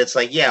little bit. It's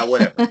like, yeah,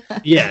 whatever.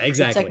 Yeah,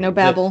 exactly.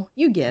 Technobabble,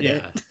 you get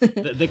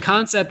it. the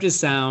concept is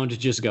sound.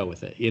 Just go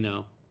with it.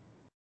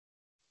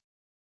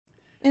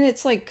 And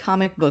it's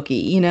comic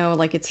booky,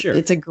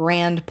 it's a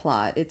grand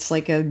plot. It's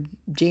like a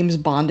James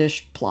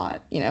Bondish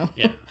plot,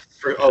 Yeah.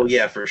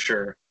 For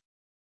sure.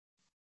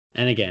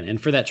 And again,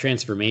 for that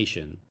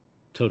transformation,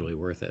 totally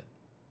worth it.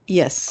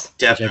 Yes.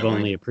 Definitely. Which I've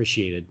only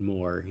appreciated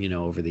more,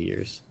 over the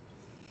years.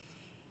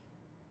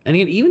 And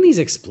again, even these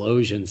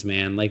explosions,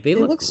 man, they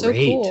look great. So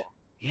cool.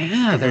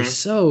 Yeah, they're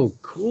so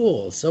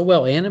cool. So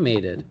well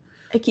animated.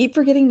 I keep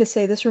forgetting to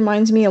say this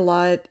reminds me a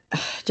lot,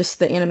 just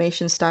the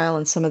animation style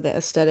and some of the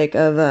aesthetic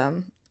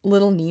of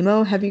Little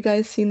Nemo. Have you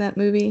guys seen that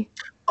movie?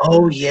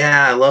 Oh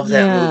yeah, I love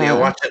that movie. I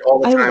watched it all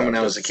the time when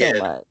I was a kid.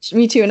 So much.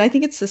 Me too, and I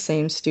think it's the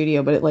same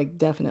studio, but it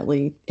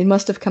definitely it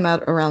must have come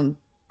out around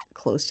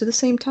close to the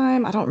same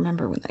time. I don't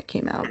remember when that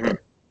came out, but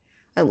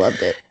I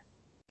loved it.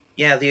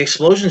 Yeah, the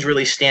explosions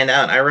really stand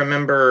out. I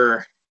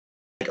remember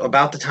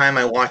about the time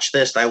I watched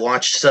this, I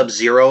watched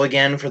Sub-Zero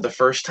again for the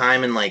first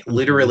time in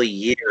literally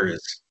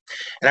years.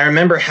 And I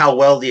remember how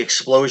well the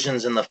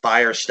explosions and the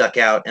fire stuck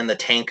out and the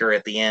tanker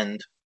at the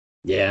end.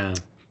 Yeah.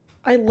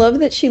 I love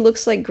that she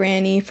looks like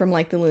Granny from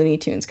the Looney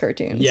Tunes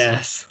cartoons.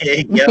 Yes.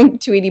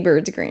 Yep. Tweety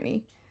Bird's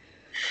Granny.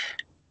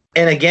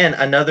 And again,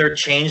 another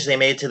change they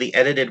made to the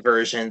edited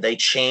version, they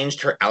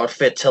changed her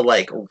outfit to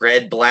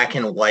red, black,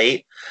 and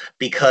white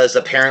because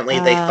apparently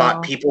they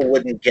thought people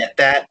wouldn't get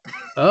that.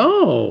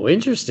 Oh,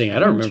 interesting. I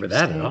don't remember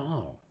that at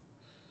all.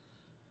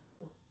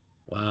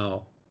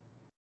 Wow.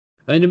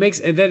 And it makes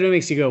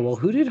you go, well,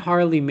 who did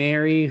Harley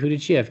marry? Who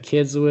did she have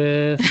kids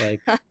with?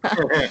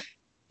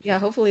 Yeah,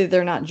 hopefully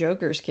they're not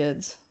Joker's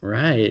kids.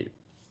 Right.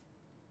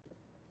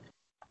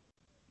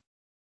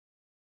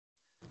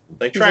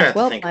 They try not to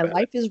well, think my about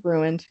life is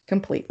ruined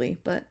completely,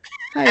 but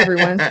hi,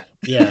 everyone.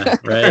 Yeah,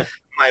 right.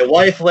 My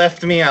wife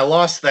left me. I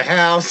lost the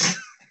house.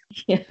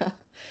 Yeah.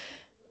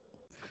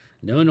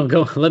 No one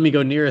will let me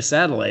go near a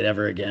satellite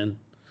ever again.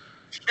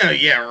 Oh,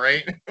 yeah,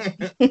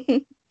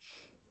 right?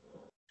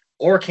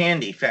 Or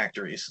candy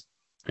factories.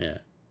 Yeah.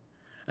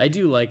 I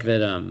do like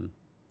that,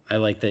 I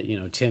like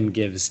that, Tim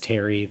gives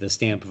Terry the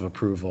stamp of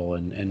approval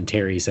and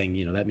Terry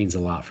saying, that means a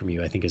lot from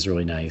you, I think is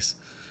really nice.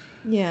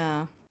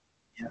 Yeah.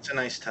 Yeah, it's a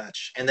nice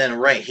touch. And then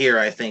right here,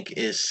 I think,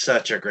 is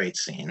such a great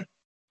scene.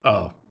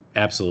 Oh,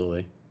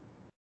 absolutely.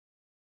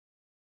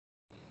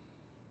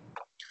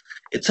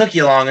 It took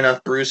you long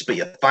enough, Bruce, but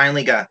you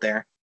finally got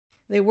there.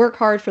 They work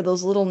hard for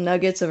those little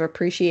nuggets of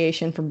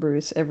appreciation from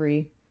Bruce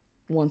every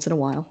once in a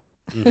while.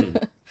 Mm-hmm.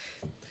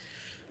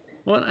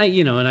 Well,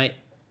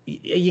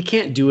 you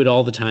can't do it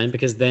all the time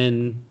because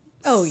then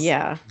oh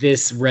yeah,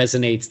 this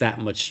resonates that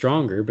much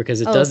stronger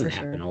because it doesn't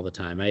happen all the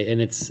time.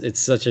 And it's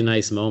such a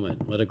nice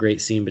moment. What a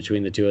great scene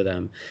between the two of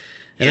them.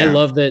 And I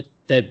love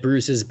that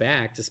Bruce is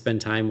back to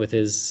spend time with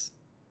his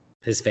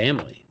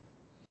family.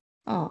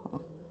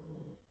 Oh.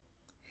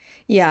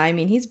 Yeah, I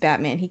mean, he's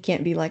Batman. He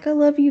can't be like, I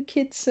love you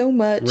kids so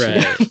much.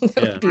 Right.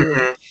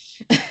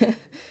 Yeah.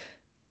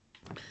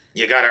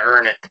 You got to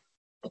earn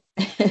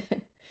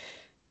it.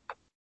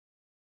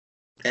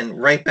 And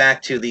right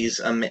back to these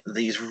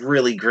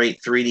really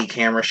great 3D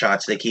camera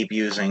shots they keep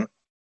using.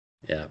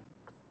 Yeah.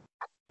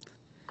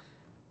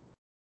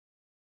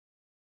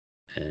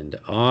 And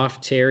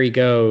off Terry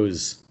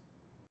goes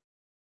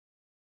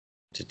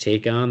to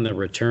take on the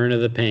Return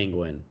of the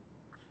Penguin.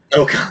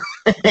 Oh, God.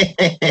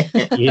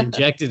 He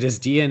injected his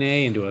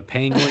DNA into a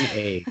penguin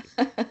egg.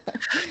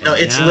 No,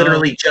 it's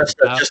literally just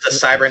a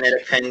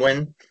cybernetic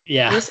penguin.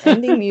 Yeah. This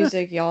ending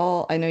music,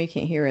 y'all, I know you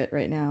can't hear it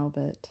right now,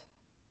 but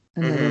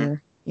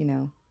another,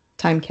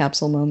 time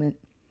capsule moment.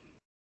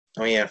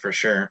 Oh, yeah, for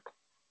sure.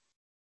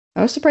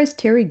 I was surprised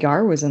Terry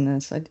Garr was in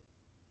this.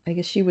 I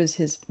guess she was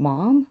his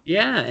mom?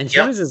 Yeah, and she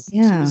was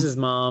his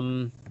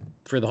mom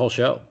for the whole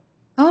show.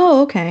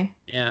 Oh, okay.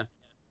 Yeah.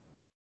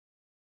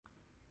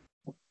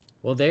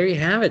 Well, there you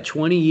have it.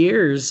 20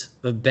 years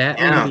of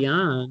Batman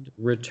Beyond,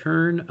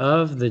 Return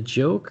of the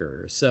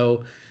Joker.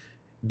 So,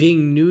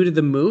 being new to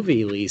the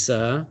movie,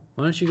 Lisa,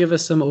 why don't you give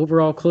us some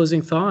overall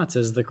closing thoughts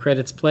as the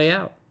credits play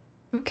out?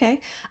 Okay.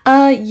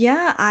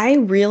 Yeah, I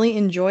really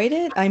enjoyed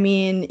it. I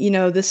mean,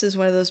 this is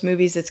one of those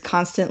movies that's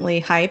constantly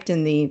hyped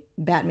in the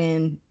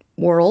Batman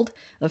world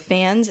of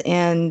fans,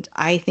 and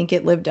I think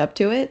it lived up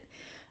to it.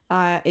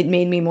 It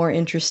made me more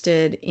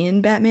interested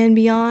in Batman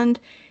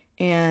Beyond.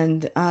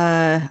 And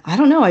I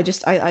don't know.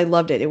 I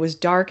loved it. It was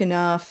dark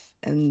enough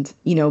and,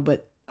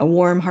 but a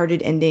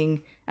warm-hearted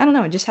ending. I don't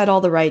know. It just had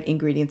all the right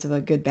ingredients of a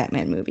good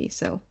Batman movie.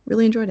 So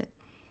really enjoyed it.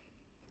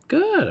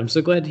 Good. I'm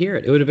so glad to hear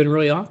it. It would have been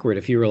really awkward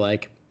if you were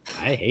like,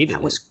 I hated it.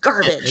 That was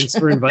garbage. Thanks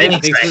for inviting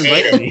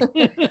me.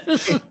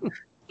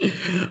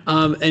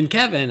 And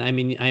Kevin, I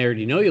mean, I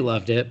already know you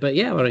loved it, but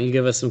yeah, why don't you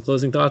give us some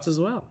closing thoughts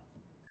as well?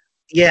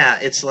 Yeah,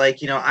 it's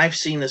like, I've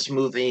seen this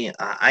movie,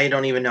 I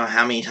don't even know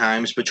how many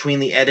times, between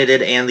the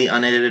edited and the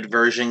unedited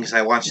version, because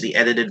I watched the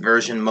edited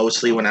version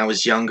mostly when I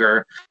was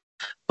younger.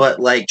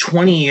 But like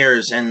 20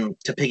 years, and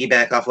to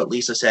piggyback off what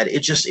Lisa said,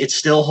 it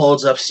still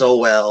holds up so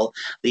well.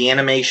 The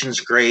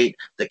animation's great,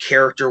 the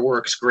character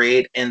work's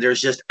great, and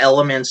there's just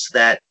elements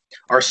that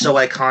are so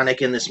iconic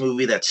in this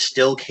movie that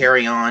still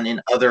carry on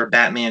in other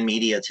Batman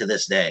media to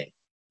this day.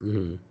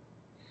 Mm-hmm.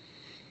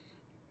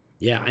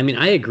 Yeah, I mean,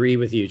 I agree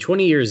with you.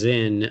 20 years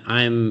in,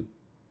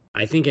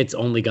 I think it's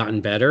only gotten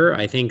better.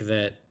 I think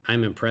that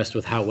I'm impressed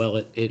with how well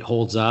it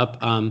holds up.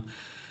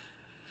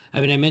 I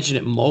mean, I mentioned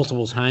it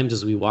multiple times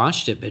as we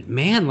watched it, but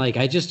man, like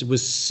I just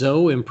was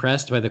so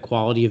impressed by the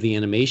quality of the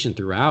animation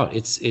throughout.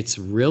 It's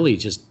really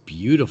just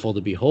beautiful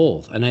to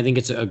behold. And I think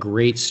it's a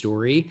great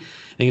story.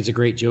 I think it's a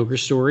great Joker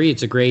story.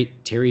 It's a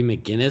great Terry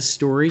McGinnis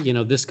story.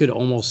 This could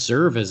almost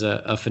serve as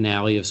a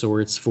finale of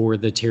sorts for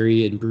the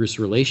Terry and Bruce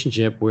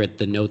relationship, where at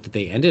the note that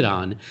they ended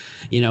on,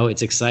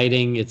 it's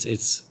exciting.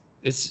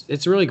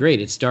 It's really great.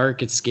 It's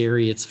dark, it's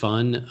scary, it's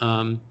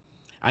fun.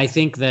 I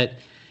think that,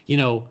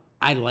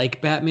 I like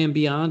Batman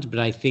Beyond,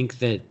 but I think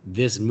that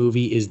this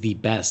movie is the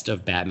best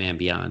of Batman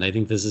Beyond. I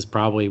think this is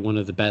probably one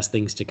of the best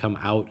things to come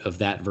out of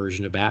that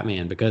version of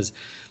Batman because,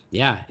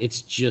 yeah,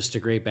 it's just a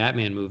great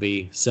Batman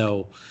movie.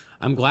 So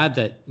I'm glad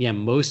that,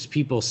 most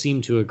people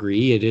seem to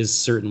agree. It is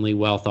certainly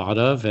well thought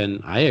of, and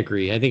I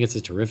agree. I think it's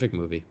a terrific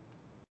movie.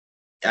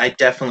 I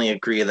definitely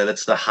agree that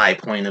it's the high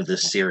point of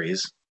this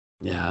series.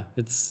 Yeah,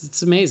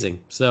 it's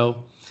amazing.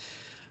 So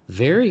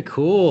very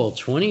cool.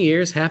 20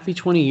 years, happy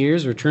 20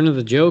 years, Return of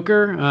the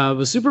Joker. It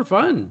was super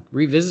fun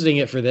revisiting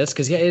it for this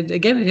because, it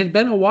had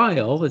been a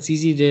while. It's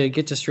easy to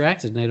get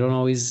distracted, and I don't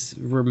always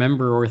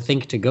remember or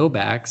think to go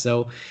back.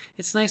 So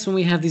it's nice when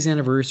we have these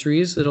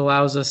anniversaries. It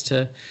allows us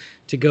to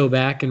go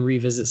back and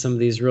revisit some of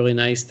these really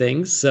nice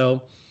things.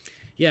 So,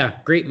 yeah,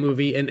 great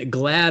movie, and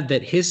glad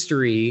that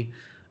history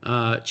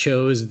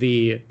chose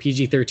the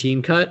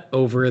PG-13 cut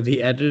over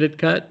the edited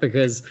cut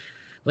because,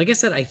 like I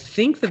said, I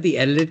think that the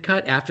edited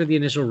cut after the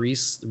initial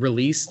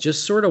release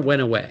just sort of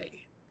went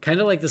away. Kind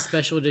of like the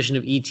special edition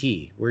of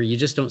E.T., where you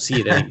just don't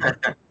see it anymore.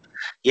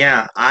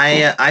 Yeah,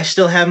 I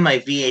still have my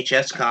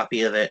VHS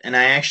copy of it, and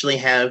I actually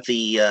have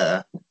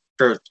the,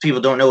 for people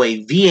who don't know what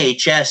a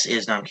VHS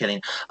is, no, I'm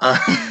kidding.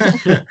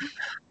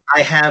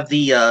 I have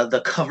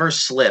the cover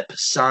slip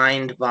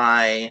signed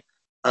by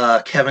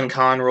Kevin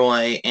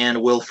Conroy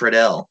and Will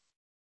Friedle.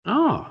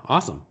 Oh,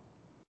 awesome.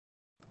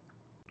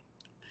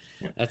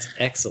 That's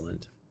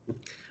excellent.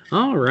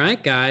 All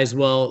right, guys.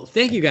 Well,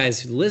 thank you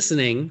guys for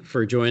listening,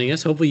 for joining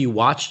us. Hopefully you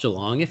watched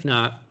along. If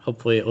not,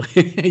 hopefully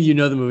you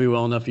know the movie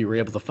well enough you were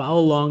able to follow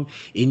along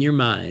in your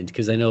mind,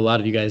 because I know a lot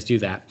of you guys do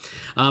that.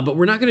 But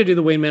we're not going to do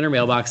the Wayne Manor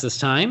Mailbox this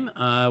time.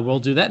 We'll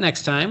do that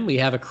next time. We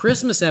have a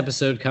Christmas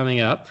episode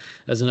coming up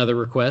as another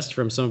request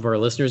from some of our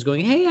listeners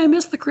going, hey, I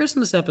missed the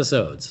Christmas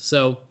episodes.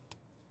 So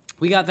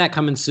we got that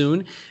coming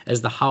soon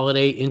as the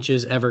holiday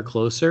inches ever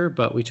closer,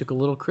 but we took a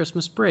little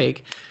Christmas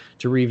break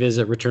to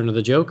revisit Return of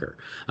the Joker.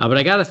 But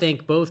I got to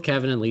thank both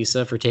Kevin and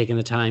Lisa for taking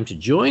the time to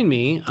join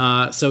me.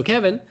 So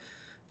Kevin,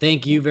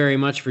 thank you very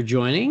much for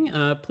joining.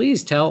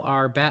 Please tell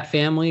our Bat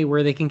family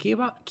where they can keep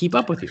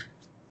up with you.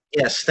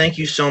 Yes, thank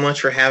you so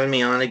much for having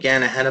me on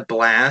again. I had a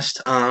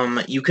blast.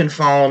 You can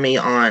follow me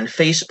on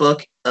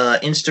Facebook,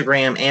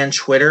 Instagram, and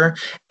Twitter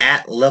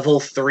at Level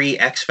 3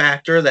 X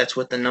Factor. That's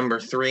with the number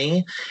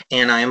 3.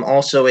 And I am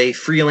also a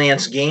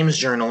freelance games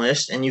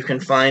journalist, and you can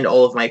find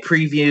all of my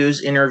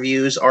previews,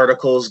 interviews,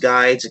 articles,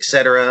 guides,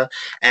 etc.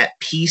 at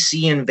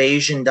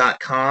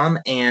PCinvasion.com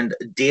and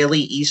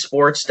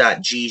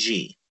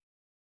dailyesports.gg.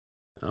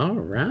 All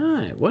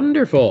right,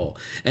 wonderful.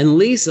 And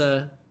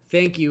Lisa,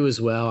 thank you as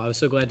well. I was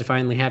so glad to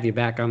finally have you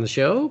back on the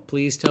show.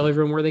 Please tell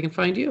everyone where they can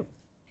find you.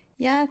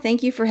 Yeah,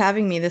 thank you for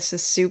having me. This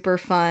is super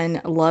fun.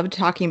 Loved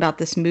talking about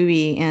this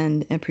movie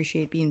and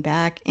appreciate being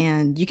back.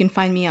 And you can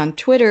find me on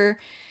Twitter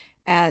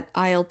at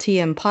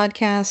ILTM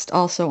Podcast,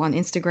 also on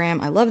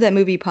Instagram. I Love That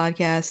Movie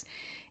Podcast.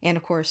 And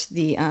of course,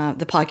 the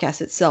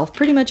podcast itself.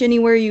 Pretty much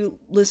anywhere you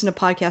listen to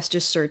podcasts,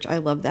 just search I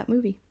Love That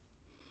Movie.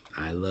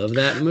 I love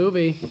that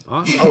movie.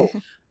 Awesome. Oh,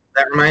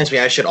 that reminds me,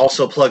 I should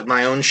also plug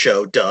my own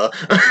show, duh.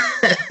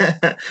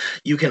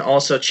 You can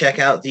also check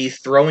out the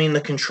Throwing the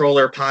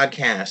Controller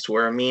podcast,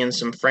 where me and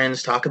some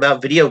friends talk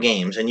about video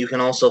games, and you can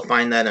also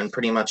find that in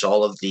pretty much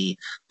all of the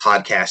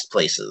podcast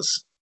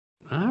places.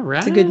 All right.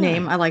 It's a good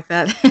name. I like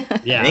that.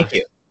 Yeah. Thank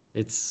you.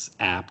 It's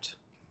apt.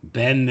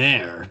 Been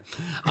there.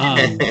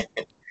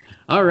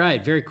 All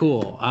right. Very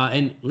cool.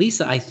 And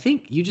Lisa, I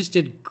think you just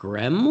did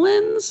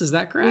Gremlins. Is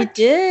that correct?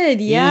 We did.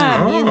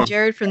 Yeah. Me Oh. and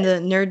Jared from the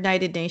Nerd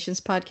United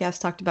Nations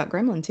podcast talked about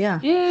Gremlins. Yeah.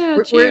 Yeah.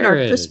 We're in our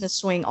Jared. Christmas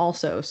swing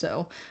also.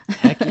 So.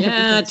 Heck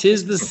yeah.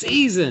 'Tis the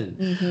season.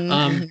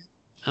 Mhm.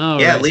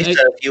 All Yeah, right.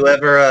 Lisa, if you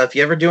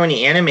ever do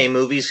any anime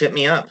movies, hit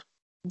me up.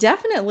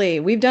 Definitely.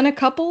 We've done a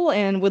couple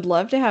and would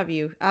love to have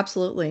you.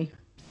 Absolutely.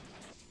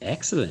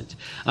 Excellent.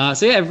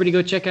 So yeah, everybody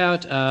go check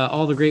out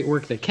all the great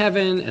work that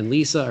Kevin and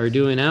Lisa are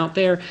doing out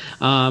there.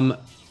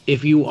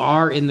 If you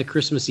are in the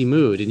Christmassy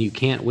mood and you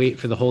can't wait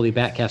for the Holy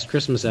BatCast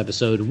Christmas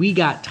episode, we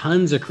got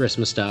tons of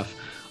Christmas stuff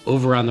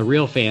over on the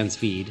Real Fans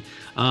feed.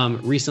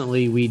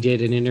 Recently, we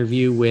did an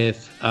interview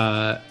with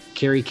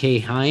Carrie K.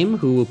 Heim,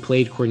 who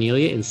played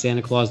Cornelia in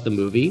Santa Claus the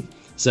Movie.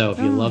 So if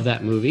you love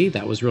that movie,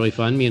 that was really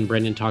fun. Me and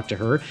Brendan talked to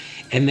her.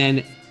 And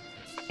then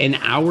an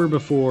hour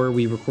before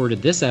we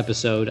recorded this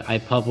episode, I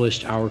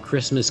published our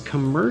Christmas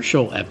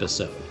commercial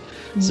episode.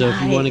 So if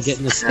you want to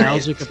get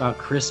nostalgic about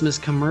Christmas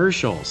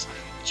commercials,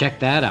 check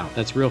that out.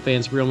 That's Real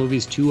Fans, Real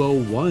Movies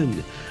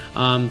 201.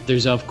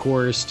 There's, of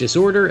course,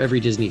 Disorder,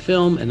 every Disney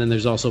film, and then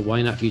there's also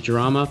Why Not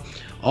Futurama.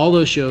 All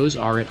those shows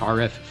are at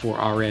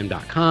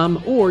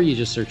rf4rm.com, or you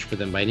just search for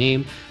them by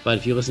name. But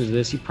if you listen to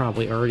this, you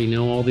probably already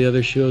know all the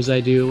other shows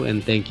I do,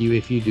 and thank you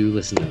if you do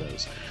listen to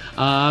those.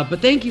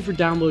 But thank you for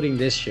downloading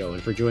this show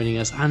and for joining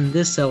us on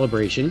this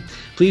celebration.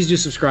 Please do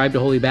subscribe to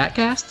Holy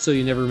BatCast so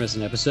you never miss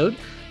an episode.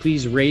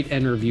 Please rate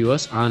and review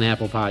us on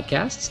Apple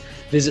Podcasts.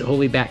 Visit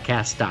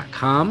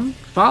holybatcast.com.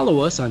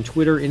 Follow us on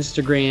Twitter,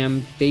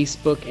 Instagram,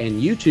 Facebook,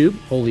 and YouTube,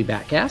 Holy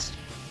BatCast.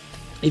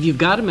 If you've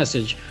got a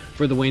message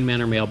for the Wayne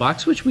Manor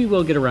mailbox, which we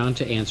will get around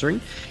to answering,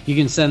 you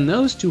can send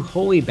those to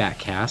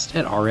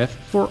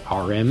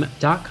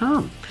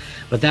holybatcast@rf4rm.com.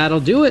 But that'll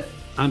do it.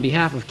 On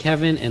behalf of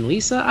Kevin and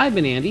Lisa, I've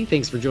been Andy.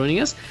 Thanks for joining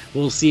us.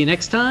 We'll see you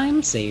next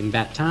time. Same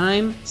bat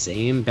time,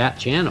 same bat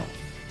channel.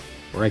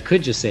 Or I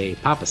could just say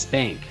Papa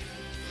Spank.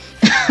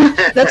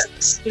 That's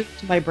stuck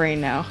to my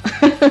brain now.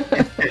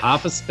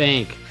 Papa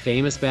Spank,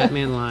 famous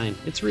Batman line.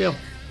 It's real.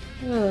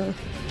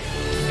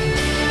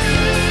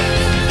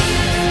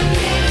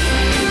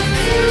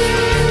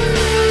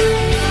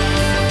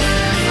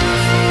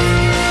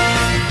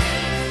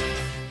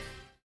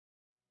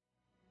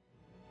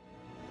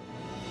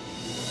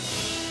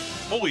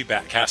 Holy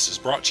BatCast is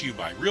brought to you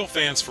by Real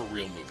Fans for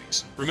Real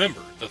Movies.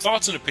 Remember, the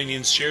thoughts and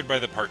opinions shared by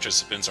the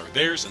participants are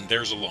theirs and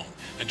theirs alone,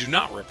 and do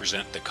not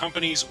represent the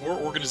companies or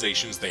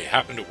organizations they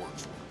happen to work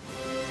for.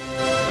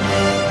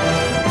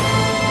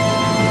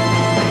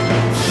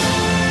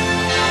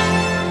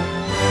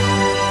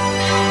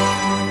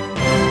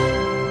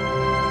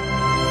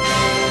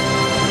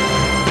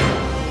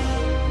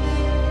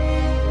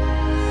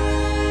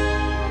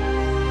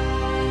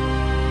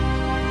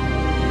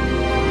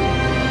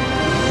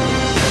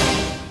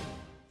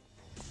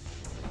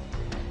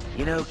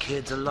 You know,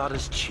 kids, a lot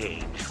has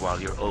changed while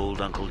your old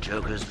Uncle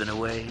Joker's been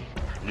away.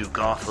 New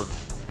Gotham,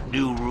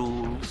 new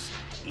rules,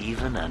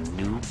 even a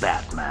new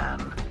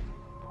Batman.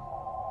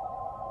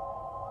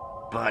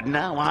 But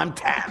now I'm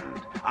tanned,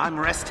 I'm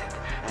rested,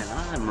 and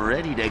I'm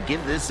ready to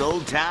give this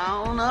old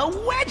town a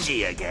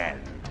wedgie again.